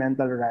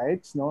fundamental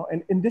rights, no,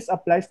 and this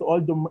applies to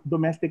all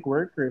domestic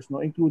workers, no,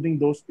 including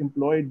those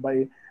employed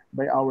by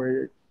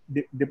our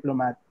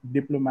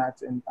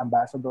diplomats and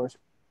ambassadors,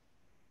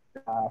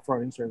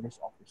 foreign service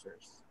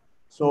officers.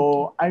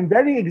 So I'm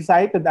very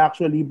excited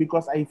actually,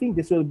 because I think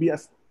this will be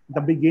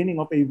the beginning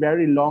of a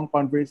very long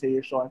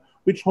conversation,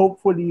 which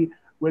hopefully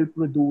will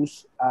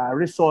produce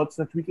results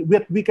that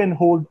we can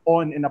hold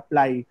on and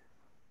apply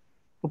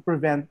to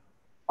prevent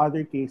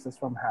other cases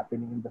from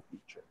happening in the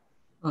future.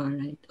 All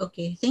right.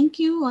 Okay. Thank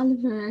you,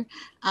 Oliver.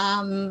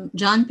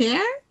 John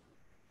Pierre,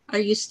 are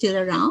you still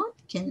around?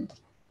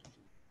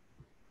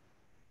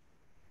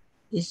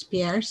 Is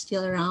Pierre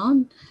still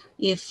around?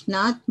 If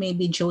not,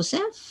 maybe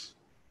Joseph?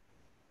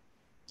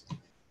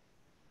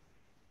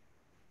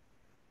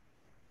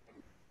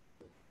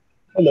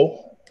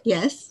 Hello.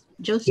 Yes,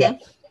 Joseph. Yeah.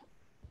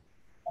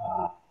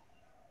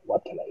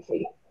 What can I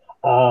say?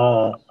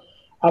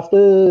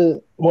 After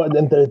more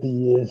than 30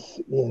 years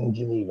in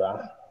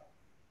Geneva,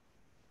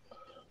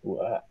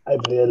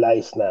 I've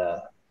realized na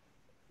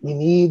we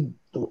need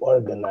to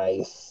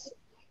organize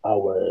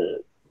our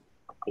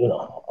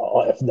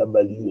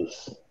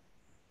OFWs,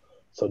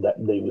 so that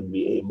they would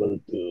be able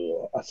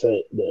to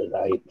assert their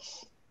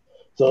rights.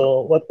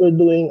 So what we're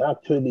doing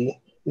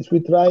actually is we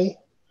try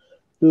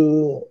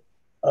to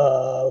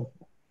uh,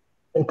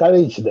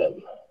 encourage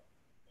them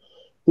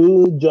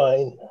to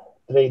join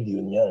trade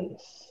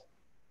unions,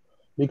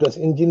 because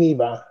in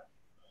Geneva,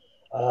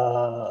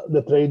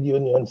 the trade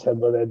unions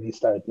have already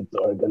started to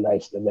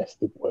organize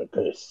domestic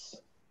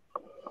workers.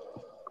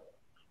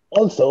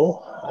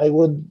 Also, I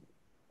would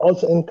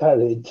also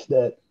encourage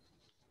that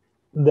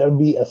there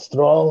be a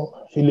strong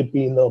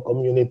Filipino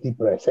community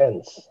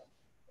presence,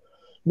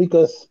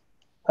 because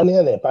ano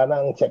yan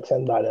parang checks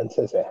and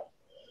balances eh.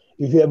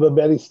 If you have a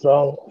very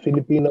strong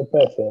Filipino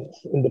presence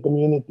in the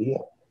community,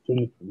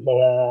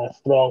 mga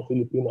strong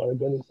Filipino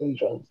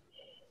organizations,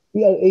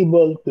 we are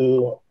able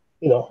to,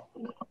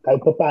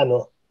 kahit pa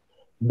paano,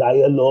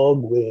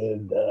 dialogue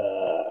with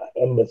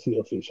embassy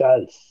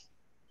officials.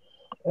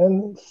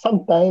 And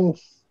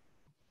sometimes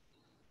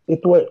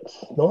it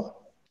works, no?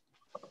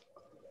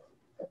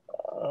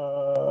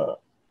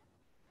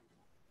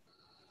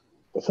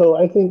 So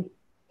I think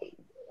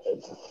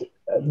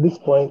at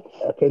this point,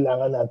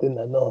 kailangan natin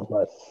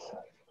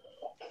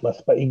mas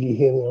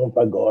paigihin yung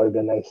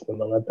pag-organize ng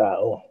mga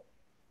tao.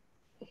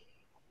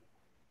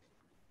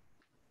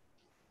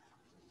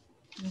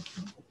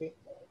 Okay.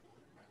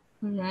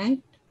 All right.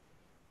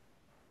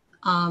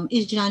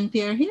 Is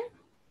Jean-Pierre here?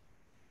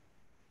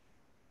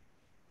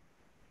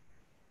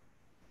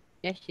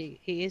 Yes, he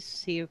is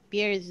here.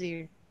 Pierre is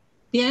here.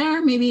 Pierre,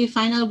 maybe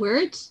final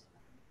words?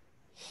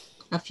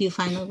 A few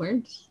final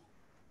words?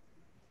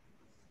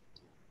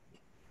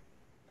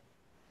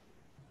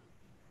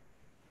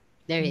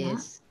 There he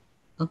is.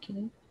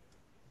 Okay.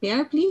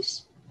 Pierre,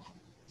 please.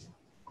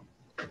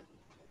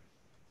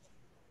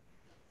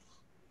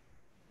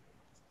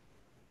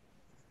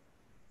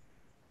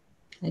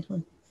 I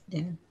don't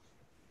there.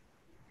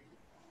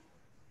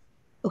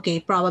 Okay,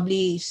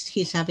 probably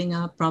he's having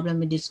a problem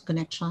with his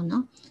connection,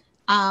 no?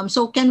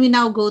 So can we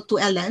now go to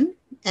Ellen?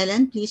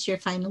 Ellen, please, your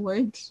final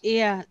words.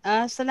 Yeah,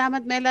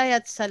 salamat Melay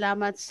at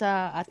salamat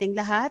sa ating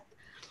lahat.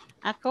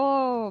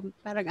 Ako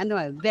parang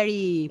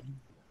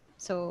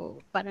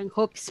parang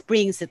hope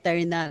springs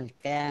eternal.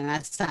 Kaya nga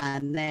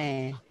sana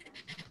eh.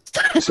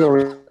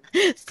 Sorry.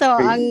 So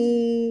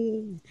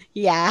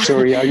yeah.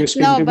 Sorry, are you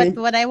speaking No, to but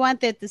me? what I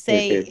wanted to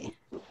say, Okay.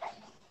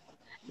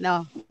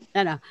 no.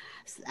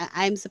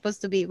 I'm supposed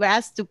to be, we're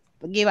asked to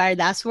give our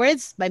last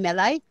words by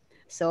Melay.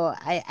 So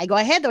I go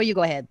ahead or you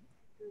go ahead?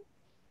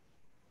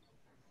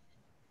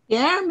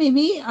 Yeah,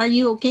 maybe. Are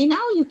you okay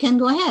now? You can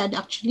go ahead,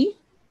 actually.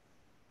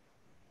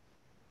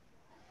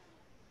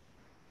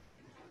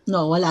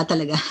 No, wala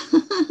talaga.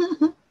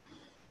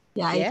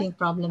 Yeah, I think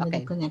problem with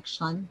the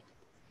connection.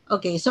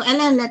 Okay, so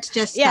Ellen, let's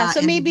just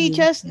so maybe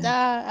just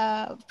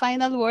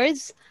final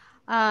words.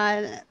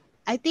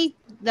 I think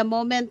the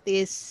moment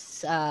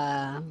is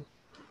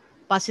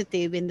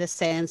positive in the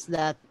sense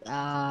that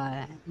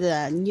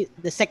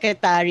the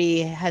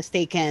secretary has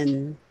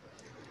taken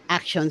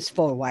actions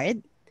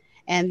forward,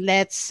 and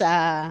let's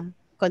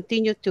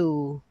continue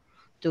to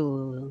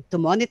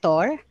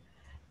monitor,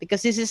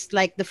 because this is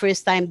like the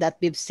first time that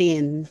we've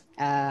seen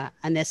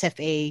an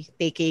SFA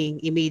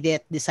taking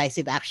immediate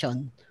decisive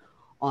action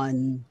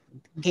on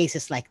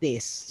cases like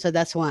this. So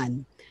that's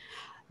one.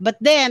 But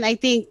then I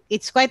think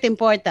it's quite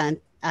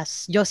important,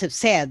 as Joseph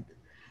said,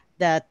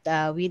 that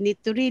we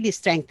need to really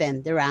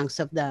strengthen the ranks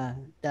of the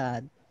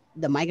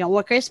migrant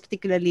workers,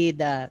 particularly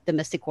the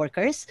domestic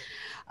workers.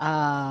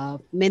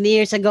 Many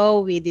years ago,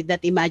 we did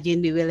not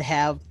imagine we will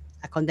have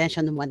a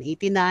Convention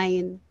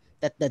 189,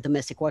 that the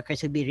domestic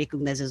workers will be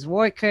recognized as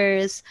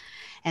workers,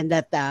 and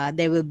that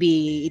it will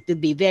be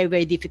very,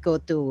 very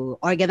difficult to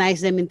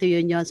organize them into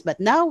unions. But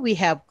now we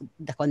have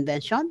the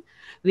convention,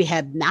 we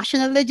have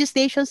national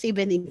legislations,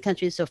 even in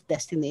countries of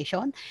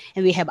destination,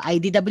 and we have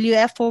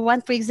IDWF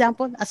for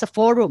example, as a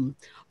forum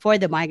for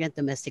the migrant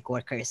domestic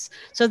workers.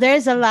 So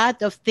there's a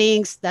lot of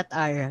things that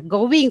are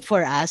going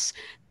for us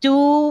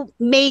to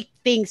make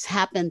things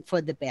happen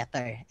for the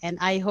better. And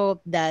I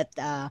hope that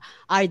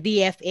our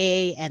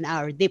DFA and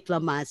our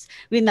diplomats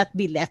will not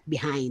be left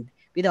behind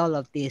with all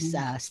of these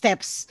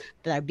steps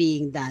that are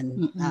being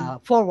done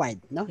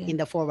forward, in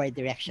the forward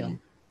direction.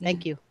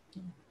 Thank you.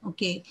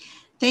 Okay.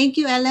 Thank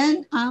you,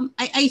 Ellen.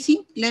 I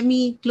think, let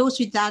me close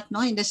with that, no,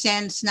 in the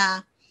sense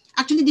na,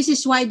 actually, this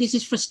is why this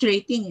is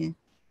frustrating,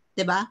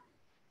 diba?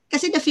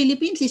 Kasi the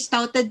Philippines is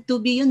touted to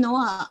be,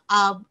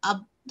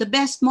 the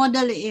best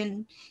model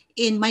in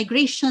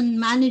migration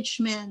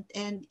management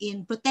and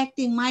in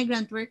protecting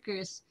migrant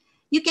workers.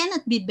 You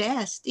cannot be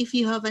best if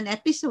you have an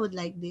episode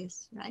like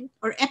this, right?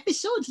 Or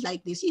episodes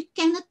like this. You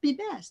cannot be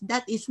best.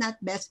 That is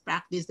not best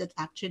practice. That's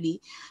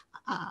actually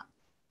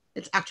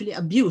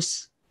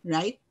abuse,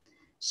 right?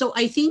 So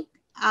I think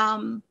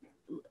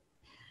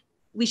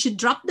we should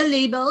drop the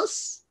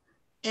labels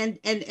and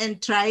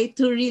try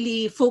to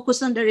really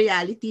focus on the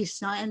realities,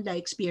 no, and the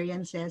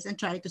experiences, and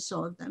try to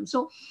solve them.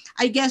 So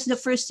I guess the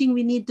first thing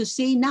we need to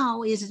say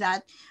now is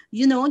that,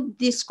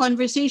 this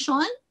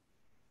conversation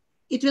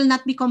it will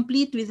not be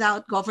complete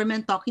without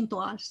government talking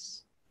to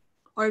us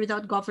or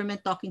without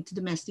government talking to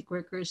domestic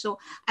workers. So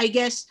I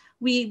guess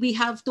we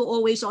have to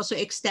always also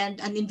extend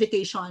an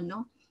invitation,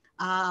 no?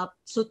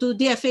 So to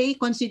DFA,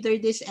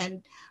 consider this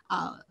and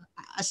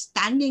a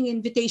standing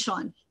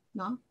invitation,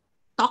 no?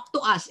 Talk to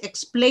us,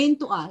 explain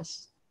to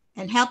us,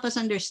 and help us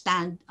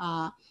understand,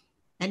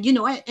 and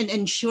and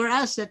ensure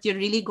us that you're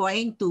really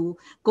going to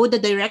go the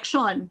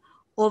direction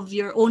of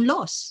your own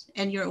laws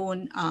and your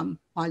own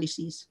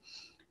policies.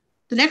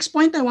 The next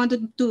point I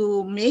wanted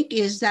to make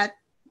is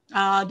that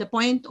the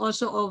point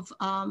also of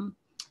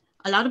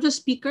a lot of the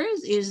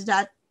speakers is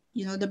that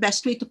the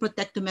best way to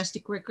protect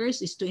domestic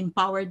workers is to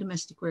empower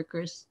domestic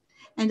workers,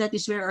 and that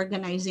is where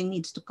organizing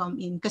needs to come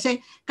in.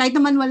 Kasi kahit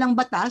naman walang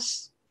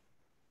batas,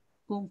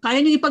 kung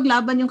kaya niyo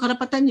ipaglaban yung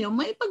karapatan niyo,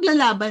 may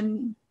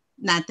paglalaban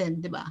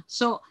natin, di ba?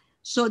 So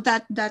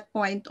that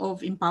point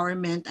of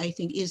empowerment, I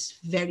think, is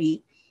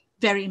very,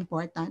 very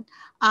important.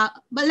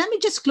 But let me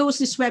just close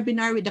this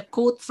webinar with a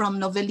quote from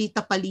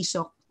Novelita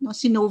Palisok,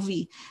 si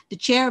Novi, the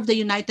chair of the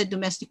United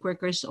Domestic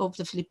Workers of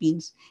the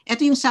Philippines.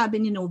 Ito yung sabi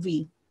ni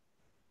Novi: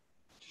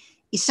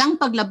 "Isang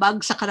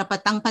paglabag sa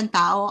karapatang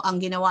pantao ang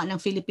ginawa ng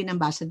Philippine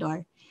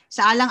Ambassador.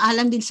 Sa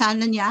alang-alang din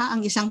sana niya, ang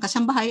isang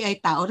kasambahay ay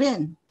tao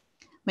rin.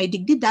 May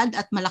dignidad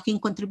at malaking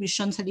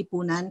kontribusyon sa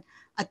lipunan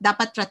at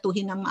dapat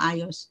tratuhin ng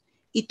maayos.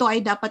 Ito ay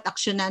dapat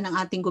aksyonan ng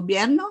ating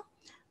gobyerno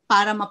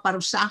para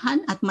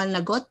maparusahan at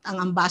managot ang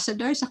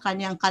ambassador sa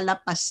kanyang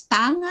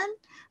kalapastangan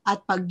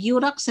at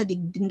pagyurak sa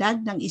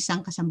dignidad ng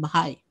isang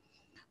kasambahay.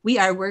 We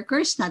are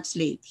workers, not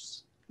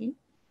slaves." Okay?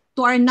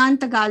 To our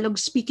non-Tagalog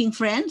speaking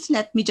friends,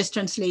 let me just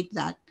translate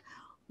that.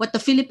 What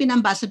the Philippine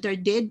ambassador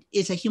did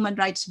is a human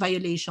rights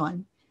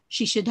violation.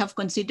 She should have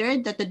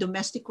considered that the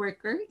domestic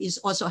worker is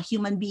also a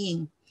human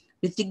being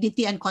with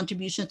dignity and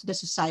contribution to the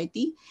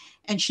society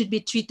and should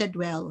be treated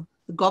well.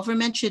 The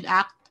government should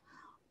act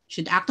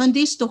on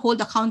this to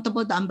hold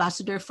accountable the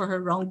ambassador for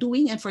her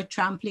wrongdoing and for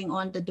trampling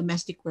on the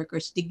domestic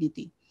worker's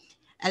dignity.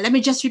 And let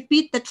me just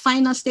repeat that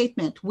final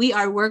statement. We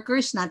are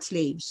workers, not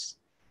slaves.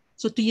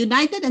 So to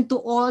United and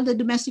to all the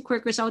domestic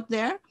workers out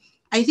there,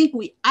 I think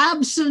we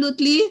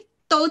absolutely,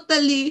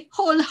 totally,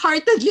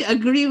 wholeheartedly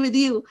agree with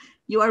you.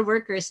 You are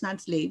workers, not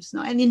slaves.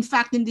 No? And in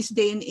fact, in this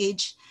day and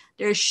age,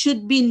 there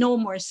should be no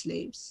more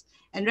slaves.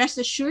 And rest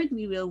assured,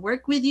 we will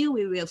work with you.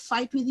 We will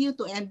fight with you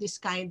to end this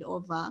kind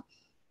of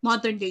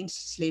modern-day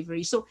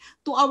slavery. So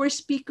to our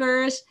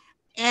speakers,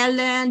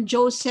 Ellen,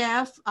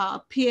 Joseph,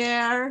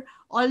 Pierre,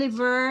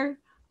 Oliver,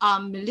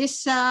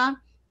 Melissa,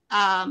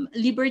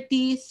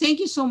 Liberty, thank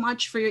you so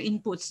much for your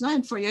inputs,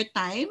 and for your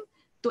time.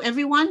 To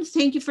everyone,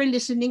 thank you for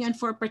listening and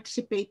for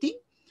participating.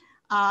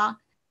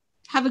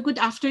 Have a good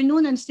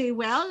afternoon and stay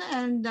well.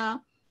 And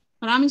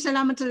maraming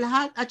salamat sa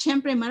lahat. At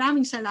syempre,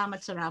 maraming salamat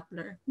sa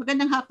Rappler.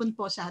 Magandang hapon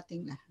po sa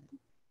ating lahat.